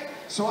fight,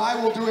 so I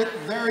will do it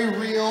very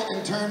real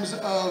in terms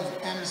of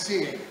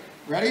MCing.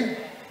 Ready?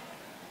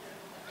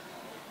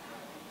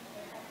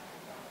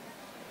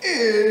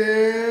 It's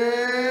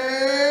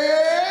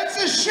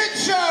a shit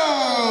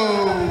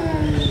show!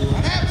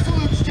 An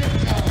absolute shit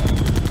show.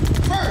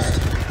 First,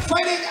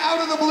 fighting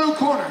out of the blue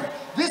corner.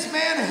 This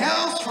man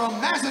hails from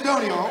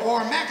Macedonia,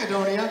 or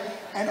Macedonia,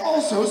 and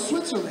also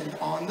Switzerland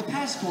on the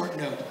passport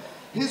note.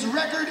 His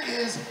record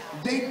is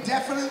they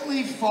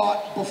definitely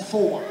fought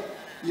before.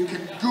 You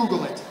can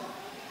Google it.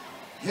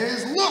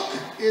 His look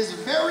is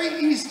very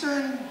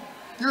Eastern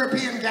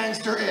European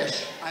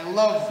gangster-ish. I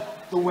love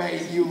the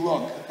way you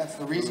look. That's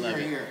the reason you're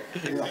here.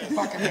 You're a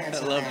fucking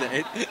handsome man. I love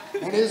that.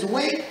 And his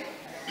weight,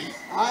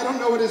 I don't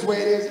know what his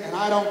weight is, and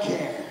I don't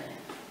care.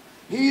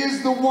 He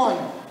is the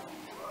one,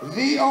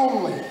 the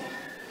only,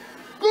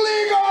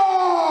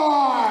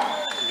 Gligor!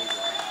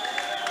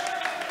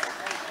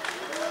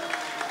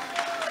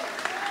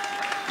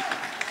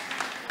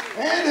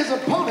 And his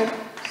opponent,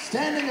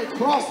 standing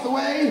across the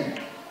way,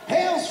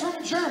 hails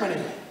from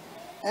Germany.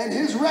 And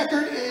his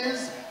record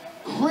is,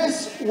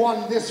 Chris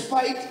won this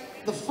fight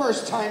the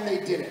first time they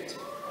did it.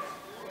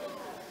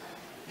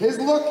 His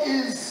look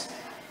is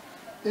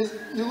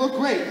you look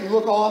great. You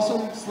look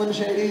awesome, Slim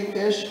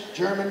Shady-ish,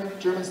 German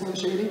Slim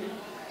Shady.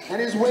 And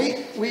his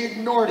weight, we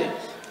ignored it,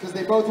 because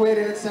they both weighed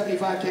in at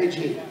 75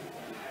 kg.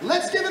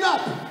 Let's give it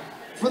up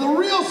for the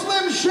real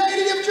Slim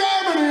Shady of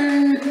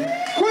Germany,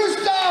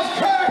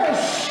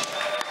 Kirsch.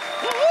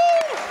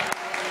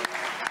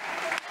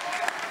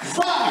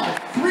 5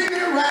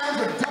 3-minute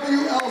rounds of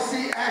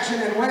WLC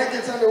action, and when it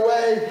gets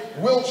underway,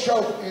 Will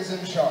Chope is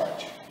in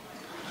charge.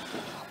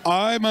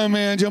 All right, my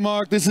man,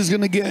 Jamark, this is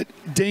going to get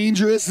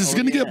dangerous. This is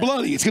going to get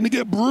bloody. It's going to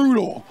get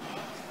brutal.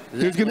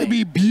 There's going to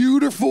be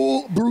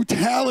beautiful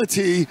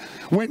brutality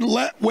when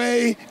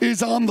Lethwei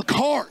is on the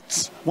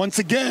cards. Once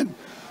again,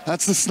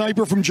 that's the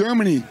sniper from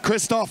Germany,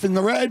 Christoph in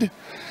the red.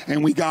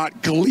 And we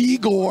got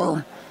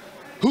Gligor,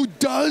 who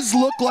does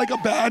look like a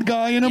bad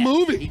guy in a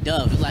movie. He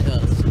does. Look like a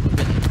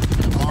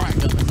orange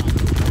film or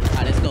something. All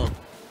right, let's go.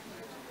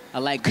 I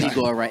like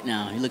Gligor right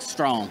now. He looks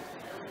strong.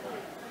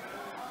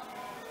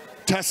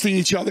 Testing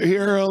each other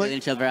here early. Getting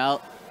each other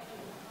out.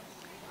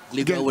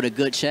 Gligor with a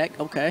good check.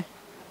 Okay.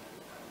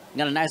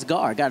 Got a nice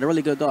guard. Got a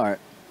really good guard.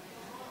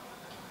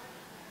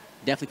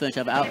 Definitely put each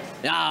other out.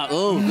 Ah,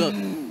 oh, good.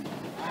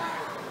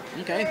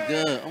 Okay,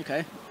 good.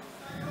 Okay.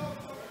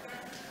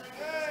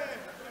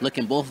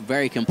 Looking both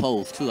very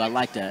composed, too. I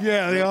like that.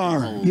 Yeah, they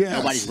are. Yeah.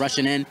 Nobody's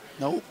rushing in.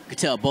 Nope. You can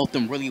tell both of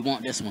them really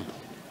want this one.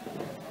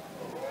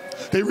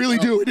 They really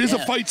do. It is a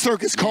Fight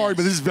Circus card,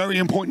 but this is very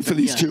important for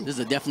these two. This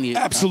is definitely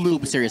absolutely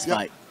super serious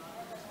fight.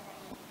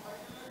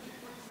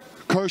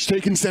 Kirsch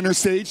taking center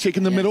stage,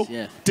 taking the middle,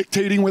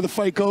 dictating where the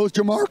fight goes.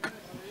 Jamark?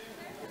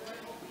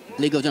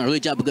 Gligor's done a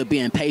really good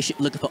being patient,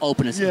 looking for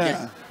openings.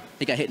 Yeah.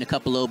 He got hit in a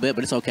cup a little bit,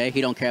 but it's okay.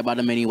 He don't care about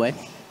them anyway.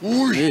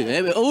 Ooh,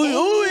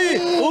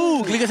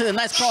 Gligor said a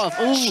nice cross.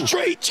 Ooh.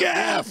 Straight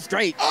jab.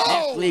 Straight.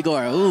 Oh.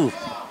 Gligor. Ooh.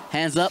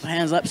 Hands up,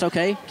 it's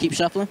okay. Keep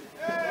shuffling.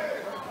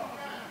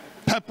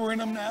 Peppering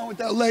him now with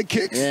that leg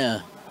kicks.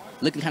 Yeah.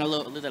 Looking kind of a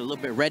little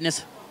bit of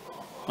redness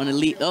on the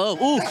lead. Oh,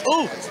 ooh.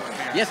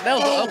 Yes, that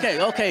was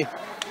okay.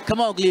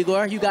 Come on,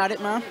 Gligor. You got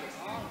it, man.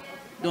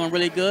 Doing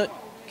really good.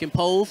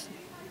 Compose.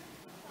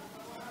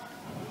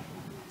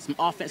 Some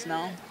offense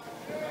now.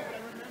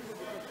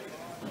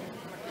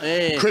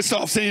 Hey.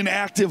 Christoph staying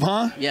active,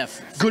 huh?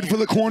 Yes. Good for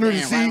the corner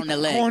to see. Right on the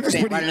leg. Corner's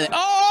Right pretty. on the leg.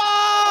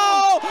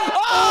 Oh my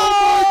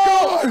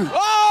God!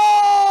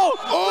 Oh!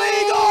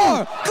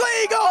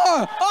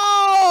 Gligor!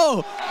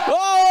 Oh!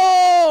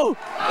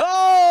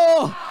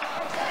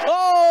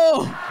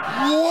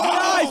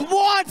 Wow! Nice!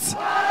 What?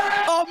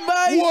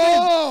 Amazing!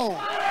 Whoa!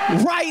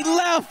 Right,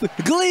 left,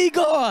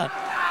 Gligor!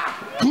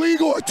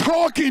 Gligor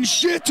talking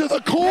shit to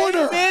the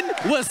corner. Denman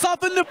was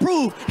something to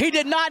prove. He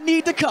did not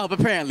need to come,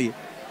 apparently.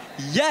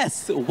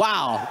 Yes,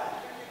 wow.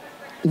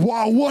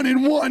 Wow,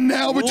 1-1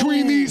 now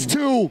between these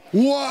two.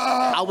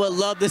 Wow. I would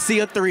love to see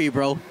a 3,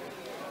 bro.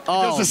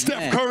 Does the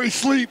Steph Curry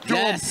sleep?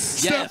 Yes.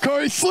 Steph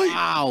Curry sleep.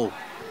 Wow.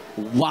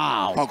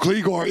 Oh,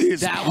 Gligor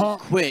is that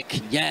was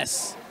quick.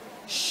 Yes.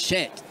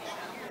 Shit.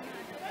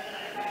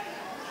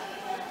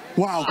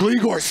 Wow,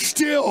 Gligor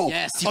still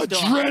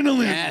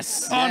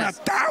adrenaline on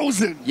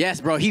 1,000. Yes,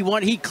 bro.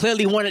 He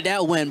clearly wanted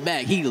that win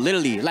back. He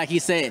literally, like he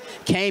said,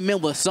 came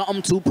in with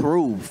something to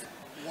prove.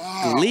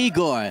 Wow.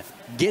 Gligor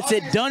gets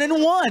it done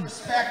in 1.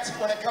 Respect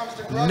when it comes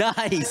to grudge.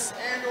 Nice.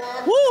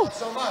 And/or Woo. not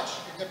so much.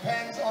 It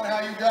depends on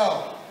how you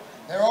go.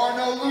 There are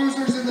no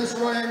losers in this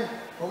ring,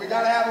 but we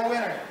got to have a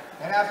winner.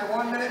 And after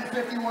 1 minute and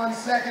 51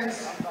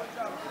 seconds,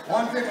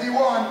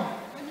 151,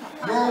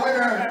 your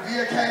winner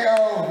via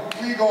KO,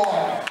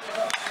 Gligor.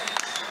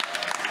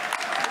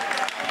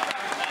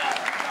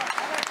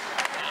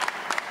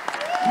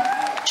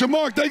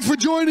 Jamar, thanks for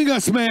joining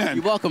us, man.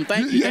 You're welcome.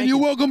 Thank you. And you're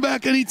welcome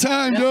back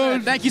anytime, dude.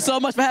 Man. Thank you so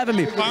much for having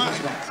me.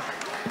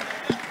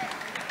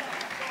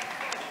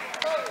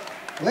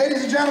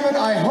 Ladies and gentlemen,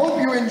 I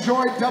hope you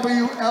enjoyed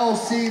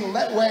WLC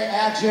Lethwei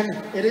action.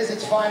 It is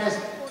its finest.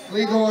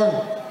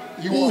 Gligor,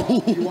 you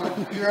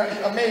won. You're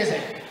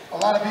amazing. A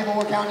lot of people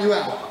were counting you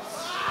out.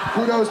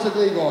 Kudos to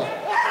Gligor.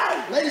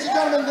 Ladies and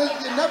gentlemen,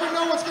 you never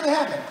know what's going to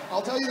happen.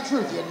 I'll tell you the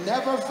truth. You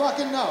never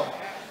fucking know.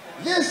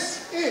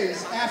 This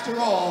is, after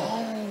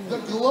all, the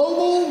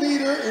global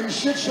leader in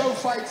shit show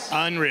fights.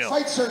 Unreal.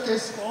 Fight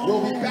Circus.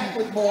 We'll be back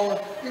with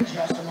more in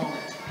just a moment.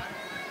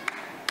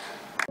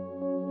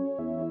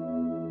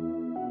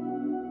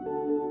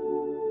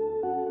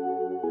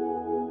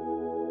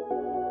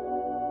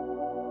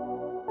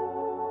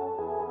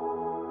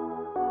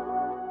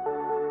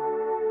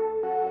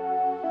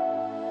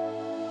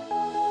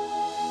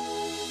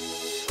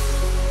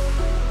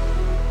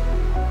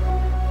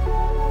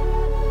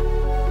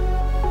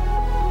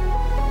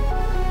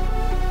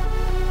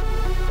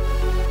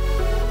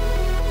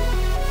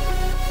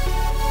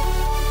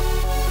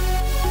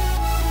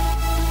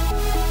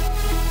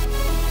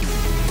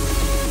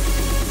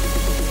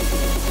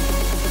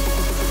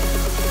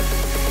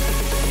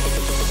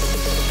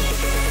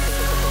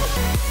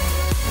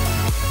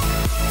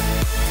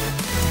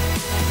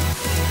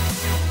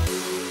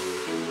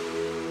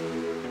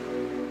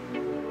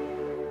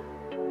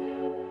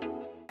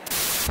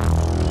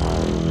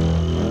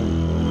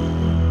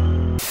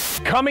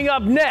 Coming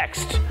up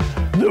next,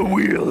 the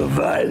Wheel of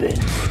Violence.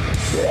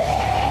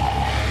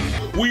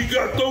 We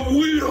got the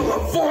Wheel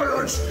of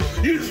Violence.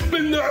 You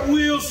spin that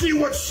wheel, see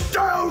what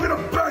style we're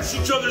gonna bash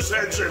each other's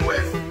heads in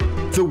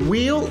with. The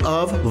Wheel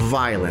of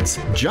Violence.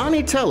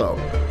 Jonny Tello,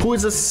 who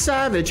is a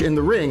savage in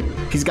the ring,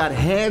 he's got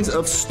hands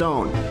of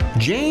stone.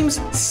 James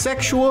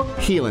Sexual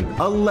Heelan,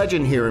 a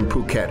legend here in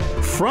Phuket.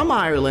 From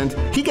Ireland,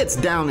 he gets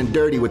down and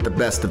dirty with the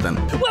best of them.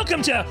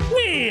 Welcome to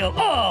Wheel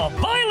of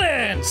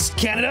Violence,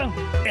 Canada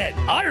and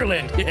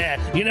Ireland. Yeah,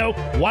 you know,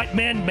 white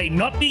men may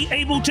not be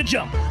able to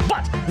jump,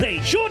 but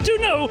they sure do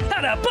know how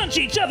to punch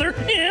each other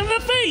in the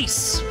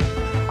face.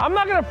 I'm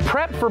not gonna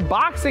prep for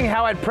boxing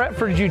how I'd prep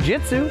for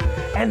jiu-jitsu,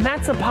 and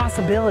that's a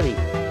possibility.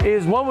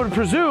 Is one would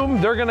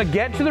presume they're gonna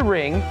get to the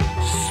ring,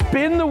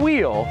 spin the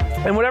wheel,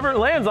 and whatever it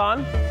lands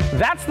on,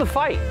 that's the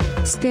fight.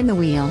 Spin the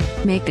wheel,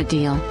 make a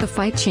deal. The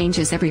fight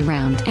changes every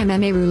round.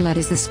 MMA roulette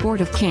is the sport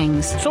of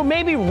kings. So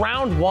maybe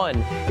round 1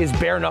 is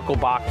bare knuckle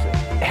boxing.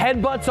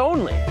 Headbutts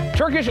only.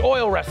 Turkish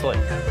oil wrestling.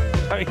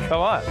 I mean,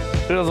 come on.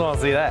 Who doesn't want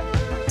to see that?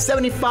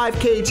 75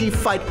 kg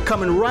fight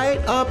coming right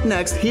up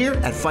next here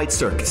at Fight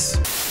Circus.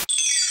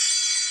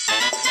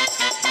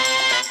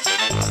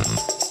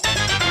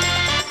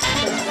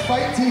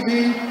 Fight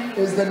TV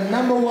is the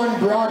 #1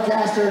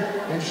 broadcaster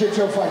in shit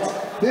show fights.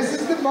 This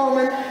is the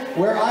moment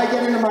where I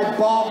get into my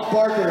Bob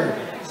Barker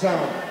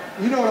zone.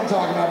 You know what I'm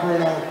talking about,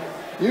 Bruno.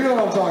 You know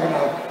what I'm talking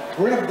about.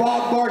 We're gonna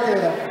Bob Barker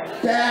the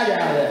bag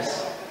out of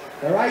this.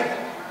 All right?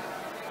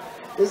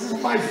 This is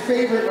my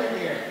favorite right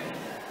here.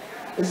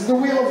 This is the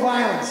Wheel of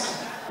Violence.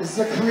 This is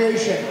a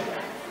creation.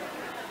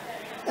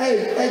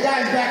 Hey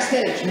guys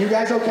backstage, you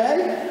guys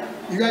okay?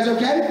 You guys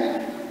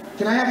okay?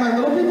 Can I have my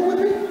little people with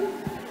me?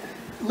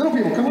 Little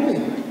people, come with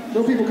me.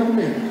 Little people, come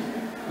with me.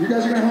 You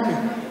guys are gonna help me.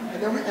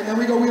 And then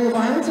we go Wheel of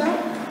Violence out?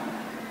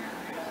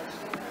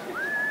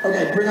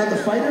 Okay, bring out the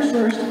fighters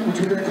first, which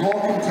we're gonna call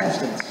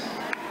contestants.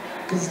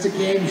 Because it's a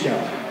game show.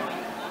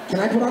 Can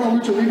I put on a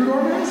Lucha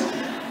Librador mask?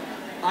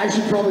 I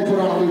should probably put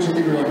on a Lucha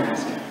Librador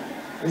mask.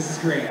 This is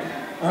great.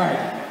 All right.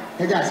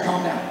 Hey guys,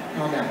 calm down.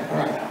 Calm down. All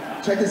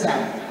right. Check this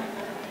out.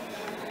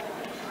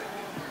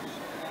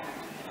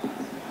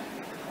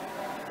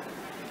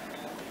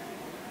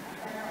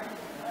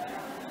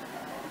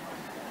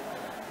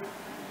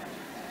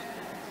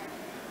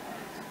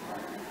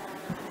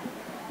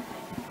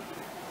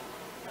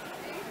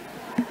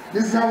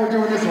 This is how we're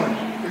doing this one.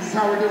 This is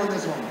how we're doing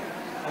this one.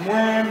 I'm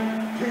wearing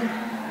pink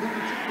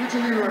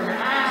Lucha Librador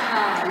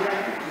mask.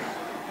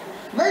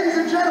 Yeah. Ladies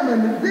and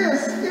gentlemen,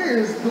 this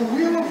is the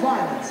Wheel of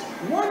Violence.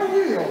 One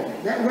wheel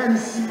that when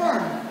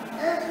spun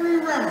every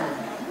round,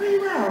 3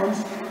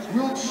 rounds,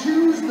 will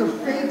choose the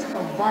fate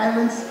of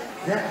violence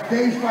that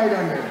they fight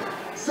under.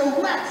 So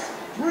let's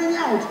bring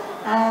out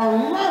our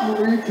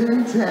lovely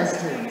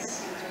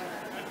contestants.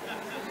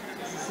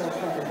 This is so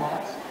fucking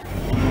hot.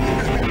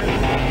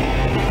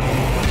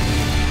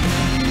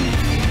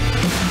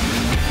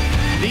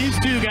 These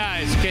two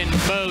guys can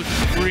both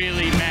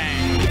really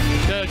bang.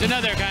 So it's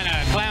another kind of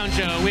clown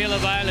show, Wheel of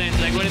Violence.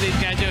 Like, what are these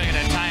guys doing?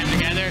 Gonna tie them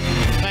together?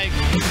 Like,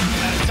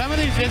 some of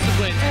these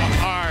disciplines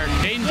are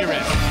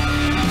dangerous.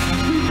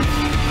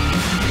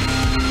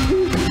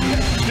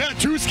 Yeah,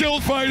 2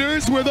 skilled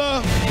fighters with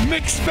a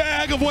mixed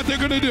bag of what they're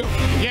gonna do.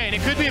 Yeah, and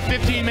it could be a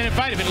 15-minute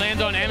fight. If it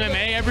lands on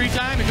MMA every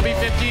time, it could be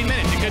 15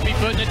 minutes. It could be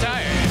put in a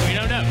tire. We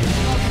don't know.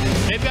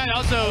 They've got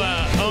also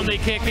only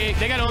kicking.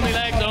 They got only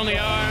legs, only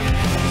arms,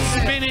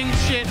 spinning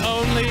shit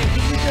only.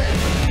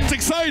 It's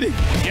exciting.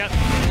 Yep.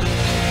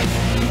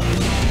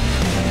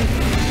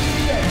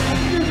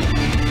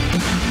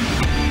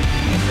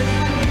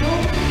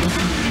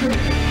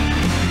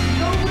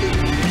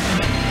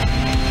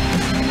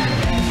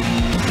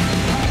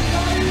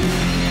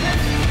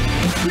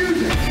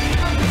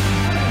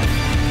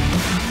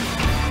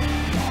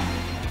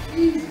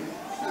 Easy.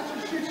 Such a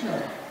shit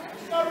show.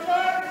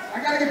 I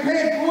gotta get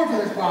paid more for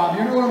this, Bob.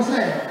 You know what I'm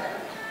saying?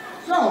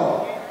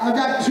 So, I've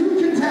got 2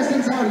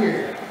 contestants out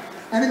here.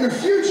 And in the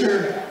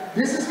future,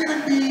 this is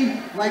gonna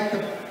be like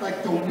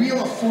the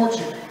Wheel of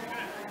Fortune.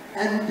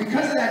 And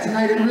because of that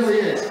tonight, it really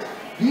is.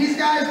 These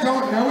guys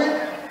don't know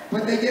it,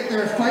 but they get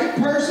their fight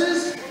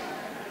purses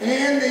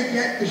and they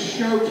get the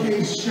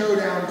Showcase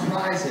Showdown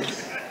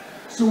prizes.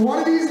 So one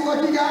of these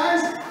lucky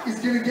guys is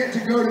gonna get to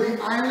go to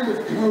the island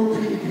of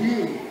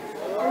Ko-PP.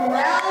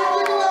 Around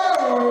the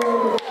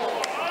globe.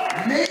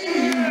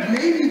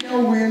 Maybe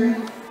they'll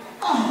win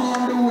a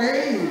Honda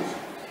Wave.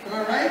 Am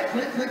I right?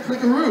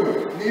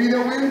 Click-a-roo. Maybe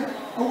they'll win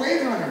a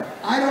Wave Runner.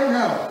 I don't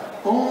know.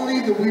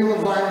 Only the Wheel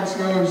of Violence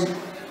knows,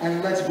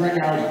 and let's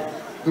bring out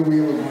the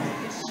Wheel of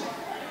Violence.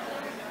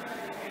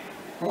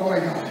 Oh my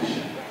gosh.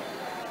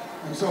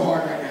 I'm so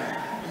hard right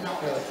now.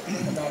 Not really.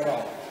 Not at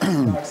all.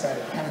 I'm not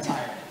excited. Kind of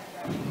tired.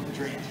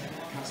 Drained.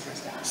 Kind of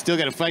stressed out. Still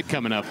got a fight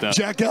coming up, though.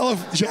 Jack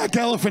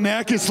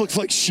Galifianakis looks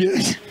like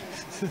shit.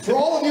 For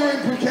all of you in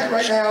Phuket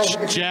right now,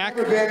 Jack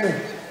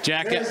Galifianakis.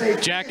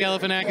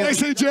 Did I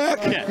say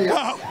Jack? Yeah.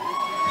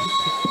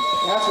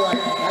 That's right.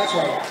 That's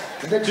right.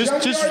 The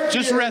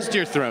Just rest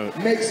your throat.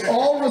 Makes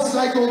all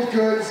recycled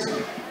goods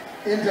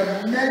into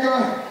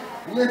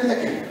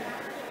megalithic,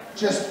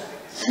 just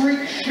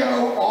freak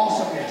show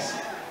awesomeness.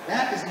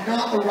 That is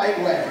not the right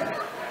way.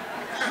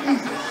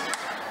 Jesus.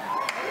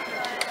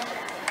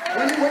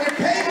 When you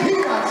pay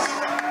peanuts,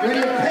 when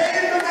you pay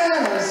in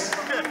bananas,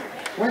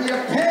 when you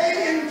pay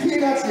in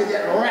peanuts, you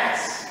get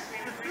rats.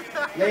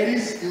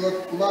 Ladies, you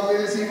look lovely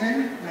this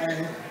evening.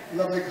 My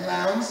lovely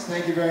clowns,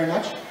 thank you very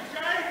much.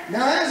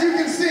 Now, as you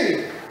can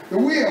see, the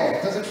wheel,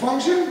 does it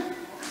function?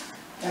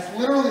 That's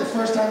literally the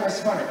first time I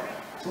spun it.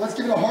 So let's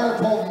give it a harder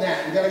pull than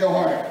that. You gotta go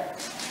harder.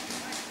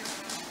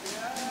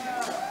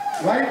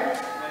 Right?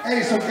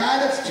 Hey, so guy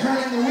that's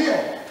turning the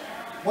wheel.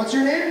 What's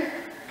your name?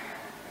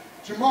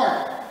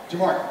 Jamark.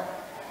 Jamark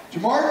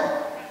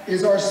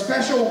is our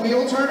special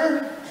wheel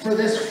turner for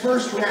this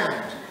first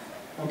round.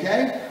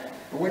 Okay?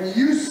 But when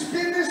you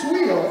spin this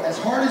wheel as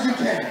hard as you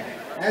can,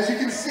 as you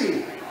can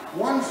see,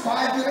 one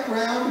 5-minute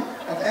round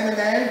of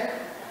MMA,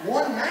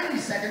 one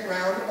 90-second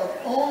round of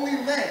only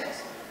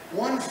legs,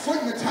 one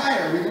foot in the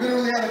tire. We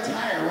literally have a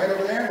tire right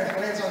over there, and if it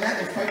lands on that,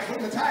 they fight foot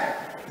in the tire.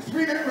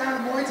 3-minute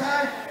round of Muay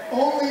Thai,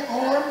 only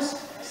arms,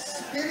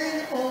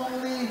 spinning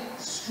only,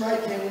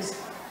 strikings,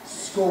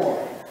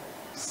 score.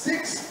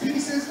 6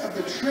 pieces of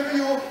the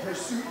Trivial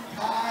Pursuit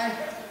pie,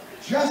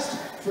 just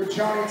for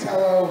Jonny,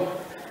 Tello,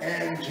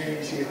 and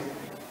James Heelan.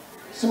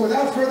 So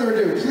without further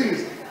ado,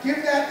 please,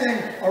 give that thing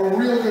a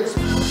real good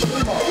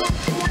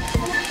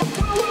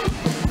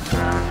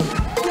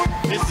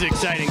This is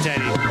exciting,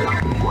 Teddy.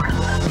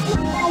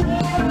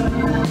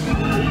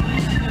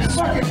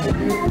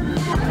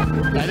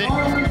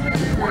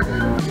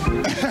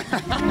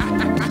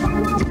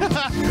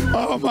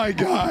 Oh Oh my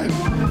God.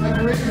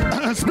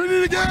 Spin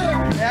it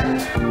again.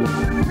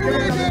 Spin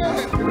it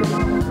again.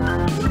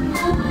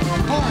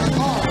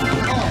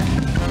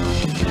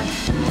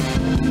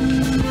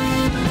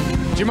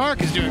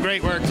 Jamark is doing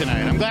great work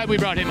tonight. I'm glad we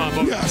brought him on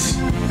board.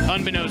 Yes.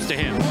 Unbeknownst to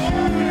him.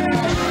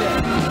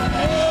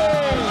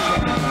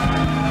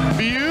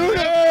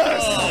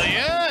 Beautiful.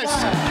 Yes.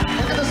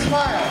 Look at the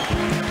smile.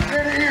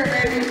 Ear to ear,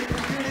 baby.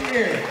 Ear to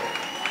ear.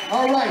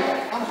 All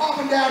right. I'm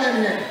hopping down in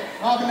here.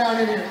 Hopping down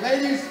in here.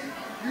 Ladies,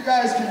 you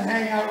guys can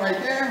hang out right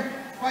there.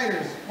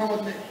 Fighters, come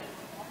with me.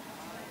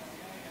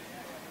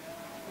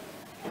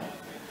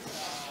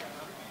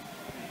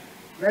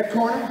 Red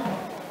corner.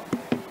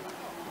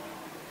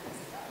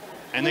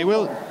 And they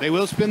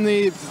will spin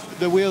the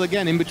wheel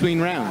again in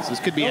between rounds. This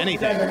could be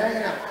anything.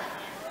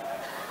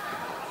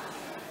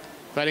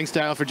 Fighting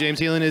style for James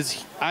Heelan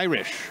is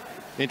Irish.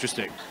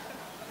 Interesting.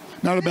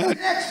 Not a bad. The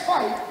next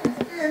fight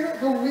is in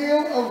the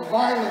Wheel of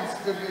Violence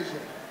division.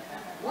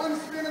 One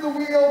spin of the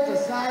wheel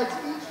decides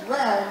each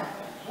round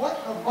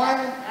what the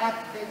violent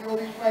act they will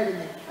be fighting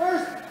in.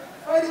 First,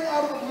 fighting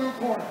out of the blue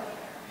corner.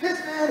 This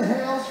man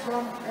hails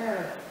from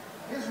Canada.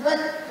 His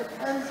record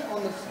depends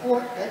on the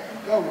sport that you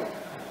go with.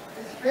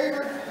 His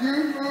favorite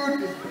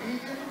food is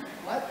vegan.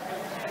 What?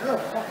 You're a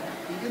fucking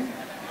vegan?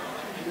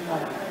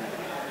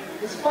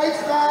 His fight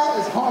style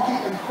is hockey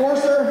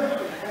enforcer,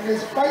 and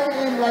his fight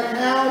name right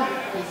now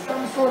is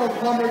some sort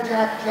of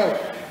lumberjack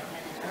joke.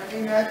 And I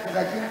mean that because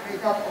I can't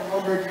make up a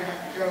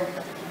lumberjack joke.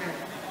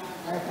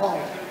 I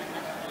apologize.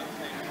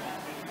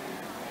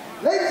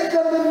 Ladies and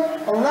gentlemen,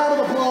 a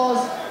round of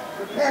applause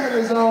for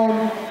Canada's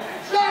own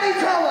Jonny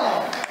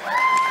Tello.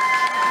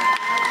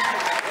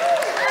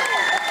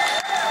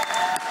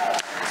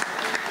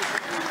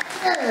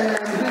 And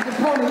his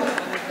opponent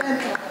then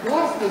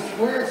across the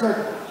square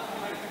circle.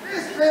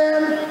 This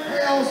man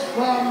hails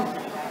from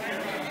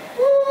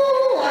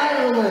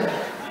Ireland.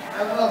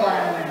 I love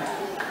Ireland.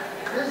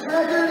 His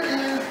record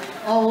is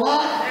a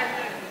lot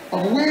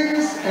of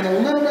wins and a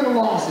little bit of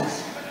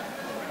losses.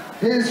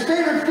 His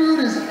favorite food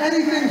is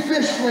anything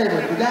fish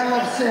flavored. The guy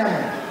loves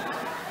salmon.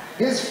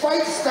 His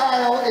fight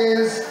style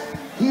is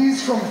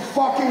he's from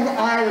fucking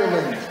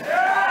Ireland.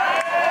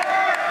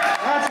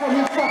 That's what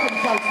he fucking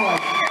fights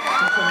like.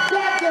 He's from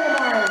goddamn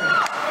Ireland.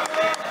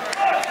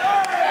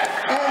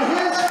 And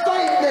his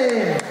fight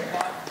name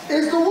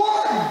is the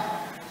one,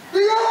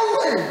 the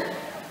only,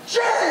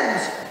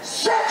 James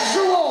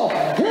Sexual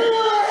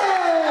Heelan!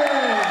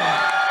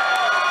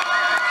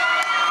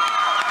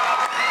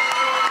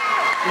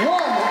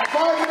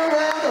 5-minute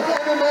round of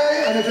MMA,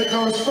 and if it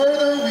goes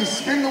further, we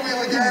spin the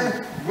wheel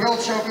again. Will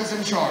Choke is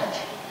in charge.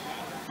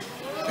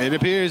 It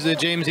appears that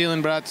James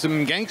Heelan brought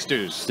some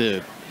gangsters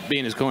to be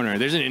in his corner.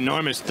 There's an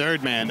enormous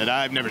third man that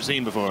I've never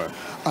seen before.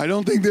 I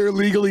don't think they're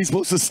legally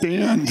supposed to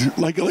stand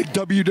like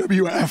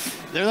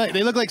WWF.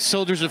 They look like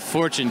soldiers of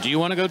fortune. Do you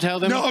want to go tell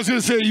them? No, I was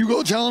gonna say you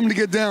go tell them to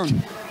get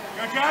down.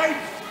 Okay.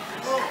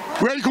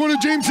 Red corner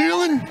James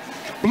Heelan,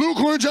 blue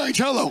corner Jonny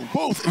Tello.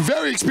 Both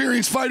very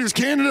experienced fighters.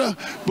 Canada,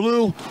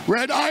 blue,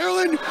 red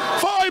Ireland.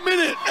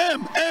 5-minute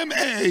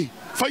MMA.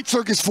 Fight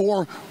Circus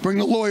 4. Bring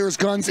the lawyers,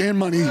 guns, and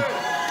money.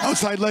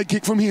 Outside leg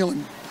kick from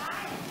Heelan.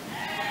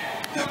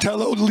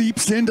 Tello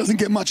leaps in, doesn't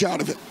get much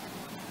out of it.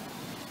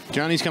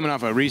 Johnny's coming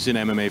off a recent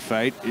MMA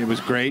fight. It was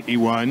great. He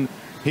won.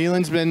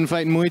 Heelan's been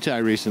fighting Muay Thai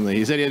recently.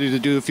 He said he had to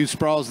do a few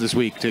sprawls this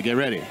week to get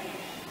ready.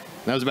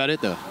 That was about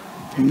it, though.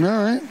 All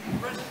right.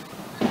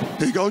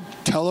 There you go.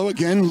 Tello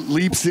again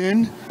leaps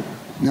in.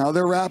 Now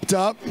they're wrapped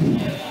up.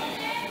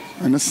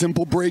 And a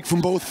simple break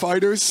from both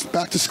fighters.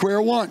 Back to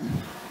square one.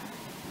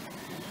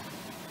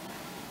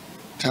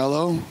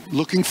 Tello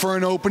looking for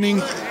an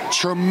opening.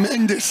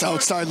 Tremendous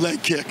outside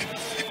leg kick.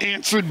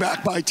 Answered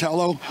back by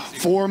Tello.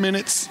 4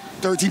 minutes,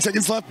 13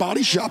 seconds left.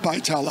 Body shot by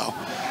Tello.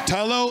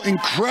 Tello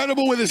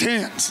incredible with his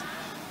hands.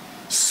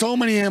 So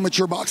many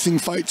amateur boxing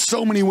fights,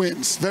 so many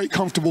wins. Very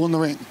comfortable in the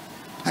ring.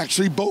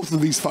 Actually, both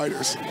of these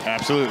fighters.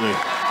 Absolutely.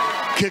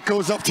 Kick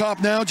goes up top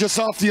now, just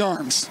off the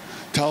arms.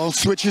 Tello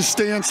switches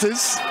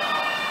stances.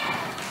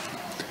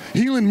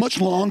 Heelan much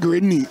longer,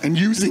 isn't he? And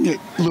using it,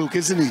 Luke,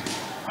 isn't he?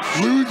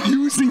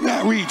 Using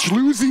that reach,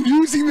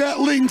 using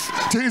that length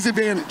to his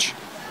advantage.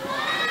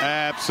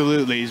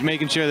 Absolutely. He's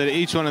making sure that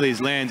each one of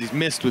these lands, he's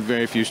missed with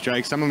very few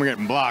strikes. Some of them are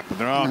getting blocked, but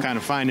they're all kind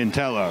of finding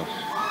Tello.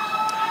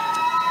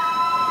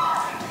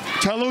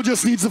 Tello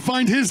just needs to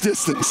find his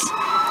distance.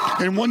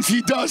 And once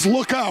he does,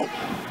 look out.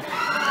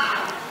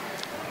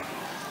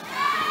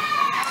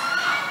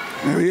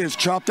 There he is,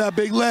 chop that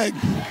big leg.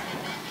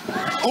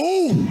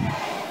 Oh!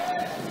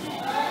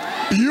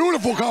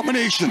 Beautiful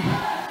combination.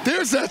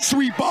 There's that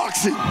sweet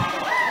boxing.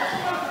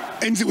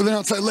 Ends it with an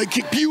outside leg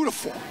kick,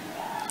 beautiful.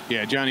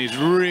 Yeah, Johnny's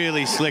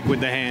really slick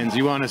with the hands.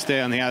 You want to stay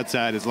on the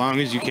outside as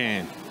long as you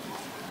can.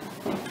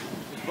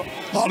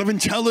 A lot of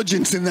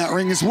intelligence in that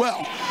ring as well.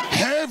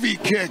 Heavy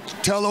kick.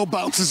 Tello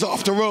bounces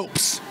off the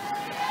ropes.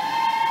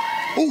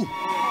 Ooh,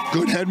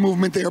 good head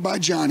movement there by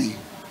Jonny.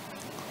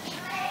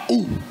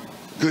 Ooh,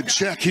 good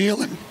check,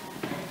 Heelan.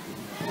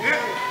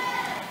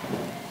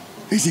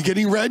 Is he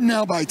getting red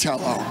now by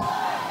Tello?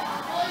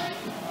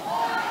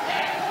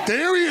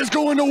 There he is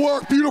going to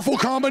work. Beautiful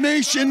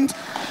combination.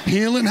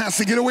 Heelan has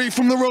to get away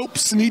from the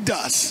ropes, and he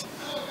does.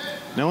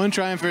 No one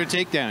trying for a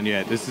takedown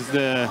yet. This is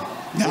the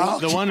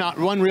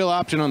one real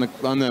option on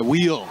the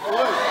wheel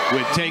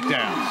with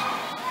takedowns.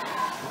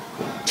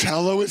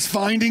 Tello is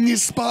finding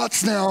his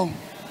spots now.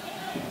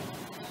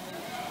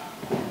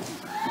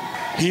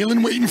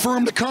 Heelan waiting for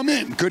him to come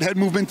in. Good head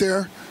movement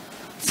there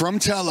from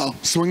Tello.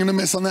 Swing and a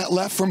miss on that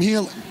left from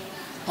Heelan.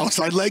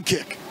 Outside leg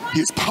kick.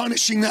 He's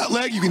punishing that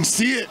leg. You can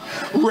see it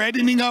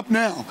reddening up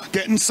now.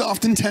 Getting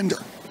soft and tender.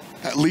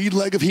 That lead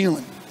leg of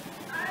Heelan.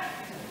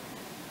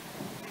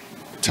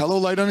 Tello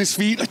light on his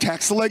feet.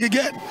 Attacks the leg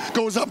again.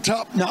 Goes up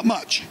top. Not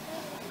much.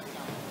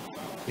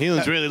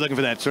 Heelan's really looking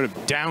for that sort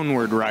of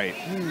downward right.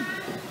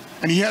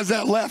 And he has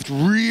that left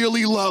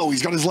really low.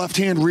 He's got his left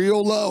hand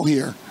real low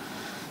here.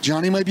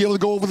 Jonny might be able to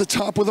go over the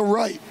top with a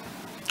right.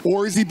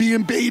 Or is he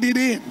being baited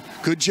in?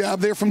 Good jab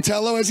there from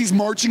Tello as he's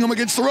marching him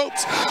against the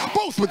ropes.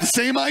 Both with the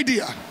same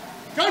idea.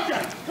 Go,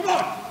 guys. Come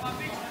on.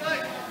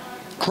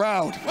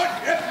 Crowd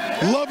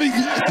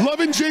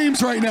loving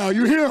James right now.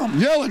 You hear him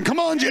yelling, come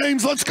on,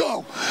 James, let's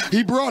go.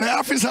 He brought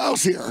half his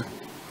house here.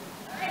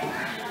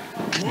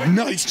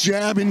 Nice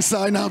jab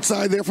inside and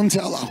outside there from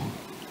Tello.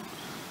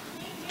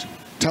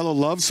 Tello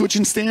loves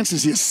switching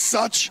stances. He has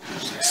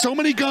so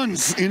many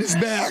guns in his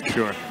bag.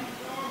 Sure.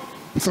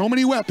 So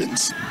many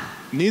weapons.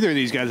 Neither of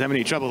these guys have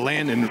any trouble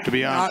landing, to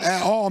be honest. Not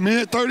at all.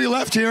 Minute 30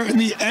 left here in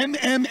the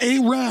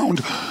MMA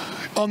round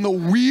on the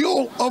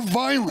Wheel of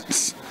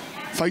Violence.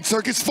 Fight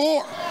Circus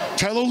 4.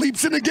 Tello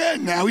leaps in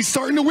again. Now he's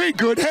starting to win.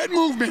 Good head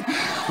movement.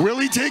 Will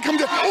he take him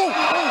down?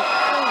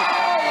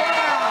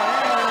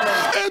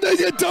 And they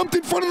get dumped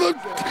in front of the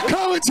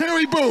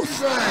commentary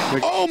booth.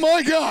 Oh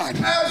my God.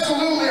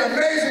 Absolutely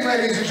amazing,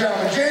 ladies and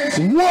gentlemen.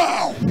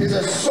 James is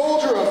a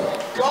soldier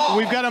of God.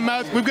 We've got a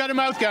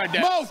mouth guard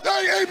down.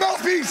 Hey,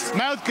 mouthpiece.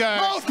 Mouth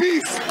guard.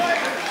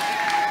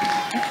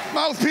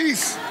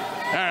 Mouthpiece.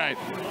 All right.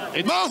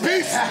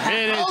 Mouthpiece.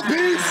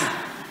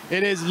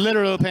 It is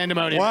literal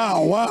pandemonium.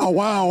 Wow.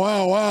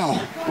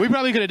 We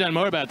probably could have done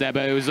more about that,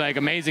 but it was like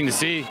amazing to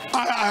see.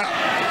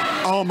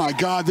 Oh my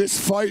God, this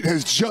fight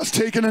has just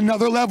taken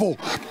another level.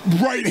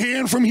 Right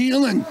hand from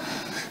Heelan.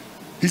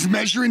 He's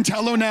measuring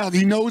Tello now.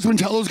 He knows when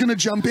Tello's gonna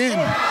jump in.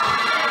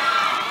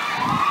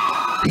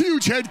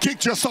 Huge head kick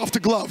just off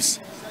the gloves.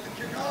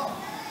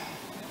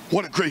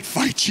 What a great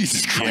fight,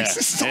 Jesus Christ, Yeah,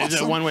 this is awesome. It's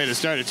a one way to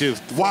start it too.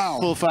 Wow.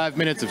 Full 5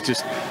 minutes of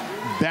just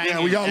banging.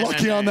 Yeah, we got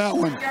lucky on that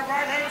one.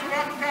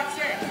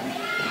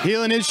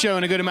 Heelan is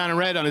showing a good amount of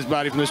red on his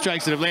body from the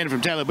strikes that have landed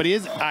from Tello, but he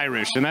is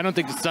Irish, and I don't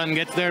think the sun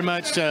gets there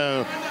much,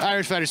 so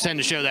Irish fighters tend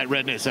to show that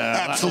redness.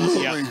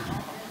 Absolutely. Yeah.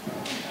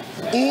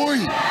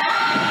 Oi.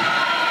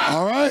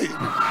 All right.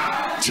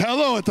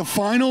 Tello at the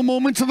final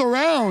moments of the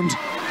round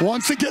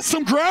wants to get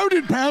some ground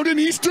and pound, and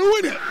he's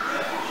doing it.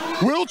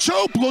 Will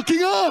Chope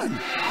looking on.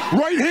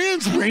 Right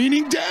hand's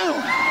raining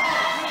down.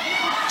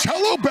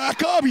 Tello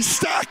back up. He's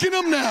stacking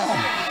him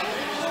now.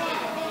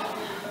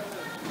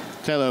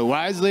 Tello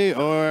wisely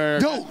or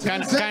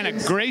kind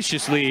of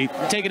graciously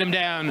taking him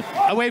down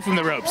away from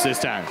the ropes this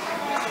time.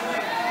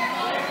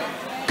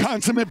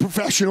 Consummate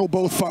professional,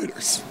 both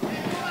fighters.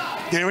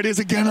 There it is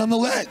again on the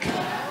leg.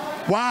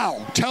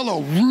 Wow,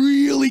 Tello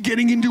really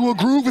getting into a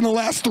groove in the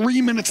last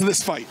 3 minutes of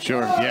this fight.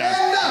 Sure, yeah.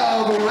 And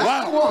now the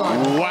round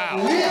one. Wow.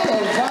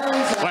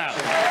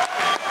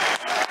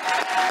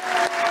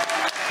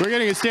 We're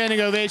getting a standing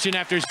ovation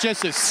after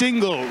just a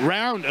single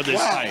round of this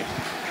fight.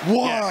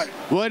 What? Yeah.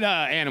 What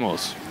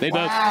animals. They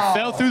both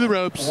fell through the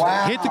ropes,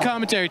 hit the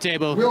commentary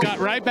table, got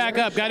right back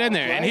up, got in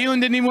there, and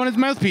Heelan didn't even want his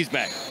mouthpiece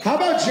back. How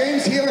about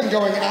James Heelan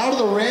going out of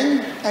the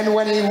ring, and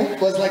when he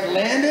was like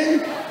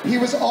landing, he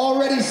was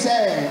already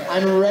saying,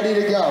 I'm ready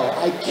to go.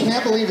 I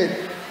can't believe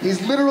it.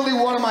 He's literally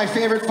one of my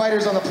favorite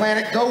fighters on the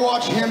planet. Go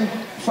watch him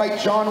fight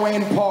John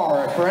Wayne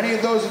Parr. For any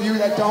of those of you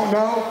that don't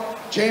know,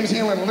 James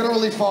Heelan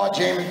literally fought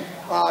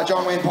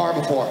John Wayne Parr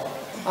before.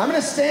 I'm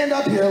gonna stand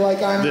up here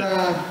like I'm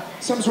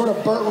some sort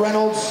of Burt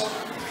Reynolds.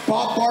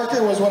 Bob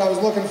Barker was what I was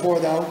looking for,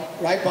 though,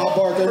 right? Bob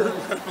Barker.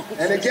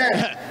 And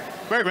again,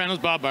 Burt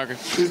Reynolds, Bob Barker.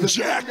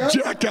 Jack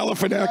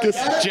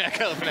Galifianakis. Jack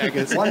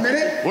Galifianakis. 1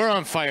 minute. We're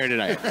on fire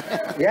tonight.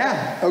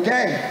 Yeah.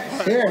 Okay.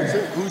 Here.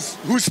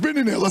 Who's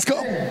spinning it? Let's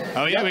go.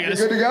 Oh yeah, we got.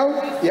 Good to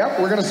go. Yep.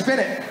 We're gonna spin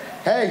it.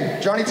 Hey,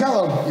 Johnny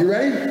Tello, you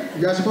ready?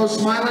 You guys supposed to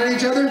smile at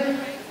each other?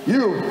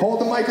 You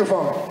hold the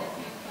microphone.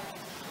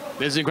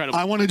 This is incredible.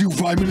 I want to do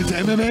 5 minutes of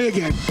MMA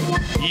again.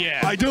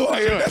 Yeah. I do.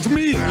 Sure. That's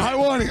me. I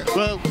want it.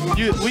 Well,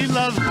 we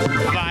love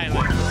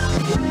violence.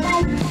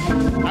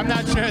 I'm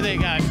not sure they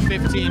got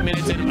 15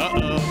 minutes in.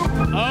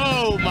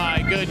 Oh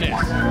my goodness.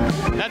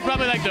 That's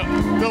probably like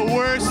the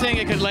worst thing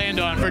it could land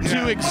on for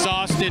two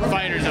exhausted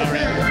fighters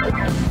already.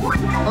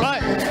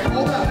 But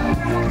hold up.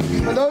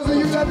 For those of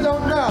you that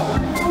don't know,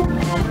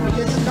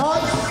 it's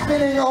not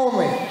spinning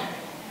only.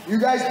 You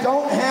guys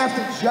don't have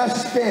to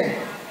just spin.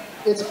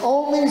 It's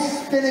only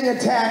spinning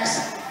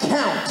attacks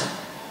count.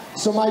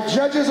 So my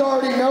judges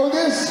already know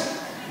this.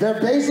 They're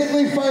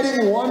basically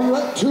fighting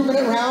 1 2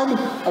 minute round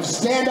of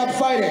stand-up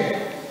fighting.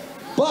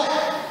 But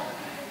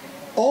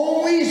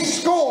only we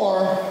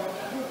score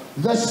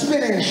the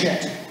spinning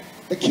shit.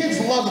 The kids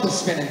love the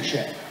spinning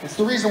shit. It's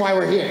the reason why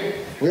we're here.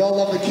 We all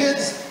love the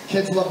kids.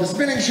 Kids love the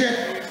spinning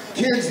shit.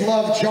 Kids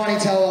love Jonny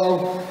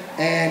Tello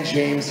and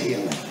James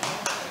Heelan.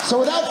 So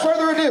without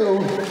further ado,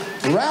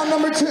 round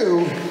number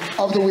 2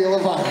 of the Wheel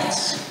of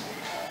Violence.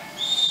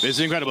 This is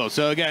incredible.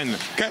 So again,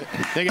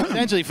 they can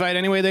essentially fight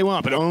any way they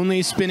want, but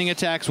only spinning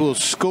attacks will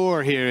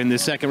score here in the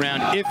second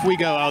round if we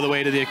go all the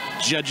way to the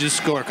judges'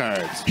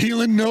 scorecards.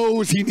 Heelan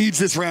knows he needs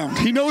this round.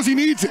 He knows he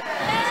needs it.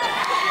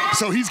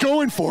 So he's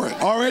going for it.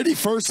 Already,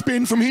 first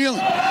spin from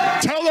Heelan.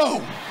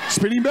 Tello,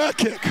 spinning back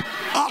kick,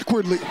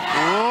 awkwardly.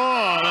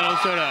 Oh, a little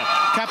sort of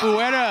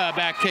capoeira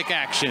back kick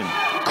action.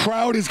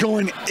 Crowd is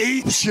going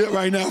ape shit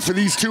right now for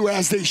these two,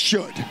 as they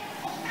should.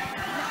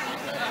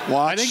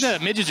 Watch. I think the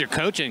midgets are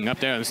coaching up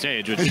there on the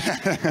stage. Which...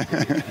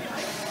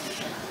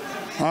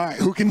 All right,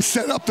 who can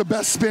set up the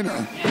best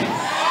spinner?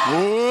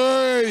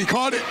 Whoa, he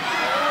caught it.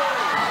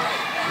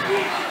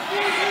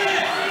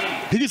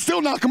 He can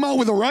still knock him out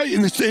with a right,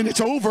 and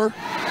it's over.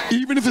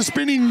 Even if it's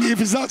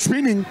not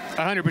spinning.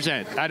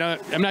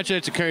 100%. I'm not sure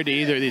it's occurred to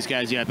either of these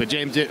guys yet, but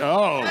James did.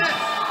 Oh,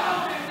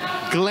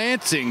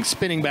 glancing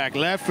spinning back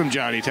left from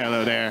Jonny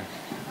Tello there.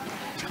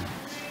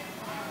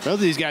 Both of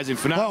these guys in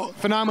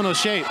phenomenal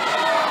shape.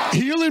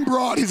 Heelan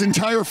brought his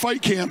entire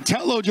fight camp.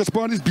 Tello just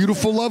brought his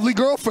beautiful, lovely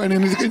girlfriend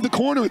in the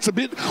corner. It's a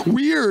bit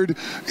weird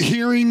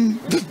hearing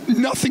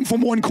nothing from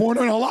one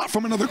corner and a lot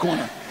from another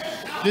corner.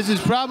 This is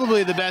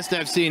probably the best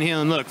I've seen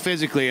Heelan look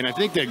physically, and I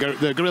think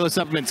the Gorilla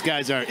Supplements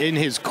guys are in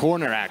his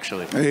corner,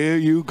 actually. There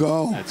you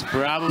go. That's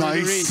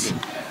probably the reason.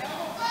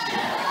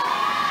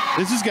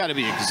 This has got to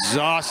be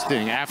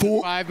exhausting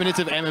after 5 minutes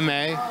of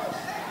MMA.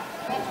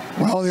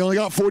 Well, they only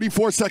got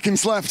 44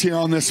 seconds left here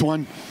on this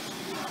one.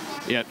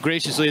 Yeah,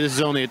 graciously, this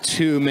is only a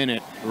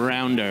 2-minute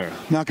rounder.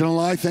 Not gonna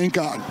lie, thank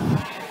God.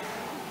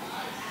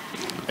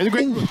 It's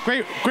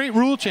a great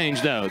rule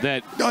change, though.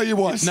 That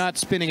it's not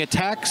spinning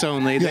attacks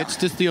only. Yeah. That's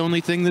just the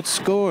only thing that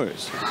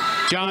scores.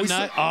 John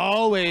Nutt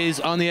always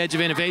on the edge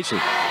of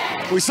innovation.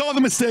 We saw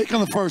the mistake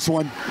on the first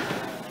one.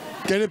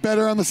 Get it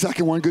better on the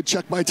second one. Good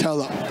check by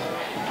Tello.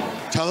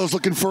 Tello's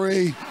looking for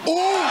a...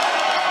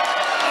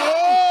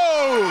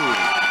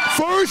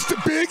 First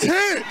big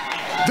hit.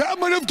 That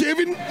might have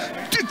given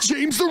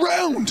James the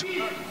round.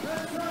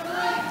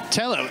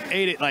 Tello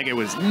ate it like it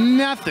was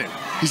nothing.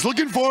 He's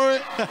looking for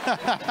it.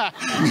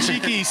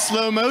 Cheeky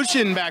slow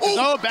motion back.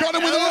 Back got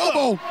him with an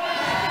elbow.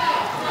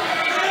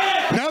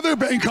 Now they're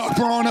Bangkok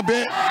on a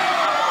bit.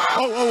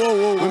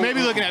 We may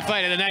be looking at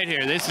fight of the night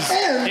here. This is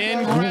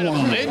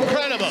incredible.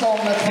 Incredible.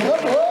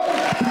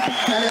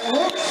 And it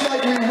looks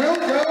like we will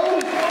go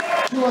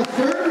to a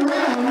third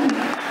round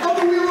of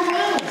the Wheel of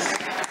Violence.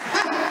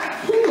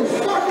 Who the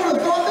fuck would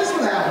have thought this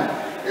would happen?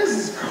 This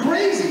is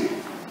crazy.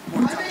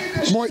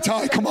 Muay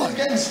Thai, come on.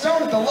 Getting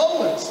stoned at the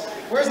Lowlands.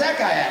 Where's that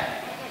guy at?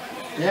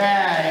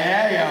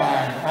 Yeah, you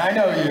are. I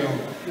know you.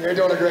 You're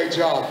doing a great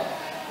job.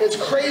 It's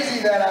crazy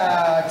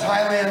that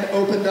Thailand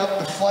opened up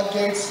the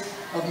floodgates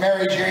of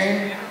Mary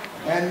Jane,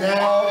 and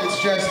now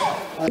it's just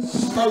a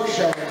smoke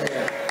show in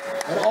here.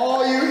 And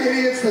all you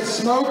idiots that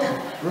smoke,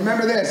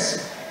 remember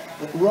this.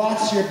 It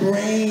rots your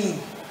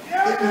brain.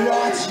 It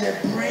rots your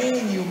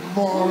brain, you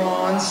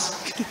morons.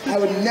 I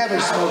would never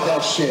smoke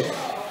that shit.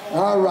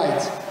 All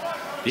right.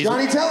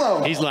 Jonny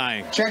Tello. He's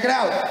lying. Check it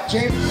out.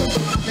 James,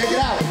 check it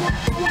out.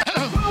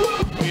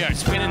 We are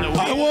spinning the wheel.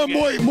 I want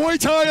Muay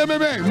Thai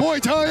MMA. Muay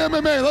Thai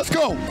MMA. Let's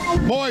go.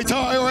 Muay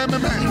Thai or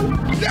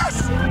MMA.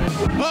 Yes.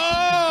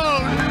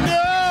 Oh, no.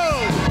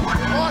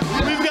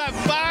 We've got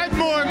 5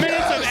 more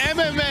minutes of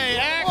MMA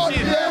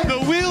action. The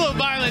Wheel of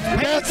Violence.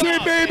 That's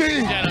it,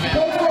 baby.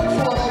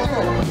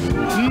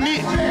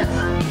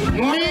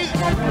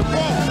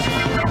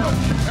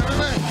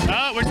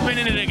 Oh, we're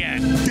spinning it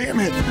again. Damn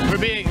it.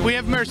 We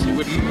have mercy.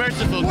 We're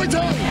merciful. Muay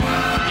Thai.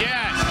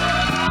 Yes.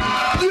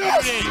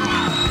 Yes.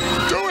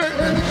 Do it.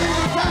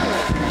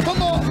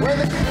 Come on. Come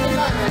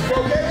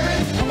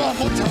on,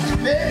 Muay Thai.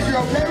 James, you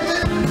okay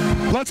with it?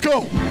 Let's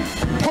go.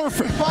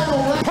 Perfect.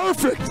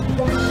 Perfect. From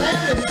the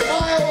land of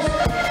smiles,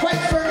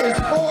 Fight Circus,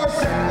 force,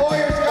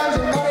 lawyers, guns,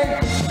 and money.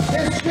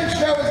 This shit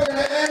show is going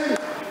to end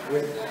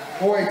with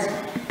Muay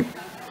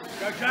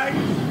Thai.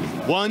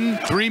 One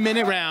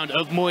 3-minute round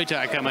of Muay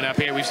Thai coming up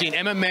here. We've seen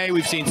MMA,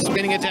 we've seen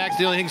spinning attacks,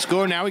 the only thing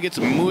score. Now we get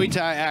some Muay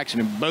Thai action,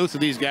 and both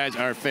of these guys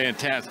are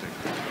fantastic.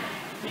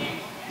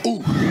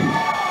 Ooh.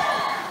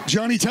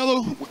 Jonny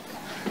Tello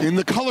in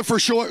the colorful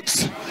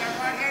shorts.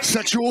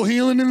 Sexual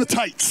Heelan in the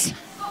tights.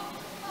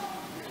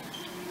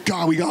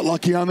 God, we got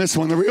lucky on this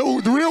one. The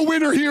real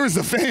winner here is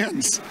the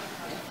fans.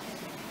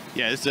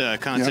 Yeah, this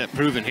concept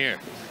proven here.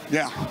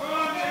 Yeah.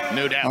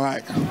 No doubt. All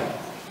right.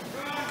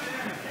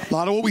 A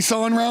lot of what we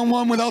saw in round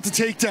 1 without the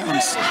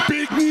takedowns.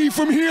 Big knee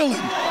from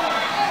Heelan.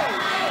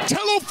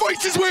 Tello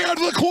fights his way out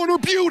of the corner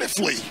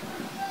beautifully.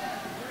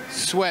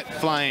 Sweat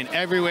flying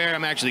everywhere.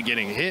 I'm actually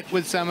getting hit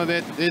with some of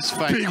it. This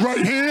fight. Big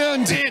right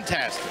hand.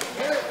 Fantastic.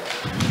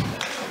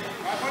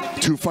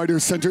 2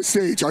 fighters center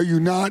stage. Are you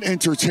not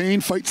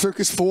entertained? Fight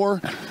Circus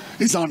 4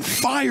 is on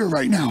fire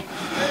right now.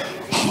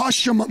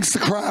 hush amongst the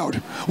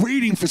crowd,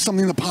 waiting for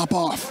something to pop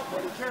off.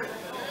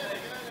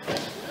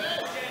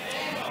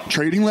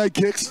 Trading leg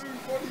kicks.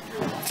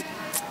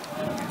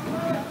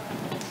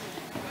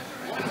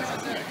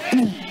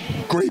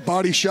 Great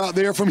body shot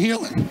there from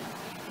Heelan.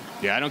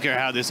 Yeah, I don't care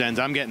how this ends.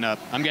 I'm getting up.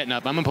 I'm getting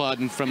up. I'm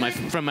applauding from my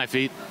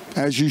feet.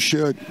 As you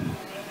should.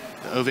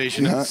 The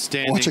ovation of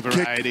standing watch a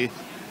variety. kick.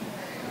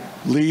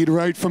 Lead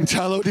right from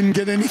Tello, didn't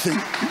get anything.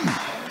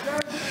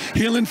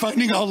 Heelan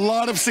finding a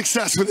lot of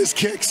success with his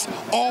kicks.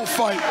 All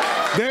fight.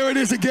 There it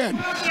is again.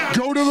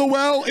 Go to the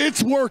well.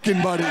 It's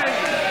working, buddy.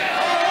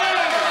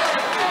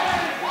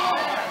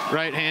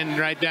 Right hand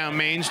right down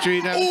Main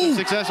Street. That was some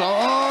success.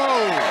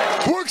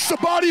 Oh! Works the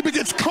body but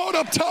gets caught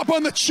up top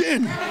on the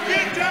chin.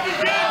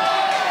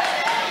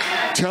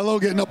 Tello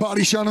getting a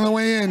body shot on the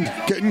way in.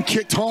 Getting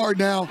kicked hard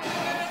now.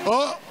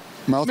 Oh!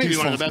 Mouthpiece Maybe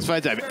one of the falls.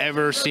 best fights I've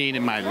ever seen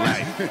in my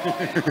life.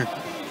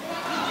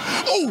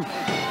 Oh!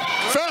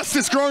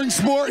 Fastest growing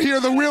sport here,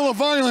 the Wheel of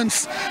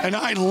Violence. And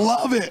I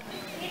love it.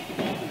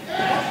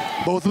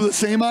 Both with the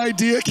same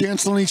idea,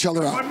 canceling each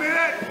other out. 1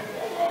 minute.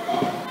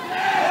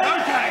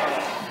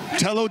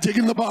 Tello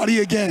digging the body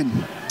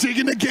again.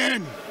 Digging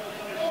again.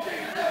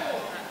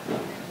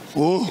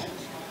 Oh,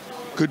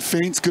 good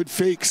feints, good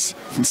fakes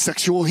from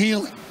Sexual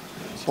Heelan.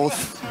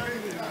 Both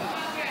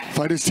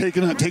fighters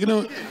taking a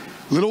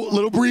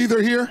little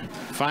breather here.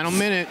 Final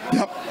minute.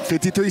 Yep,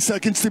 53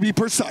 seconds to be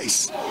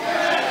precise.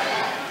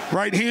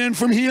 Right hand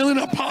from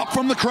Heelan, a pop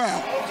from the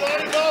crowd.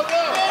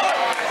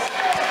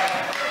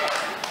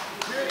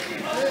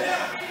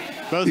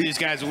 Both of these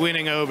guys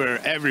winning over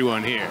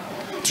everyone here.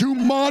 Two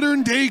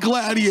modern day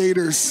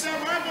gladiators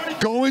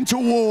going to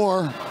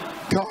war.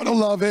 Gotta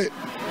love it.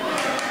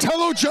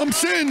 Tello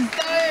jumps in.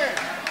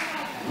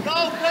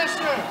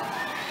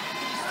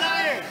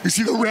 You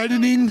see the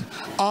reddening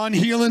on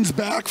Heelan's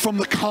back from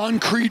the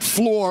concrete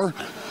floor.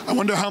 I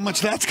wonder how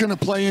much that's gonna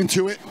play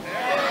into it.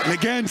 And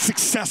again,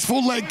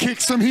 successful leg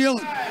kicks from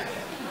Heelan.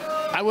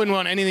 I wouldn't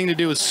want anything to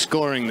do with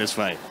scoring this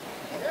fight.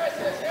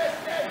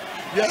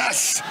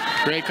 Yes.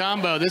 Great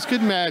combo. This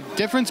could be a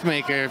difference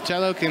maker if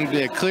Tello can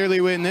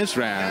clearly win this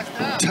round.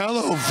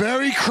 Tello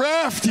very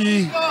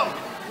crafty.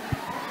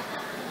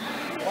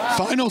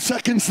 Final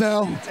seconds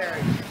now.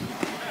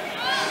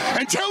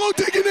 And Tello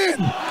digging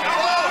in.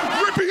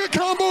 Ripping a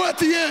combo at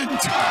the end.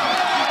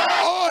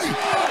 Oh.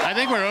 I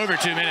think we're over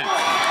 2 minutes.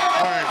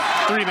 Or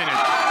 3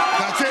 minutes.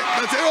 That's it.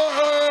 That's it.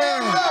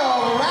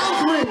 Round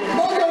 3.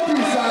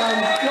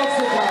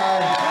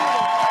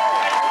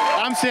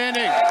 I'm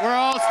standing. We're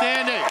all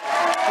standing.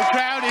 The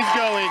crowd is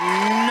going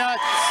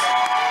nuts.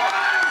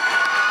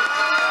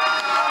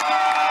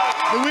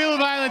 The Wheel of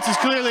Violence is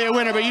clearly a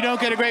winner, but you don't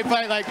get a great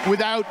fight like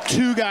without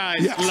two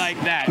guys like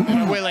that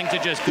who are willing to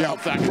just go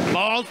fucking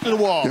balls to the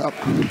wall. Yep.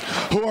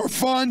 Who are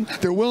fun,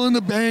 they're willing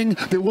to bang,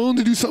 they're willing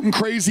to do something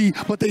crazy,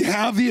 but they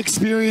have the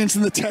experience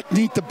and the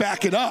technique to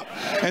back it up.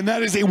 And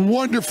that is a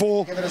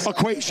wonderful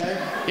equation.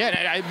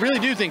 Yeah, I really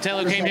do think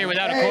Tello came here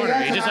without a corner.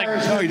 He just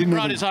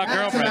brought his hot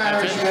girlfriend.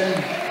 That's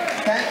it.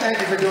 Thank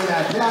you for doing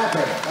that.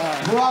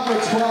 Proper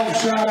 12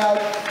 shout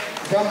out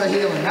from the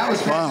Heelan. That was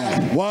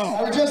fantastic. Wow.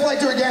 I would just like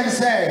to again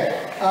say,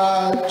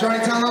 Jonny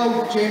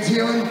Tello, James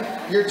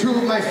Heelan, you're two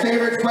of my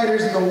favorite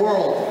fighters in the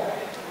world,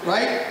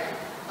 right?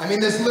 I mean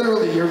this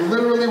literally, you're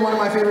literally one of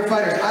my favorite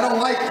fighters. I don't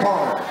like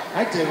Coller.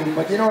 I do,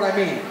 but you know what I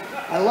mean.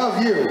 I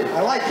love you.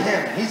 I like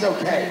him. He's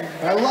okay.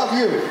 But I love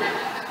you.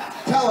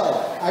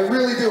 Tello, I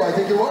really do. I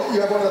think you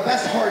have one of the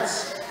best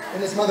hearts in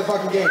this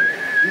motherfucking game.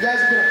 You guys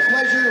have been a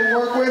pleasure to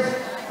work with.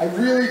 I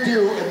really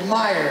do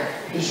admire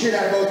the shit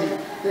out of both of you.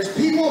 There's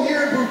people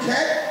here in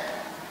Phuket,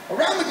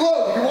 around the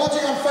globe, if you're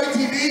watching on Fight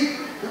TV,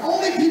 the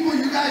only people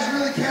you guys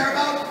really care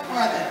about are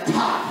at the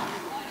top.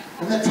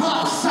 And the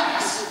top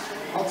sucks.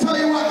 I'll tell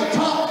you what, the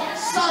top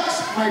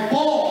sucks my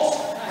balls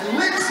and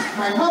licks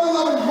my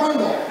mother-loving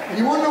grundle. And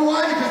you wanna know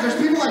why? Because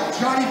there's people like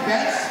Johnny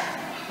Betts,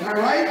 am I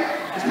right?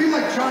 There's people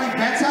like Johnny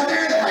Betts out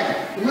there that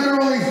like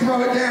literally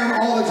throw it down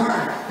all the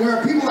time. There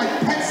are people like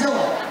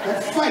Petzilla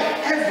that fight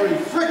every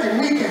freaking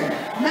weekend.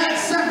 Matt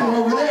Semper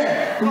over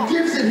there, who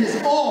gives it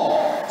his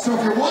all. So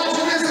if you're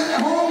watching this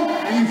at home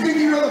and you think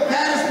you know the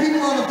baddest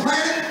people on the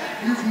planet,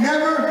 you've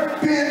never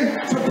been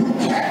to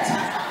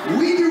Phuket.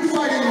 We do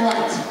fighting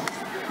right.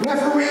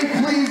 Referee,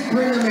 please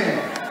bring them in.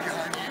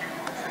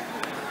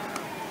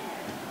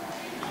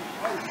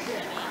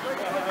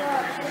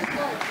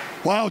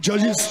 Wow,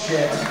 judges.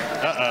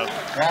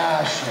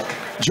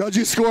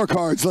 Judges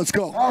scorecards, let's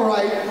go. All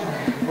right,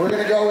 we're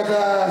gonna go with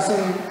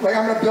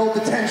I'm gonna build the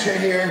tension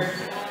here,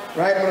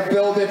 right? I'm gonna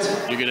build it.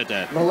 You're good at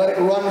that. I'm gonna let it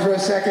run for a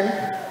second.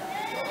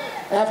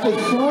 After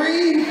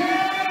three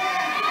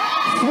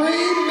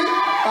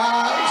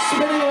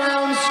spinning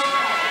rounds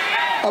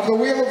of the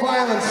Wheel of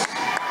Violence,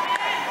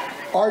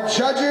 our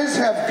judges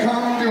have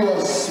come to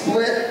a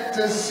split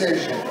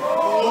decision.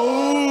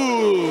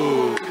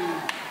 Ooh.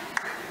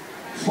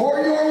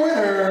 For your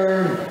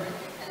winner,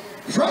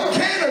 from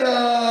Canada,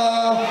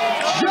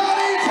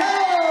 Jonny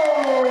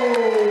Tello!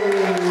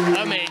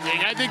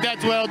 Amazing. I think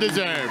that's well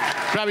deserved.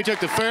 Probably took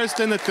the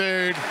first and the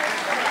third.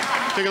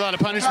 Took a lot of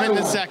punishment in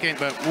the second,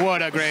 but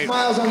what a great...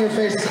 Smiles on your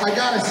faces. I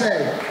gotta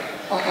say,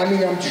 I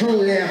mean, I'm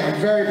truly am.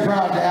 I'm very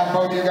proud to have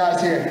both of you guys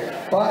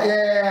here. But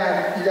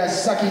yeah, you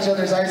guys suck each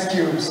other's ice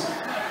cubes.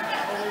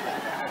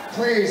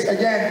 Please,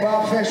 again,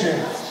 Bob Fisher,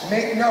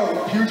 make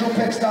note,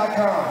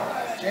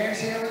 pugilpicks.com. James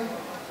Heelan,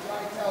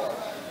 Tello.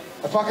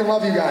 I fucking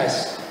love you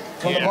guys.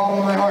 From the bottom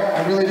of my heart,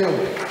 I really do.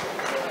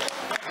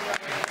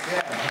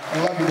 Yeah, I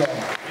love you, dog.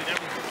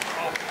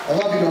 I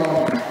love you,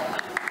 dog.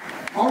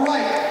 All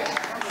right,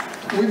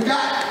 we've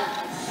got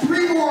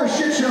 3 more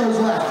shit shows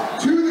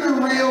left. 2 that are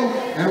real,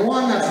 and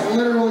 1 that's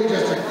literally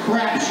just a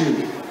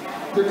crapshoot.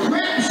 The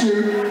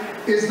crapshoot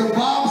is the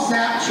Bob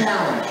Sapp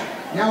Challenge.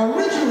 Now,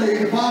 originally,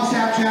 the Bob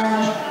Sapp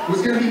Challenge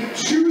was going to be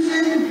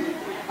choosing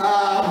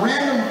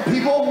random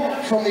people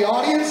from the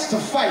audience to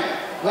fight,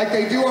 like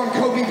they do on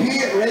Kobe P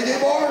at Reggae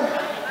Bar.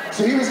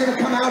 So he was going to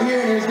come out here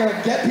and he was going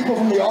to get people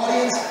from the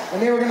audience, and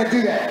they were going to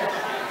do that.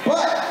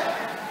 But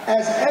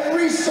as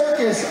every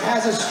circus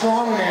has a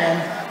strong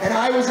man, and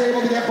I was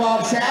able to get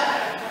Bob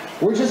Sapp,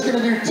 we're just going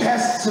to do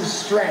tests of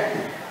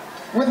strength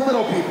with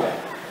little people.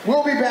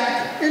 We'll be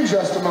back in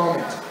just a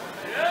moment.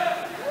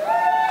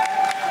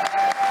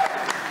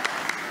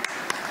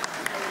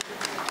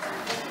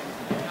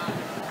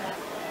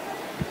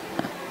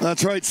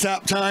 That's right,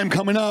 Sapp time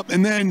coming up,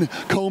 and then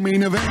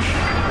co-main event.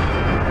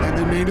 And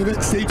then main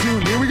event, stay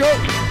tuned. Here we go.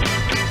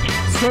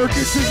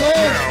 Circus is on.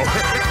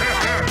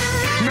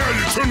 Now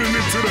you're turning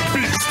into the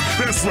beast.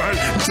 That's right,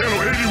 channel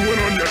 81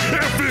 on your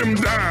FM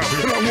dial.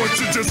 And I want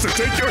you just to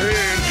take your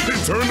hand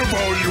and turn the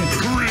volume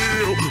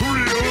real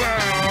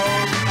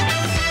loud.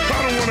 I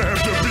don't want to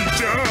have to beat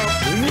you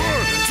up.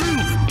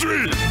 1, 2,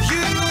 3.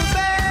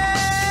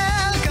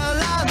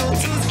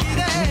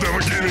 The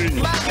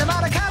beginning.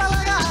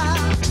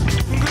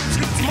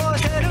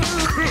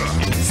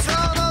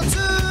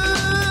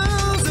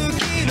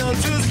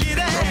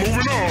 I'm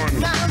moving on.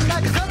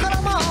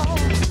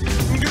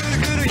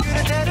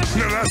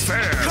 Now that's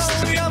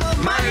fast.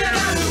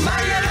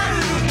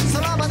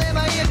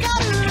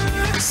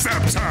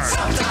 Sapp time.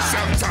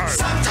 Sapp time.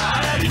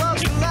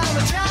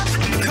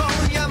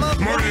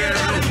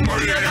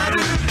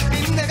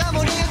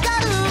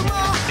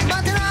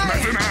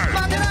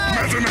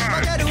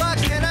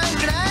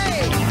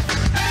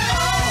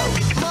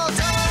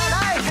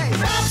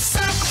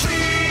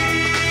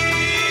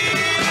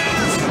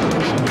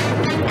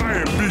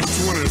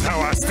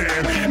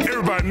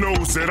 Everybody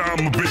knows that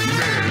I'm a big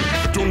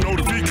man. Don't know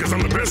the beat because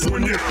I'm the best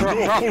one yet.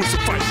 No opponents to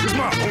fight is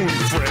my only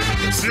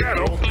friend.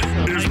 Seattle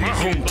is my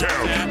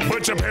hometown,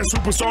 but Japan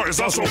superstar is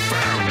also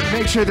found.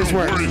 Make sure this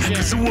works.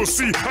 Because you will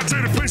see I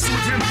traded places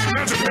with him.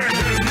 Now Japan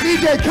has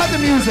DJ, cut the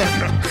music.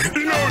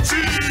 You know, cheese.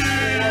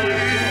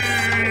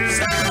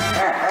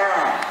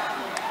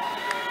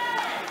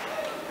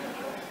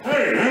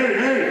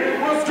 Hey,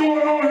 what's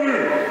going on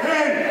here?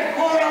 Hey,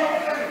 hold up.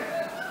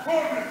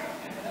 Hold it.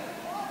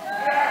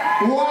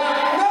 Wow.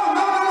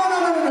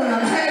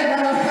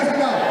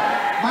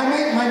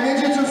 My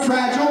midgets are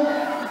fragile.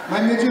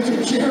 My midgets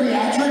are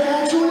geriatric,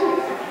 actually.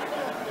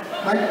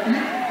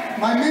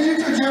 My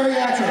midgets are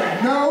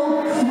geriatric.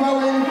 No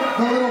throwing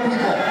the little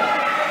people.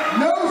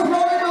 No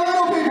throwing the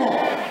little people.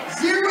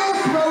 0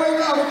 throwing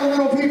of the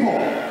little people.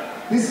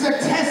 This is a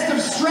test of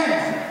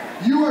strength.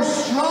 You are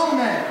strong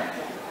men.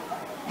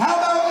 How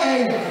about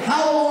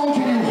how long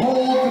can you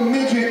hold the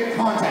midget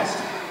contest?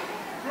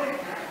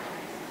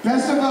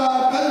 Best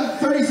of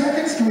 30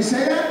 seconds, can we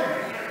say that?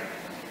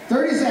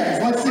 30 seconds,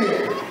 let's see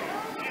it.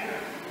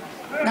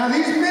 Now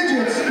these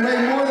midgets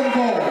weigh more than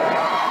gold.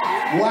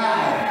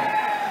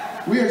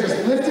 Wow. We are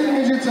just lifting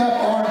midgets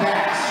up on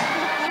backs.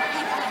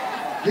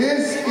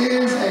 This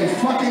is a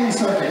fucking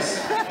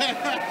circus.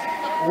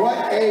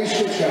 What a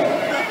shit show.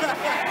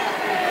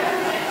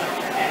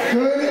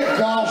 Good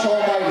gosh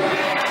almighty.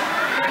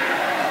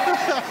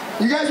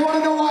 You guys want to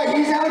know why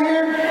he's out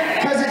here?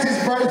 Because it's his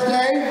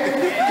birthday.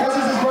 Because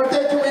it's his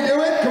birthday. Can we do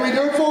it? Can we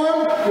do it for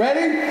him?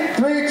 Ready?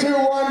 3, 2,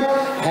 1.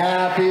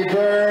 Happy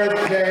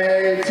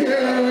birthday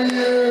to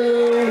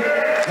you.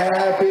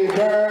 Happy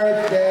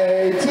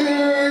birthday to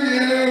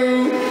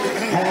you.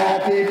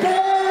 Happy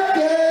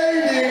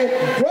birthday, dear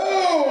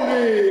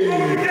Brody.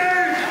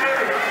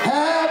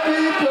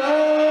 Happy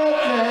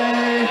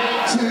birthday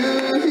to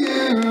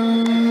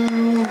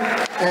you.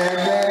 And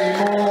many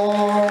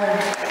more.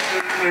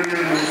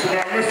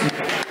 Now listen,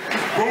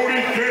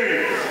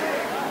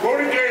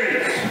 Brody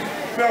Gaines.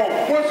 Now,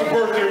 what's a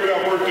birthday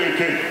without birthday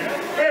cake?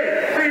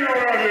 Hey, bring it on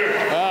out here.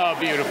 Oh,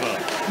 beautiful.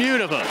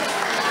 Beautiful.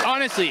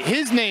 Honestly,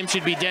 his name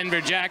should be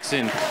Denver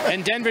Jackson,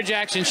 and Denver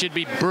Jackson should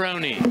be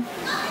Brony.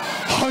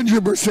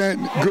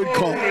 100% good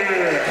call.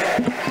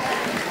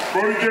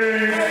 Brody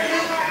Gaines.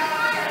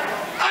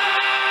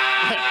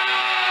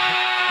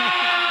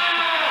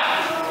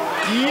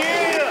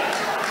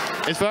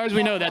 Yeah! As far as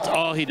we know, that's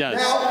all he does.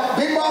 Now,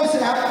 Big Bob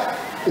Sapp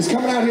is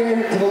coming out here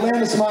to the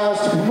Land of Smiles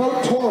to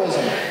promote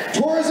tourism.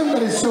 Tourism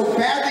that is so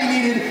badly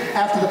needed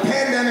after the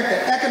pandemic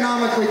that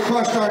economically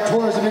crushed our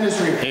tourism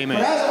industry. Amen.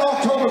 But as of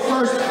October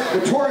 1st,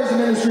 the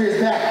tourism industry is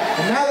back.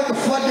 And now that the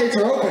floodgates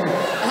are open,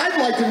 I'd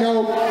like to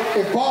know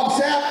if Bob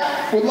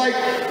Sapp would like,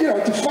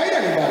 to fight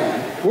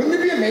anybody. Wouldn't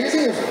it be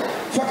amazing if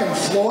fucking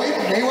Floyd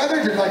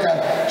Mayweather did like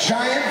a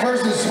giant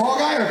versus small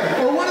guy,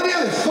 or one of the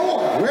others? Thor,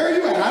 where are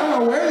you at? I don't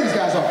know where these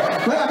guys are.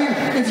 But I mean,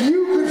 if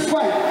you could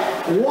fight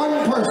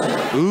one person,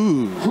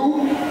 who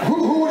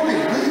would it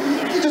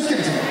be? Just give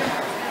it to me.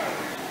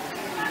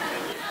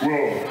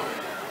 Well,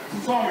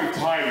 since I'm in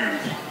Thailand,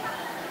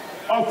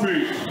 I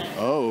think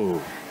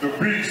the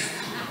beast.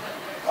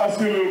 I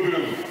see a little bit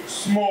of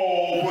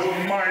small but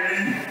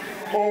mighty.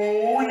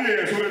 Oh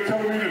yeah, so they're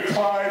telling me the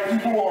Thai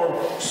people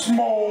are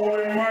small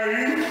and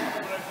mighty.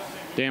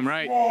 Damn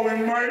right. Small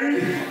and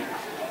mighty.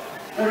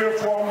 Well,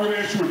 therefore I'm going to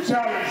issue a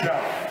challenge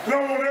out. And I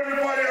want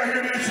everybody out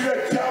here to issue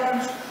that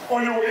challenge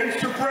on your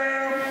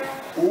Instagram,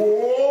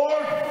 or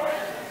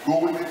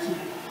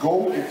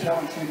go and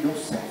challenge it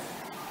yourself.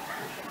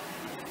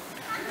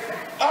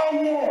 I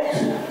want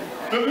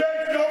the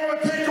next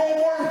government to take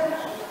over.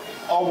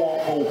 I want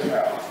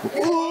Bo-Cal.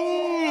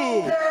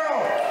 Ooh! Bo-Cal!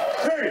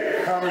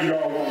 Hey, how many of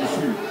y'all want to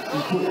see?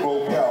 You put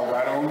Bo-Cal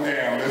right on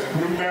down. Let's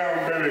put him down,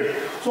 baby.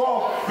 So,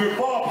 the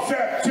Bob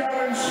Sapp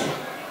challenge.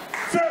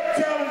 Sapp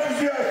challenge is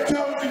here,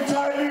 challenging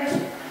Thailand.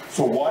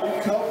 So, what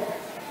it come?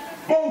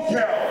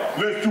 Bo-Cal,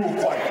 let's do a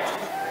fight.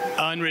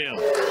 Unreal.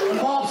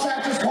 Bob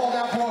Sapp just called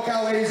out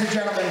Bo-Cal, ladies and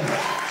gentlemen.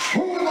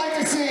 Who would like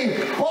to see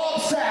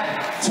Bob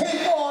Sapp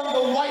take on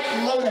the White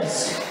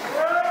Lotus?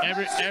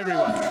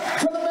 Everyone.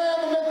 For the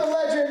man, the myth, the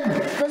legend,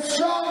 the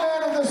strong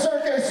man of the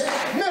circus,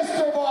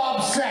 Mr.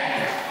 Bob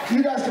Sapp.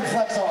 You guys can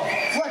flex off.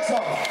 Flex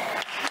off.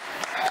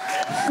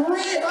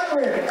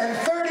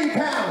 330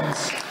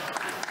 pounds.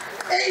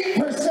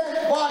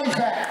 8% body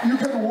fat. You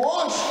can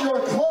wash your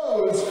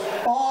clothes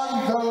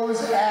on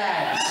those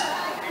abs.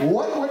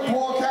 What would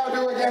Bo-Cal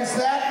do against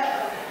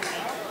that?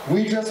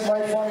 We just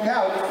might find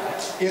out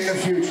in the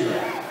future.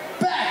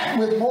 Back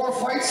with more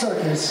Fight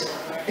Circus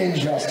in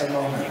just a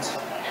moment.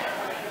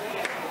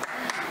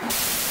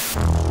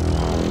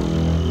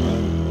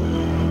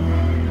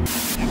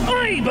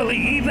 I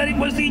believe that it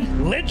was the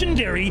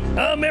legendary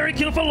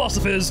American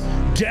philosophers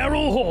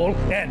Daryl Hall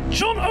and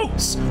John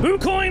Oates who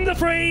coined the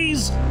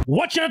phrase,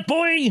 "Watch out,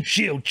 boy,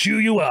 she'll chew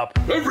you up."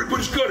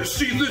 Everybody's got to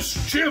see this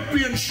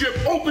championship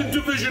open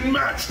division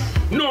match.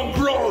 Nong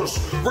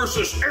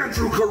versus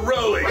Andrew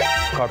Carelli.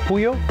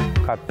 Carpullo,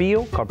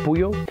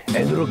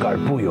 Andrew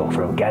Carpullo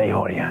from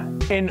California.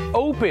 An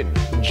open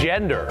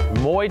gender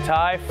Muay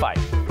Thai fight.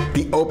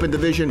 The Open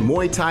Division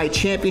Muay Thai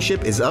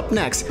Championship is up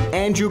next.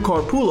 Andrew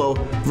Carpullo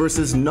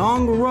versus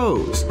Nong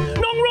Rose.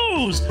 Nong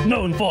Rose,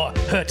 known for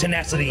her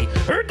tenacity,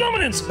 her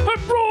dominance, her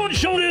broad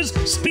shoulders,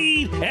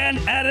 speed, and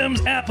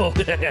Adam's apple.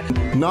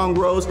 Nong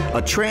Rose,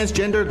 a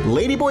transgender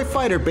ladyboy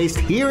fighter based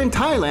here in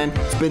Thailand,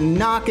 has been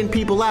knocking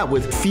people out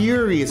with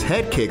furious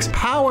head kicks,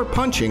 power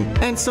punching,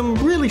 and some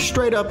really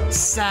straight up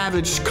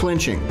savage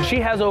clinching. She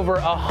has over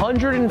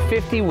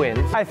 150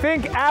 wins. I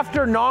think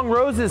after Nong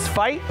Rose's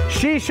fight,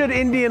 she should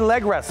Indian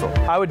leg wrestle.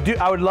 I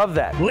would love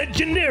that.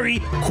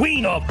 Legendary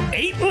Queen of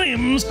 8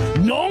 Limbs,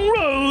 Nong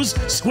Rose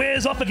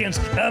squares off against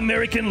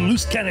American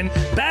loose cannon,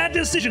 bad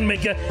decision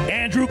maker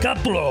Andrew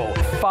Capurro.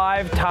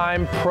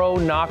 5-time pro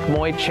knock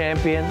Muay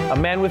champion, a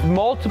man with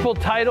multiple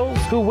titles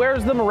who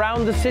wears them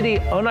around the city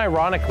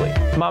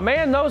unironically. My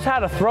man knows how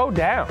to throw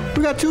down.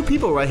 We got two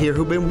people right here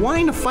who've been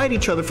wanting to fight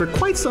each other for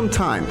quite some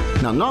time.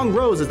 Now, Nong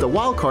Rose is the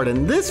wild card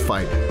in this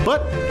fight,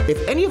 but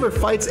if any of her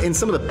fights in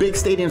some of the big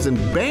stadiums in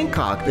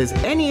Bangkok is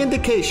any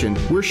indication,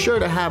 we're sure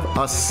to have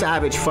a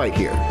savage fight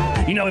here.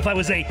 You know, if I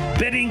was a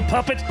betting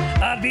puppet,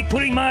 I'd be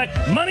putting my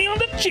money on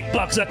the chick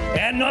boxer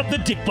and not the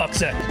dick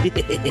boxer.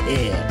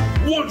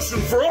 Once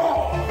and for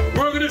all,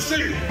 we're going to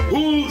see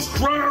who's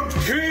crowned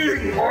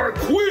king or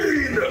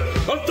queen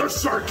of the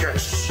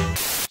circus.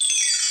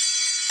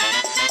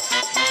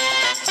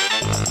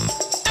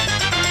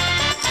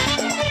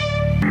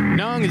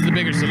 Nong is the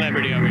bigger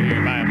celebrity over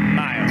here by a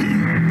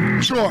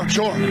mile. Sure.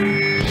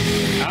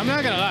 I'm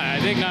not gonna lie, I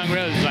think Nong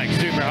Rose is like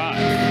super hot.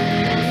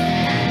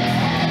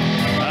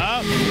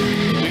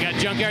 Oh, we got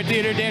Junkyard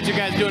Theater dancer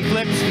guys doing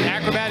flips and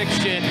acrobatic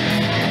shit.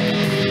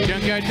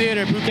 Junkyard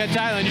Theater, Phuket,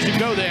 Thailand, you should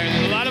go there.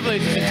 There's a lot of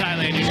places in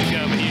Thailand you should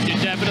go, but you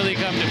should definitely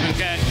come to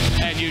Phuket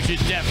and you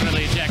should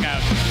definitely check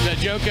out the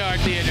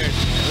Junkyard Theater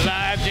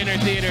live dinner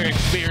theater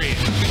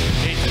experience.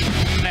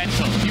 It's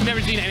mental. You've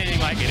never seen anything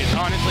like it. It's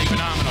honestly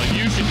phenomenal.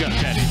 You should go,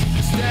 Teddy.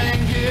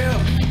 Standing here,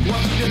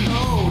 watching the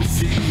whole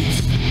seas.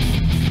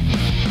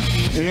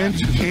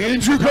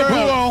 Andrew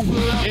Carpullo.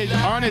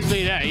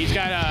 Honestly, yeah, he's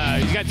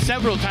got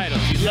several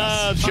titles. He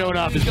loves showing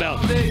off his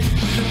belt.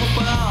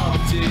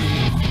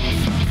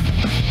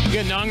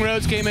 Good, Nong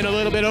Rose came in a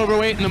little bit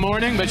overweight in the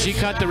morning, but she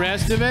cut the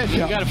rest of it. You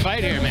got a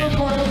fight here, man.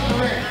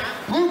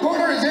 Blue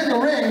corner is in the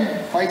ring,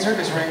 Fight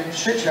Circus ring,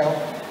 shit show.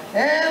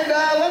 And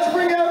let's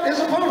bring out his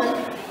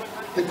opponent,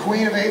 the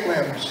Queen of 8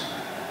 Limbs.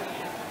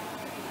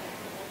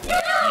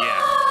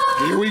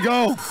 Yeah. Here we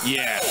go.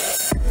 Yeah.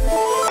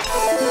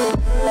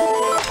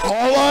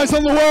 All eyes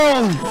on the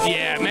world.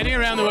 Yeah, many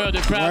around the world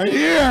have probably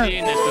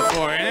seen this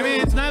before. And I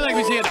mean, it's not like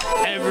we see it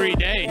every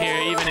day here,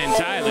 even in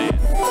Thailand.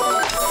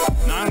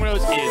 Nong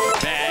Rose is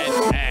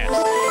badass.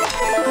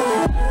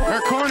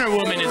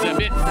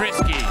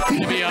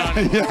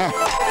 funny. Yeah.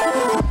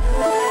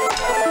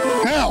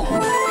 Now,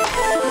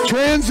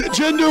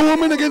 transgender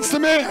woman against a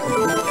man.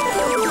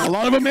 A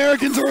lot of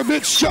Americans are a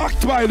bit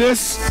shocked by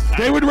this.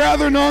 They would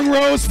rather Nong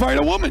Rose fight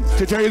a woman,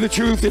 to tell you the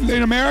truth,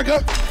 in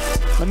America,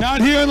 but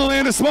not here in the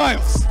land of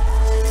smiles.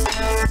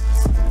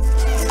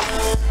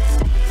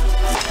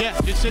 Yeah,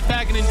 just sit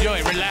back and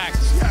enjoy.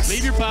 Relax. Yes.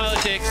 Leave your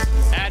politics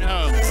at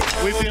home.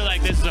 We feel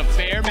like this is a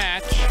fair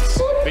match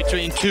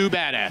between two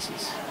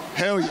badasses.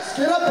 Hell yeah.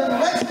 Get up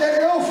and let's get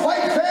go,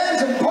 fight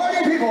fans and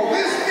party people.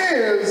 This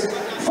is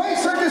Fight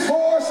Circus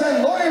Force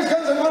and Lawyers,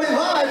 Guns, and Money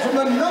live from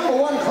the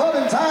 #1 club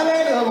in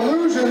Thailand,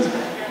 Illusions,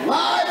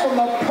 live from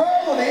the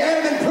Pearl of the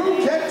End in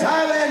Phuket,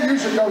 Thailand. You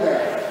should go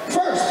there.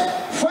 First,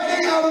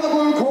 fighting out of the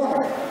blue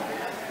corner.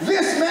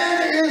 This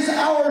man is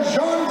our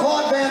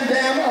Jean-Claude Van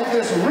Damme of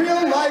this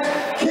real-life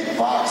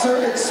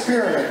kickboxer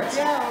experience.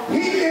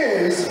 He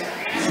is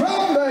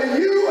from the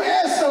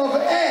US of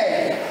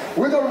A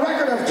with a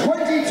record of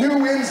 22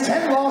 wins,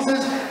 10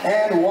 losses,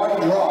 and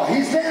 1 draw.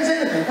 He stands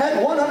in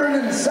at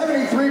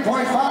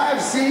 173.5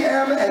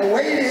 cm and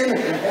weighed in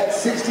at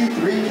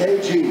 63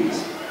 kgs.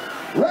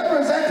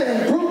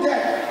 Representing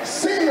Phuket,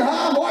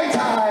 Singha Muay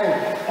Thai,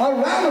 a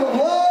round of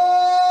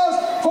applause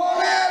for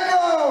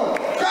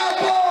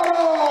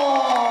Capurro!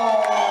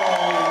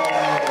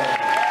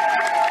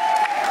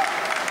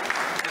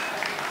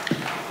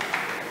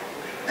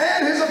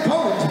 And his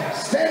opponent,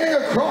 standing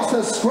across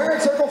the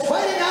squared circle,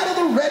 fighting out of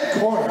the red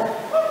corner.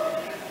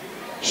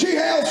 She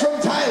hails from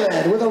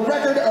Thailand with a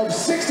record of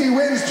 60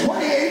 wins,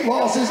 28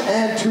 losses,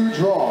 and 2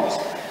 draws.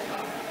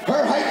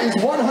 Her height is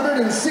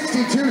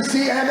 162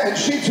 cm, and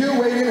she too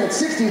weighed in at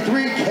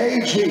 63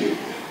 kg.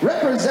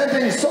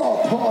 Representing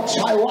Southpaw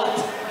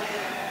Chaiwat.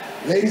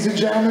 Ladies and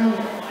gentlemen,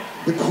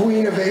 the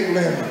Queen of 8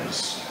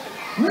 Limbs,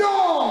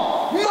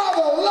 Nong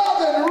Mother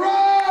Lovin'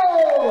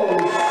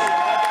 Rose!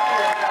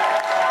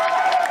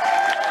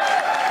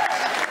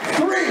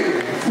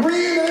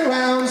 3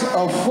 rounds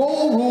of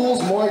full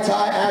rules Muay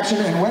Thai action,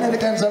 and when it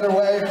gets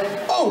underway,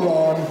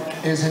 Oron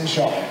is in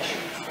charge.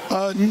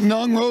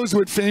 Nong Rose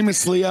would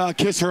famously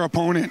kiss her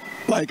opponent,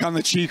 like on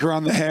the cheek or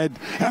on the head,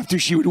 after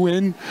she would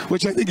win,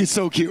 which I think is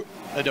so cute.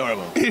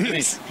 Adorable.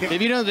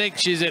 If you don't think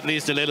she's at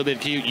least a little bit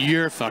cute,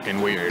 you're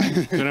fucking weird.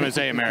 That's what I'm gonna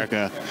say,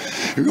 America.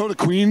 You go to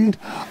Queen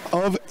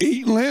of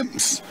 8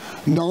 Limbs.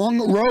 Nong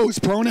Rose,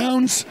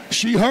 pronouns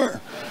she, her.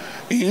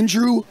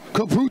 Andrew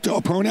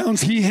Caputo,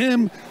 pronouns he,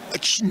 him.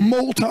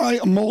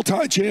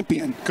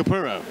 Multi-champion.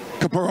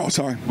 Capurro,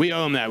 sorry. We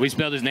owe him that. We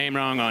spelled his name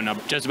wrong on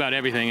just about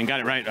everything and got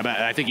it right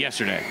about, I think,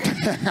 yesterday.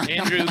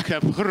 Andrew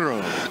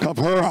Capurro.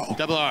 Capurro.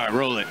 Double R,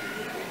 roll it.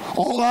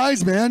 All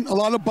eyes, man. A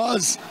lot of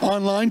buzz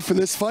online for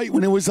this fight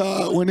when it was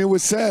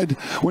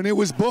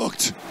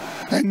booked.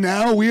 And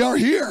now we are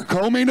here.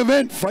 Co-main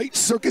event, Fight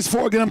Circus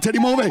 4. Again, I'm Tetee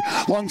Move,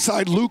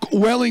 alongside Luke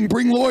Welling.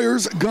 Bring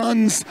lawyers,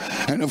 guns,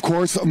 and of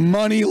course,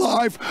 money,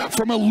 live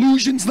from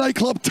Illusions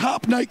Nightclub,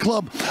 top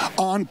nightclub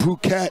on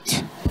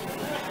Phuket.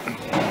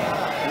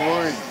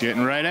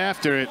 Getting right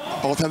after it.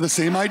 Both have the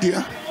same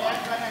idea.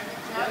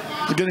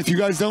 Again, if you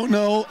guys don't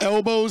know,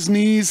 elbows,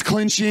 knees,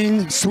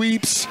 clinching,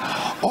 sweeps,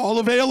 all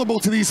available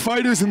to these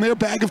fighters in their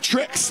bag of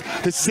tricks.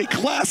 This is a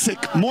classic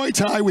Muay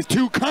Thai with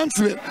 2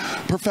 consummate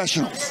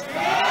professionals.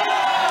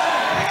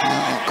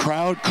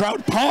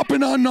 Crowd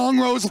popping on Nong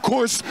Rose, of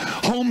course,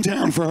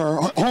 hometown for her,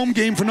 home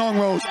game for Nong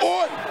Rose.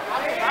 Wow.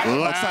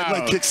 Outside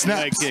leg kick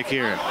snaps. Leg kick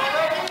here.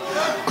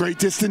 Great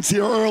distance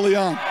here early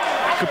on.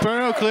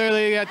 Capurro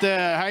clearly got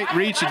the height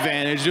reach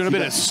advantage, doing a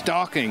bit of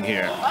stalking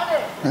here.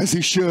 As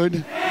he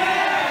should.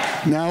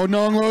 Now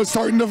Nong Rose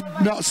starting to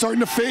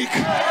fake.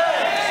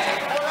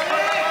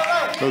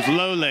 Those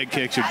low leg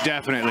kicks are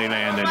definitely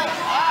landing.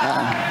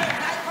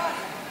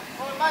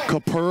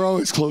 Capurro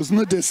is closing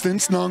the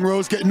distance. Nong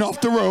Rose getting off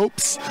the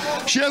ropes.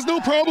 She has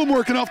no problem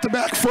working off the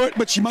back foot,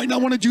 but she might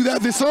not want to do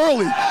that this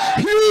early.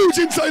 Huge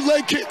inside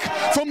leg kick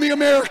from the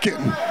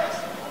American.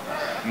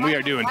 And we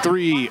are doing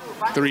 3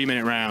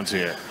 3-minute rounds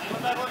here.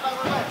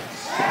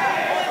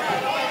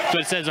 That's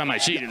what it says on my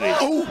sheet, at least.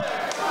 Oh,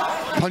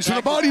 punch to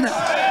the body now.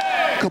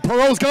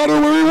 Capurro's got her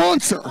where he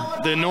wants her.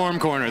 The Norm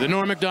corner, the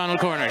Norm McDonald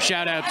corner.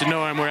 Shout out to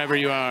Norm wherever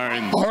you are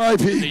in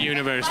the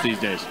universe these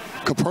days.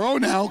 Capurro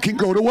now can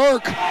go to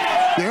work.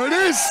 There it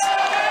is.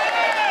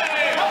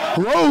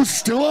 Rose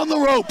still on the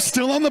rope,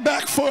 still on the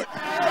back foot.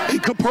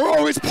 And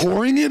Capurro is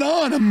pouring it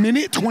on.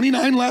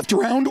 1:29 left,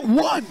 round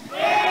 1.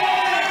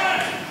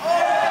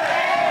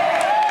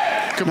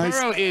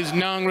 Capurro is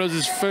Nong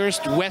Rose's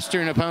first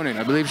Western opponent.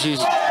 I believe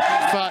she's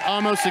fought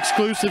almost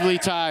exclusively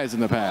Thais in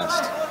the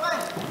past.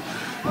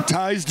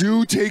 Thais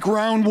do take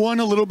round 1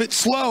 a little bit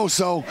slow,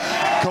 so.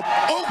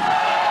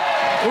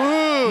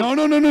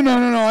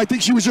 No. I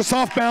think she was just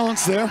off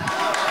balance there.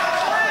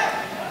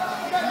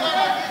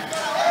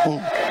 Oh.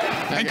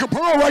 And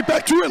Capurro right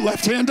back to it.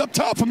 Left hand up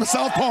top from the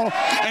southpaw,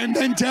 and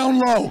then down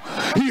low.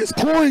 He is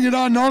pouring it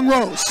on Nong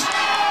Rose.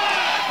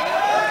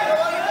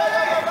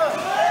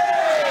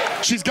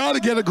 She's got to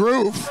get a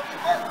groove.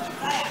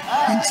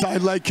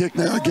 Inside leg kick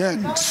now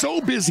again.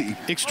 So busy.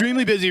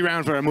 Extremely busy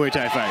round for a Muay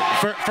Thai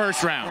fight.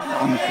 First round.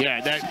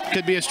 Yeah, that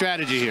could be a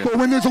strategy here. But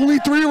when there's only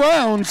 3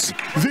 rounds,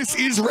 this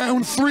is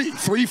round 3.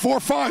 3, 4,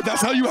 5.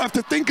 That's how you have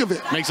to think of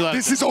it. Makes a lot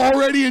This is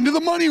already into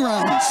the money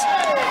rounds.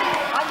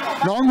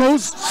 Nong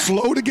Rose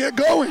slow to get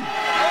going.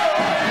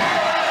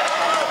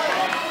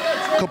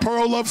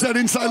 Capurro loves that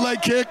inside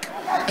leg kick,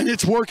 and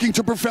it's working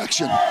to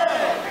perfection.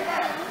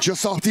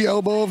 Just off the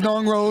elbow of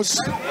Nong Rose.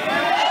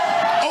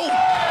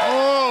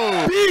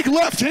 Oh! Big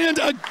left hand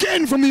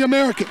again from the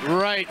American.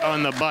 Right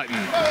on the button.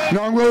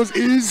 Nong Rose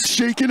is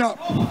shaken up.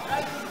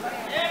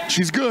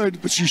 She's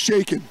good, but she's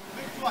shaken.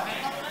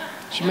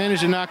 She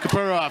managed to knock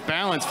Capurro off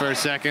balance for a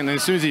second, and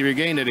as soon as he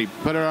regained it, he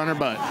put her on her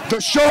butt.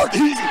 The shark,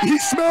 he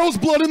smells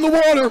blood in the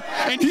water,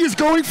 and he is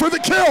going for the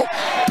kill.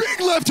 Big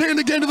left hand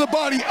again to the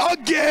body.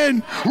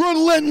 Again,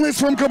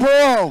 relentless from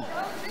Capurro.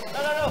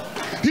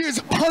 He is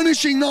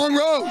punishing Nong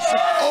Rose.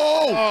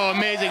 Oh,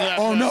 amazing left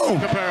hook no. from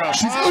Capurro.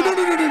 She's, no.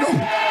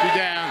 She's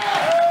down.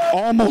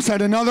 Almost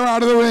had another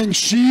out of the ring.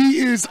 She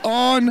is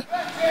on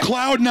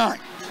cloud 9.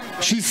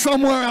 She's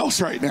somewhere else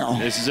right now.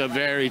 This is a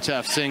very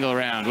tough single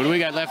round. What do we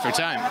got left for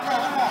time?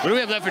 What do we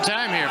have left for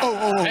time here?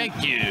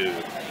 Thank you.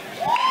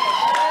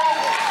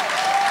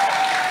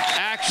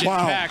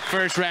 Action-packed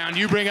first round.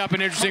 You bring up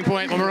an interesting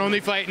point. When we're only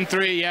fighting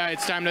 3, yeah,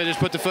 it's time to just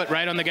put the foot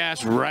right on the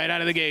gas right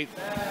out of the gate.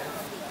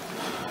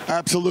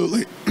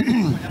 Absolutely.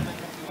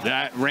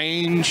 That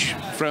range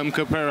from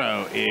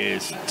Capurro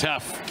is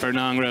tough for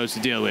Nong Rose to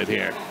deal with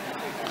here.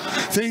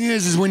 Thing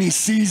is when he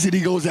sees it,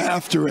 he goes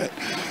after it.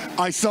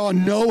 I saw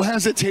no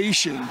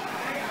hesitation.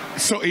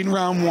 So in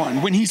round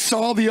 1, when he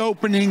saw the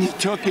opening, he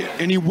took it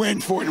and he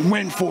went for it and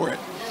went for it.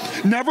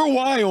 Never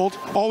wild,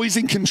 always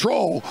in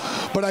control,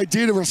 but I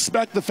did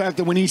respect the fact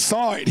that when he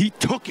saw it, he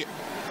took it.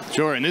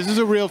 Sure, and this is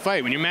a real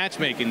fight. When you're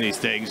matchmaking these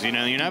things, you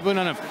know, you're not putting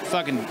on a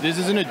fucking, this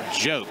isn't a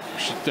joke.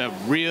 She's a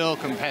real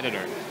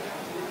competitor.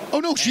 Oh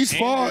no, she's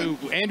fine.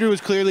 Andrew was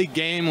clearly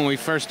game when we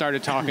first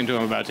started talking to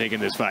him about taking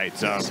this fight,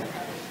 so.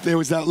 There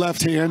was that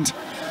left hand.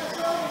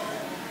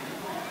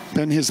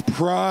 Then his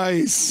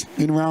prize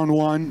in round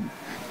 1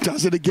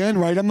 does it again,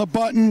 right on the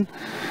button,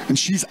 and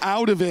she's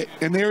out of it.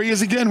 And there he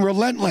is again,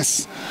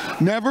 relentless.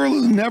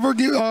 Never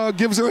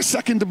gives her a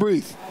second to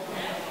breathe.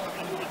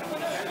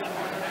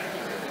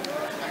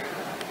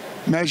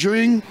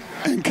 Measuring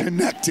and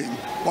connecting.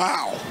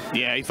 Wow.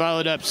 Yeah, he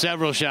followed up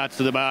several shots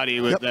to the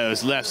body with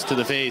those lefts to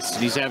the face.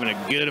 He's having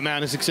a good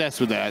amount of success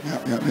with that.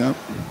 Yep.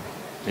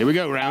 Here we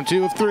go, round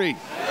 2 of 3.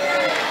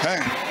 Hey.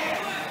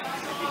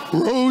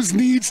 Rose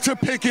needs to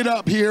pick it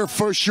up here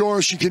for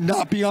sure. She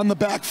cannot be on the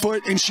back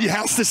foot, and she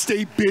has to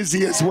stay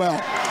busy as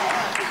well.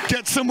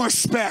 Get some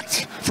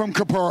respect from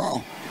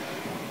Capurro.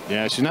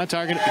 Yeah,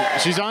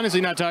 she's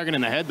honestly not targeting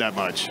the head that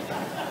much.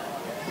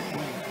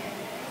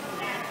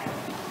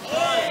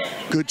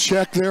 Good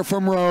check there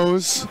from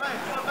Rose.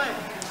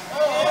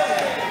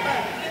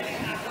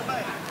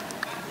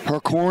 Her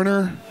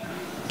corner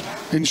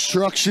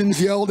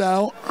instructions yelled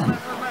out.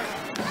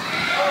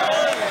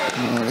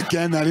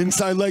 Again, that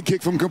inside leg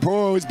kick from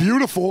Capurro is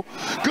beautiful.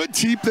 Good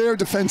teep there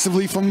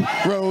defensively from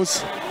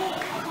Rose.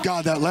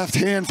 God, that left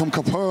hand from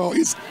Capurro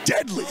is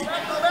deadly.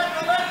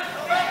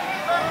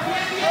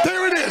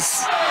 There it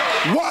is.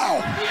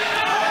 Wow.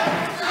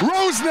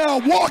 Rose now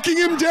walking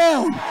him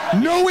down,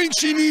 knowing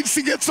she needs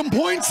to get some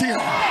points here.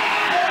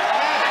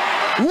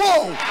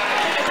 Whoa.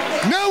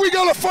 Now we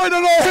got to fight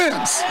on all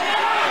hands.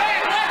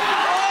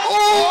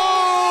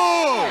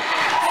 Oh!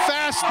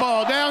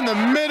 Fastball down the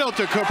middle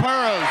to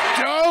Capurro's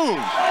dome.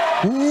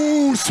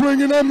 Ooh,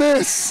 swing and a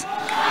miss.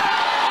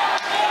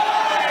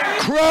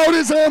 Crowd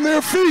is on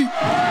their feet.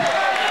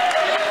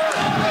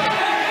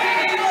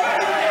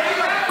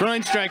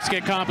 Groin strikes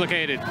get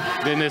complicated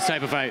in this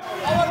type of fight.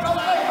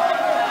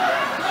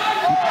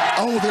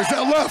 Oh, there's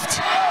that left.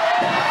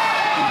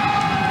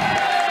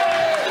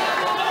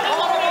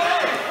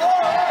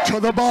 To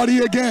the body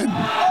again.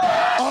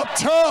 Up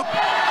top.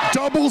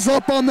 Doubles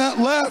up on that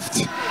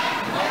left.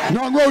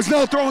 Nong Rose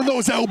now throwing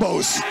those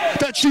elbows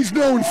that she's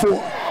known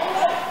for.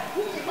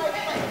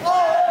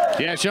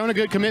 Yeah, showing a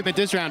good commitment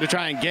this round to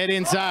try and get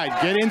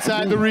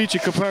inside the reach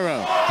of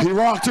Capurro. He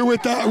rocked her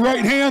with that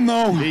right hand,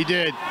 though. He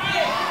did.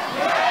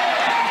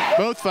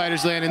 Both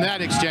fighters land in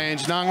that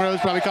exchange. Nong Rose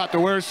probably caught the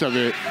worst of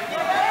it.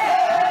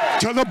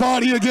 To the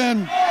body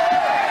again.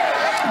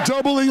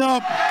 Doubling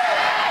up.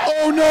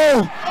 Oh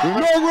no!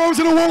 Nong Rose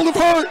in a world of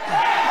hurt.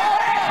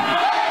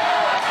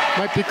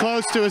 Might be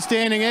close to a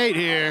standing 8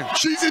 here.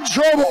 She's in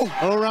trouble.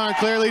 Oran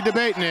clearly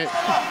debating it.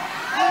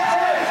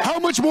 How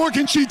much more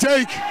can she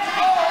take?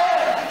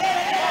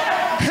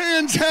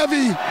 Hands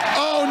heavy.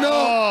 Oh no.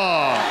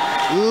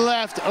 Oh,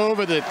 left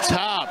over the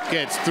top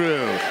gets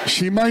through.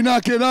 She might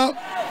not get up.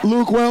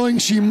 Luke Welling,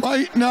 she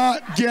might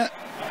not get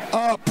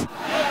up.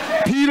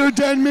 Peter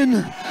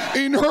Denman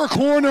in her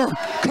corner.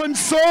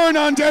 Concern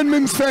on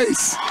Denman's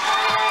face.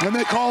 And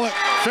they call it.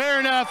 Fair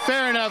enough,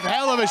 fair enough.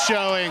 Hell of a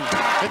showing.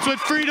 That's what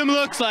freedom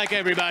looks like,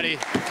 everybody.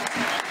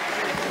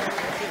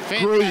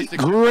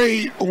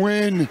 Great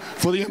win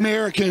for the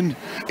American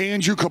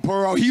Andrew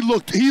Capurro. He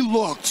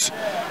looked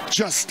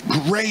just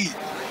great.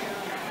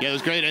 Yeah, it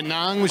was great. And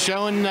Nong was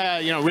showing,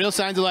 real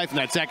signs of life in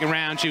that second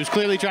round. She was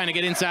clearly trying to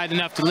get inside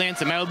enough to land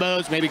some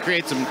elbows, maybe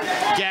create some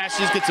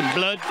gashes, get some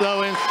blood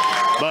flowing.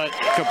 But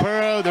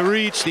Capurro, the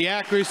reach, the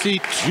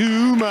accuracy,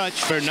 too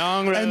much for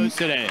Nong Rose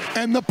today.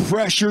 And the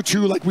pressure,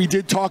 too, like we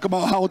did talk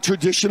about how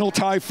traditional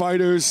Thai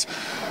fighters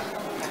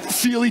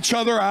feel each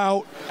other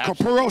out.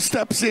 Capurro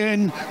steps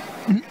in,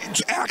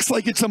 acts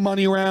like it's a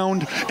money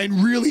round,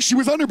 and really, she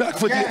was under back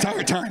foot the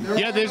entire time.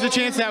 Yeah, there's a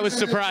chance that was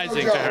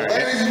surprising to her.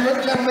 Ladies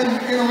and gentlemen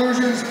in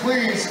Illusions,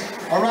 please,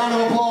 a round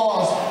of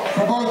applause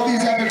for both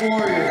these epic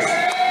warriors.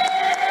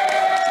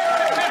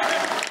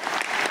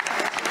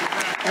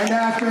 And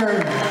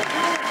after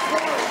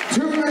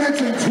 2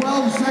 minutes and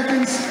 12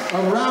 seconds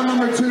of round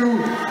number 2,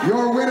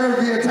 your winner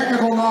via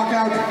technical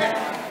knockout,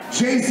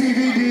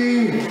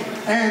 JCVD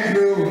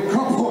Andrew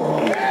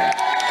Capurro.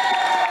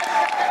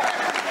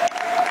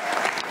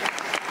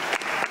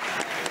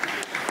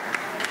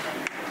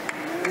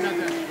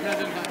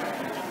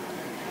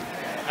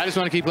 I just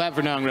want to keep clapping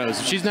for Nong Rose.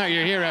 If she's not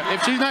your hero,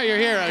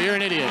 you're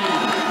an idiot.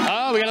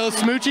 Oh, we got a little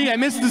smoochy. I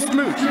missed the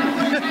smooch.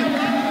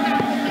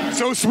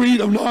 So sweet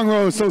of Nong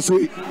Rose, so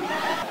sweet.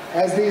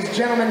 As these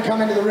gentlemen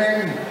come into the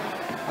ring,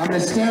 I'm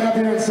going to stand up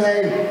here and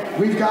say,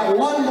 we've got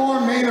one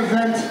more main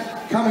event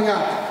coming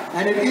up,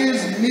 and it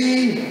is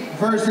me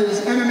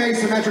versus MMA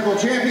Symmetrical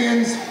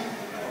champions,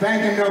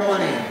 Bank and No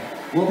Money.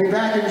 We'll be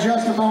back in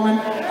just a moment.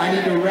 I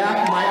need to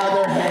wrap my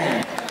other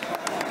hand.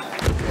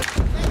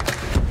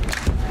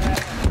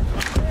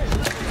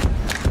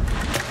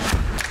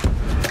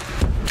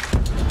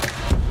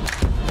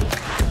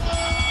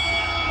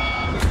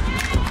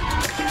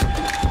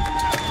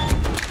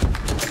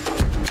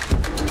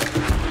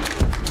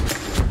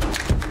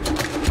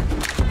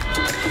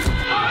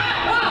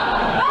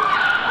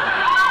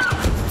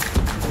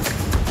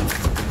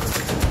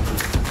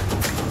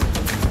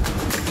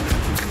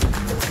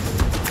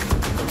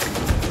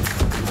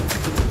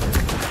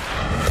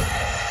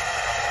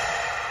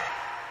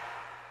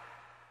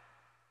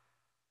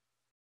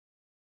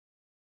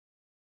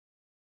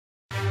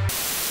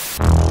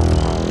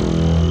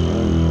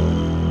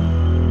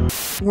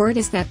 Word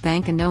is that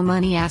Bank and No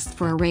Money asked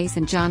for a raise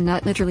and John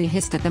Nutt literally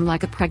hissed at them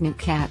like a pregnant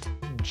cat.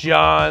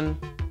 John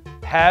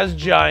has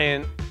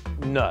giant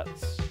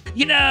nuts.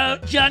 You know,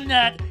 John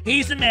Nutt,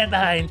 he's the man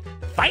behind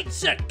Fight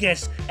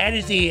Circus and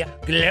is the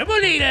global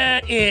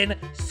leader in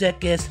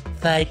circus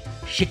fight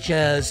shit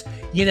shows.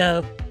 You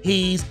know,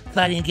 he's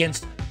fighting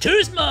against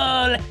 2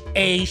 small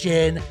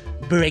Asian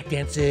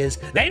breakdancers.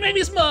 They may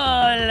be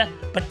small,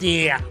 but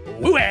the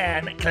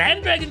Wuhan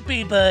Clan Dragon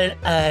people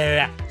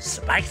are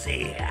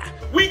spicy.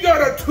 We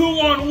got a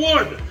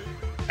 2-on-1.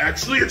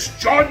 Actually, it's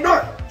John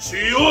Nutt,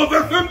 CEO of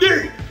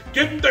FMD,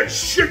 getting the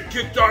shit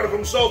kicked out of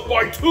himself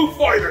by 2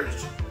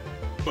 fighters.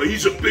 But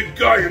he's a big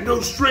guy and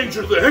no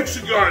stranger to the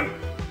hexagon.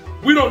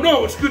 We don't know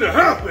what's gonna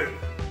happen.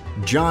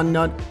 John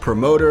Nutt,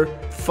 promoter,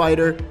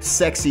 fighter,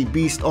 sexy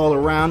beast all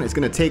around, is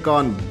gonna take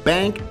on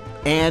Bank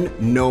and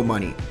No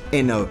Money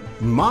in a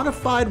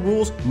modified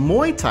rules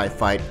Muay Thai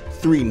fight,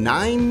 3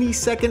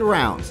 90-second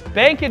rounds.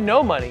 Bank and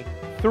No Money,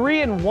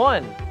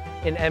 3-1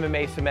 in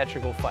MMA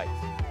Symmetrical fights.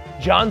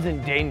 John's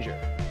in danger.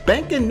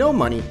 Bank and No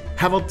Money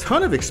have a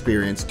ton of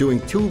experience doing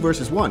 2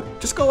 versus 1.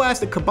 Just go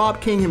ask the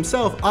Kebab King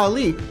himself,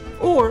 Ali,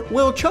 or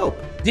Will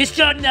Chope. This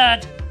John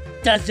Nutt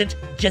doesn't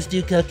just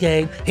do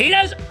cocaine. He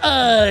does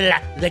all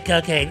the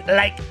cocaine,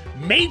 like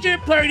major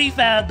party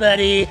foul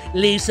buddy,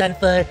 leave son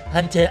for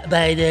Hunter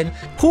Biden.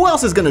 Who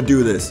else is gonna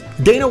do this?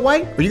 Dana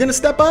White, are you gonna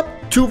step up?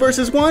 2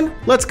 versus 1?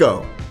 Let's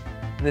go.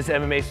 In this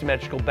MMA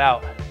Symmetrical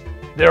bout,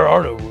 there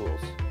are no rules,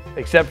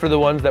 except for the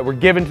ones that were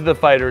given to the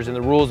fighters in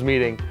the rules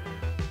meeting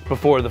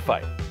before the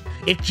fight.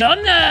 If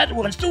John Nutt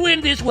wants to win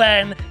this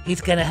one,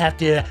 he's gonna have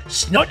to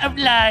snort a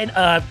line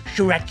of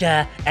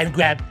sriracha and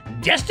grab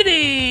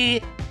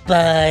Destiny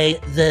by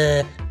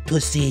the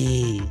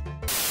pussy.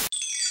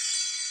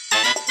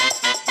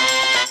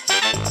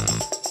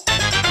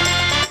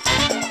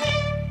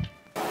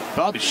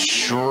 Bob is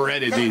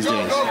shredded these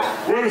days.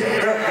 Okay,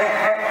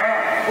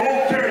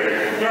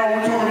 now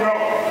we're talking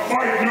about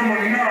fight number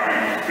 9,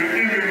 the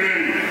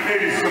MMA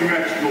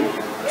Symmetrical.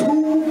 2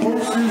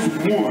 versus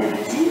 1.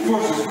 2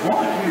 versus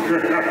 1?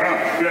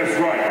 That's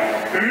right.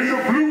 And in the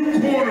blue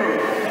corner,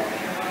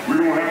 we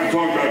don't have to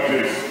talk about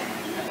this.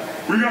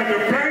 We got the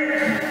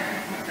Bank,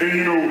 and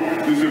you know,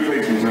 this is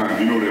inflation time.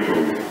 You know that, bro.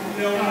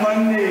 No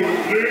money.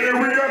 Yeah,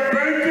 we got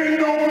Bank and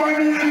No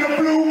Money in the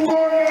blue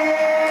corner.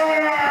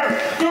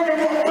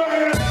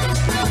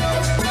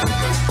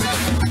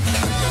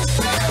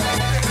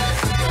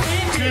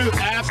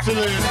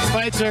 Absolute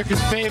Fight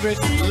Circus favorite,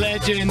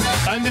 legend,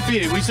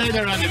 undefeated. We say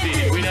they're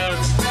undefeated. We don't.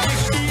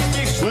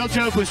 Will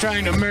Chope was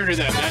trying to murder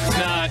them. That's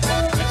not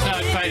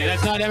fighting.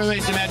 That's not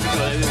MMA Symmetrical.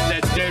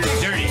 That's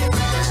dirty.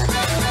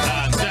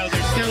 So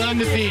they're still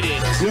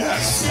undefeated.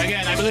 Yes.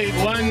 Again, I believe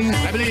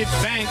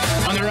Bank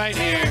on the right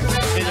here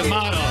is a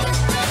model.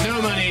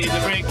 No Money is a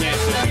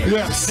breakdancer.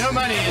 Yes. No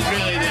money is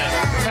really the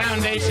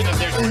foundation of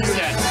their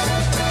success.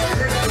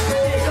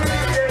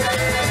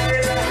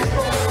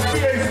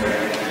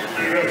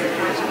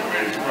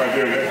 Right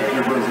there, that's your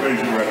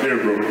impersonation right there,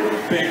 bro.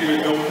 Think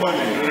with no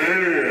money.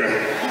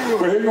 Yeah.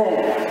 But hang on.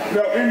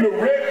 Now in the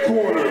red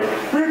corner,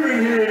 we've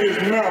been hearing his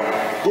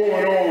mouth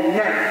going all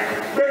night.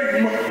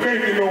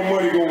 Thinking no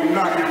money gonna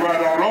knock it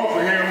right on off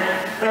of him.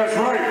 That's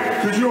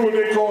right, because you know what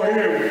they call him?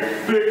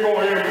 They call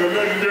him the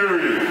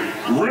legendary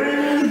ring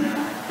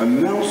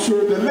announcer,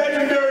 the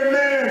legendary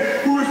man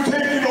who is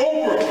taking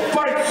over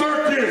Fight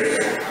Circus,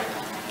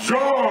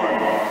 John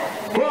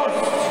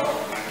Bust.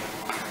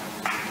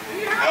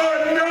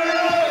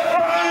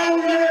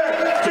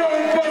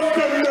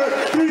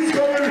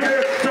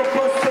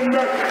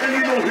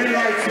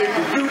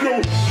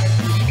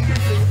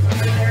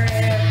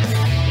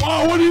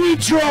 What do you mean,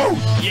 Joe?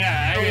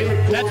 Yeah, I mean,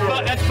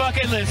 that's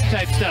bucket list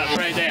type stuff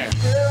right there.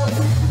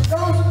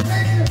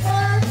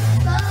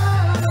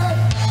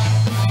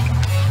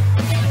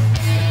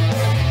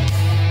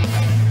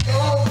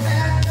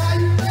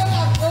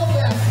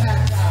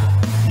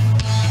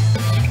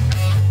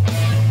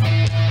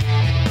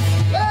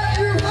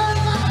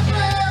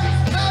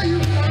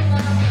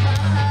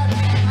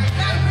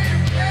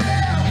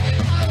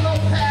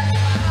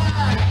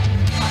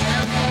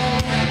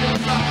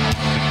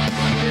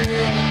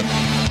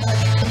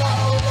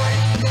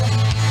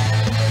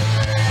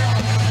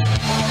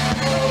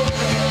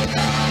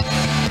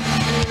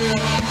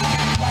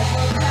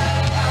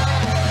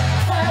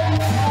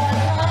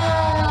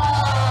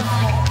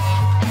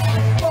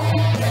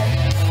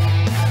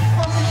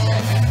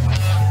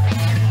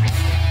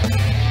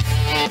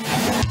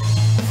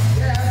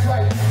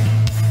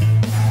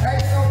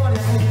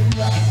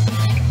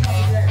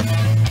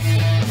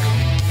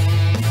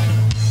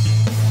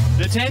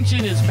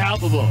 Tension is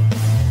palpable.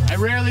 I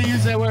rarely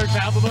use that word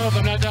palpable if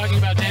I'm not talking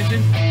about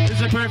tension. This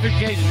is a perfect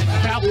occasion. It's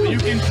palpable. You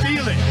can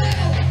feel it.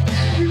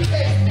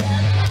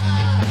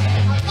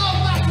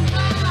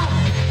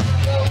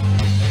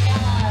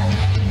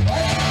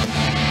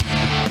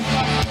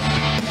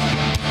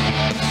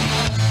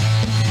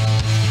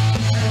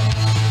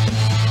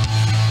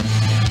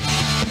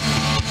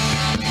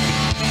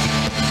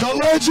 The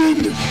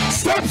legend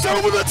steps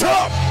over the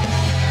top.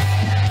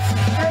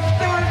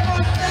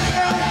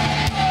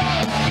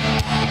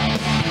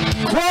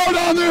 Crowd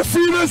on their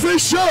feet as they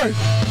should.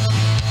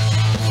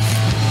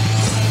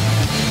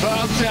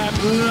 Ball tap,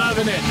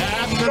 loving it.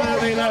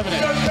 Absolutely loving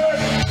it.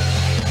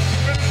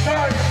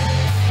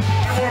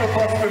 I want to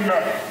bust the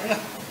nut.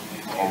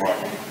 All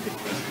right.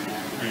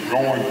 Keep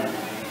going.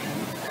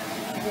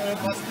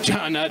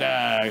 John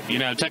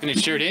Nutt, tucking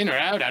his shirt in or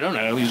out. I don't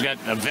know. He's got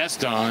a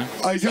vest on.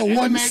 I got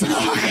one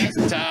sock.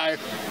 Tie,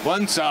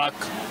 one sock.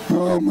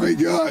 Oh my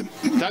God.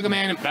 Talk a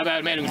man about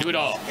a man who can do it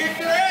all. Kick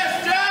your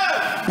ass, John!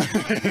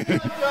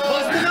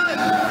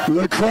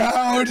 The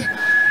crowd,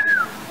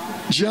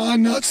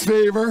 John Nutt's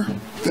favor.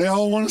 They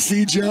all want to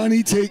see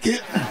Johnny take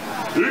it.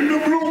 In the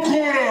blue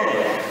corner,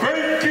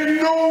 making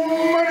no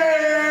money.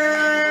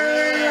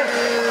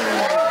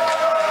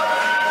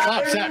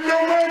 Oh, Sapp. In the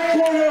red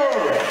corner,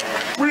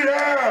 we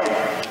have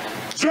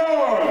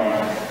John.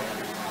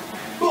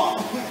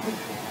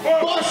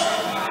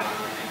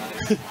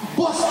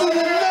 Busting the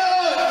nut!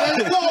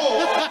 Let's go!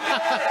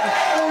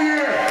 Oh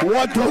yeah!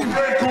 What the?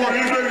 Red corner,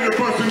 he's ready to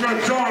bust a nut.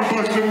 John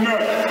bust a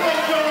nut.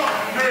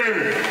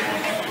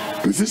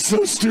 Yeah. This is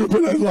so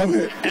stupid. I love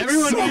it.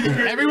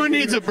 Everyone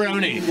needs a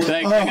brony.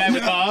 Like the guy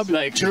with Bob.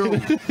 Like true.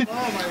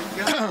 Oh my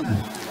God.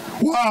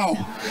 Wow.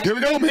 Here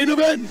we go, main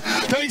event.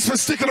 Thanks for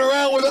sticking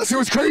around with us. It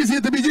was crazy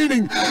at the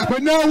beginning,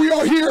 but now we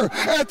are here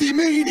at the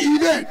main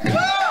event.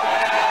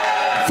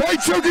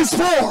 Fight Circus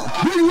 4,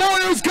 Big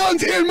Warriors,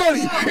 Guns, and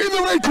Money. In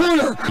the red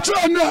corner,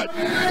 John Nutt.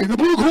 In the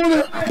blue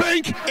corner,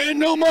 Bank and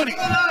No Money.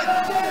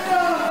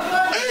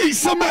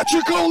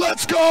 Asymmetrical,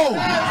 let's go.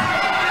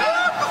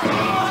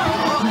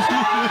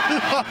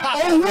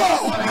 Oh,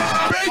 wow.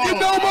 Bank and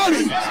No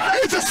Money.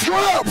 It's a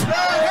scrap.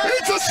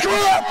 It's a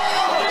scrap.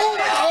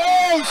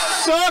 Oh,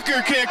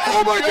 soccer kick.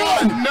 Oh, my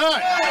God.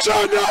 Nutt.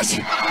 John Nutt.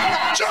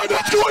 John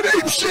Nutt's going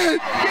ape shit.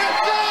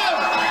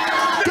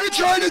 They're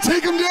trying to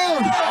take him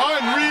down.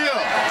 Unreal.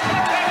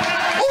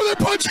 Oh, they're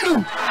punching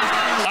him.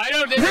 I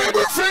don't.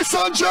 Hammer fist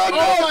on John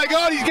Nutt. Oh my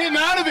God, he's getting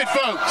out of it,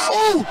 folks.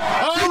 Oh,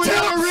 we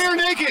have a rear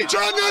naked.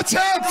 John Nutt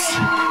taps.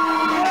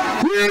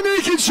 Rear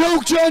naked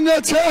choke. John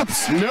Nutt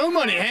taps. No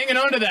Money hanging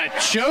on to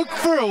that choke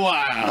for a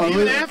while,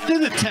 even after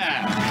the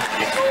tap.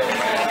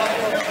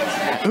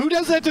 Who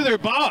does that to their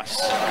boss?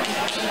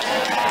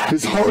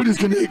 His heart is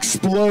going to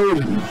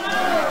explode.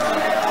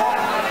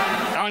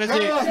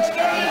 Honestly.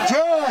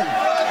 John!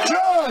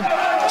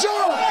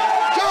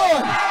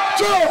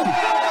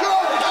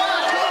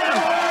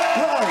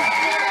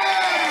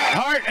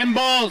 Heart and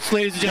balls,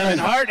 ladies and gentlemen.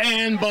 Heart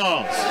and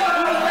balls.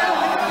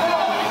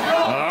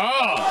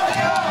 Oh.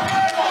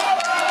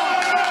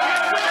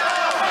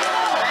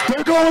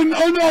 They're on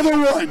another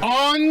one.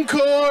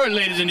 Encore,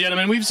 ladies and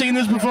gentlemen. We've seen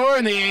this before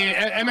in the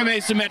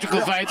MMA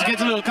Symmetrical fights. It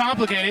gets a little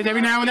complicated.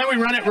 Every now and then we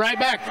run it right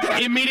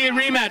back. Immediate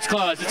rematch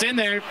clause. It's in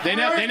there. They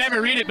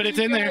never read it, but it's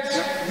in there.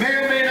 May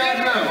or may not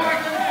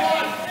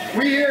know.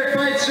 We here at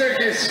Fight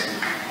Circus,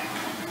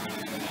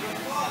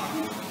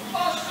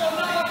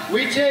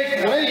 we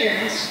take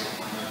weigh-ins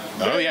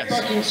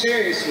fucking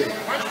seriously.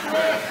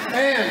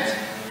 And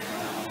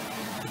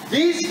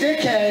these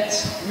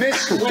dickheads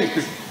miss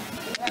weight.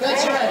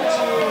 That's right.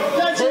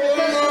 That's right.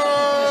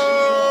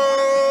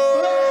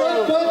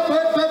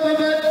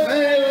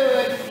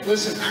 But,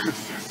 listen,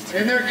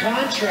 in their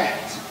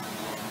contract,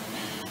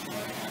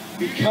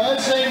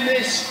 because they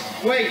miss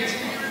weight,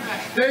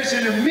 there's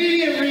an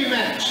immediate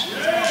rematch.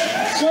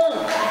 So,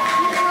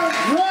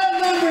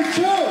 round number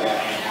 2.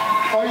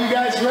 Are you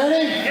guys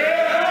ready?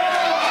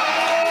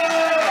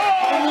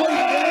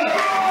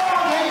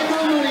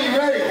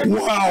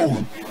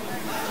 Wow.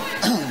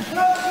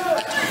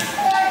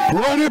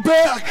 Run it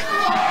back.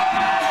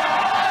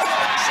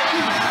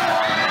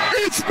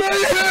 It's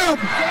mayhem.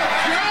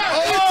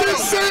 It's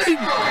insane.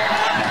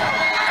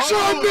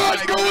 John Nutt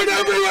going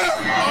everywhere.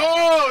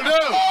 Oh, no.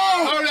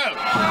 Oh, no.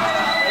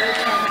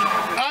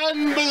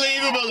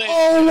 Unbelievable.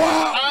 Oh,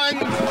 wow.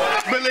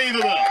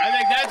 Unbelievable. I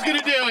think that's going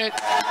to do it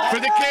for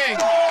the king,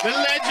 the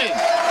legend,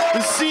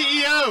 the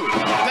CEO,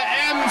 the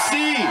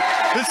MC,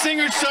 the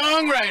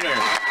singer-songwriter,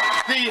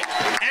 the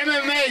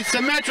MMA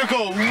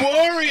Symmetrical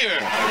Warrior,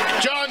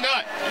 John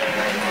Nutt.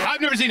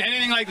 I've never seen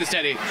anything like this,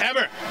 Tetee,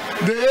 ever.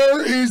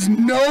 There is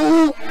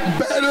no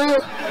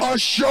better a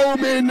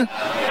showman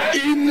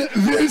in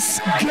this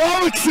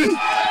galaxy.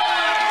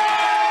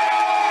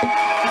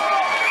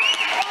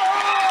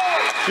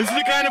 This is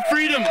the kind of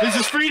freedom. This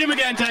is freedom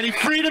again, Tetee.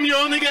 Freedom you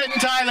only get in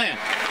Thailand.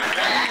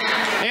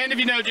 And if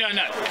you know John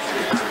Nutt.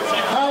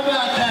 How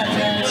about that,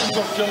 guys?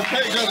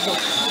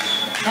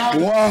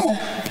 Wow.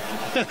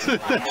 John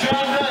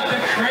Nutt, the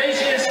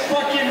craziest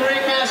fucking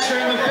ringmaster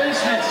in the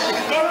business.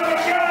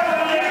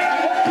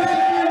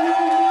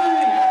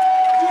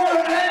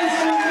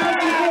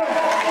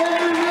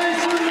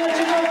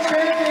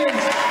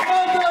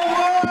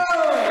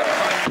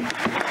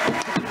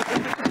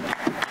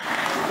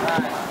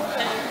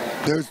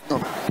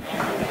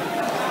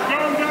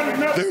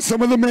 There's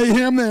some of the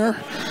mayhem there.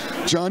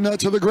 John Nutt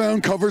to the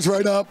ground, covers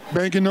right up,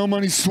 banking no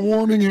money,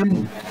 swarming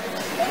him.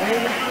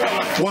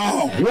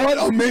 Wow, what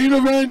a main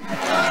event.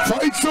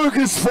 Fight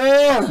Circus 4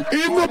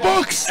 in the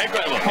books.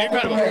 Incredible,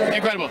 incredible,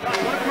 incredible.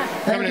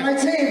 Hey,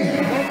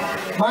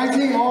 my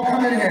team all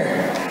come in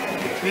here.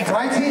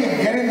 My team,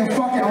 get in the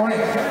fucking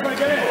ring.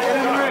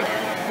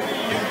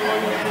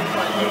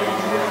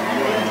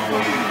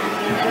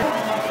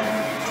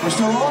 We're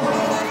still on?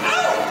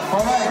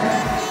 All right.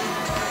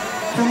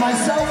 For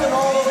myself and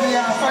all of the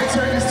Fight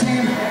Circus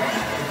team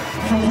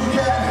from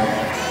Phuket,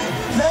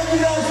 thank you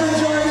guys for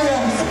joining.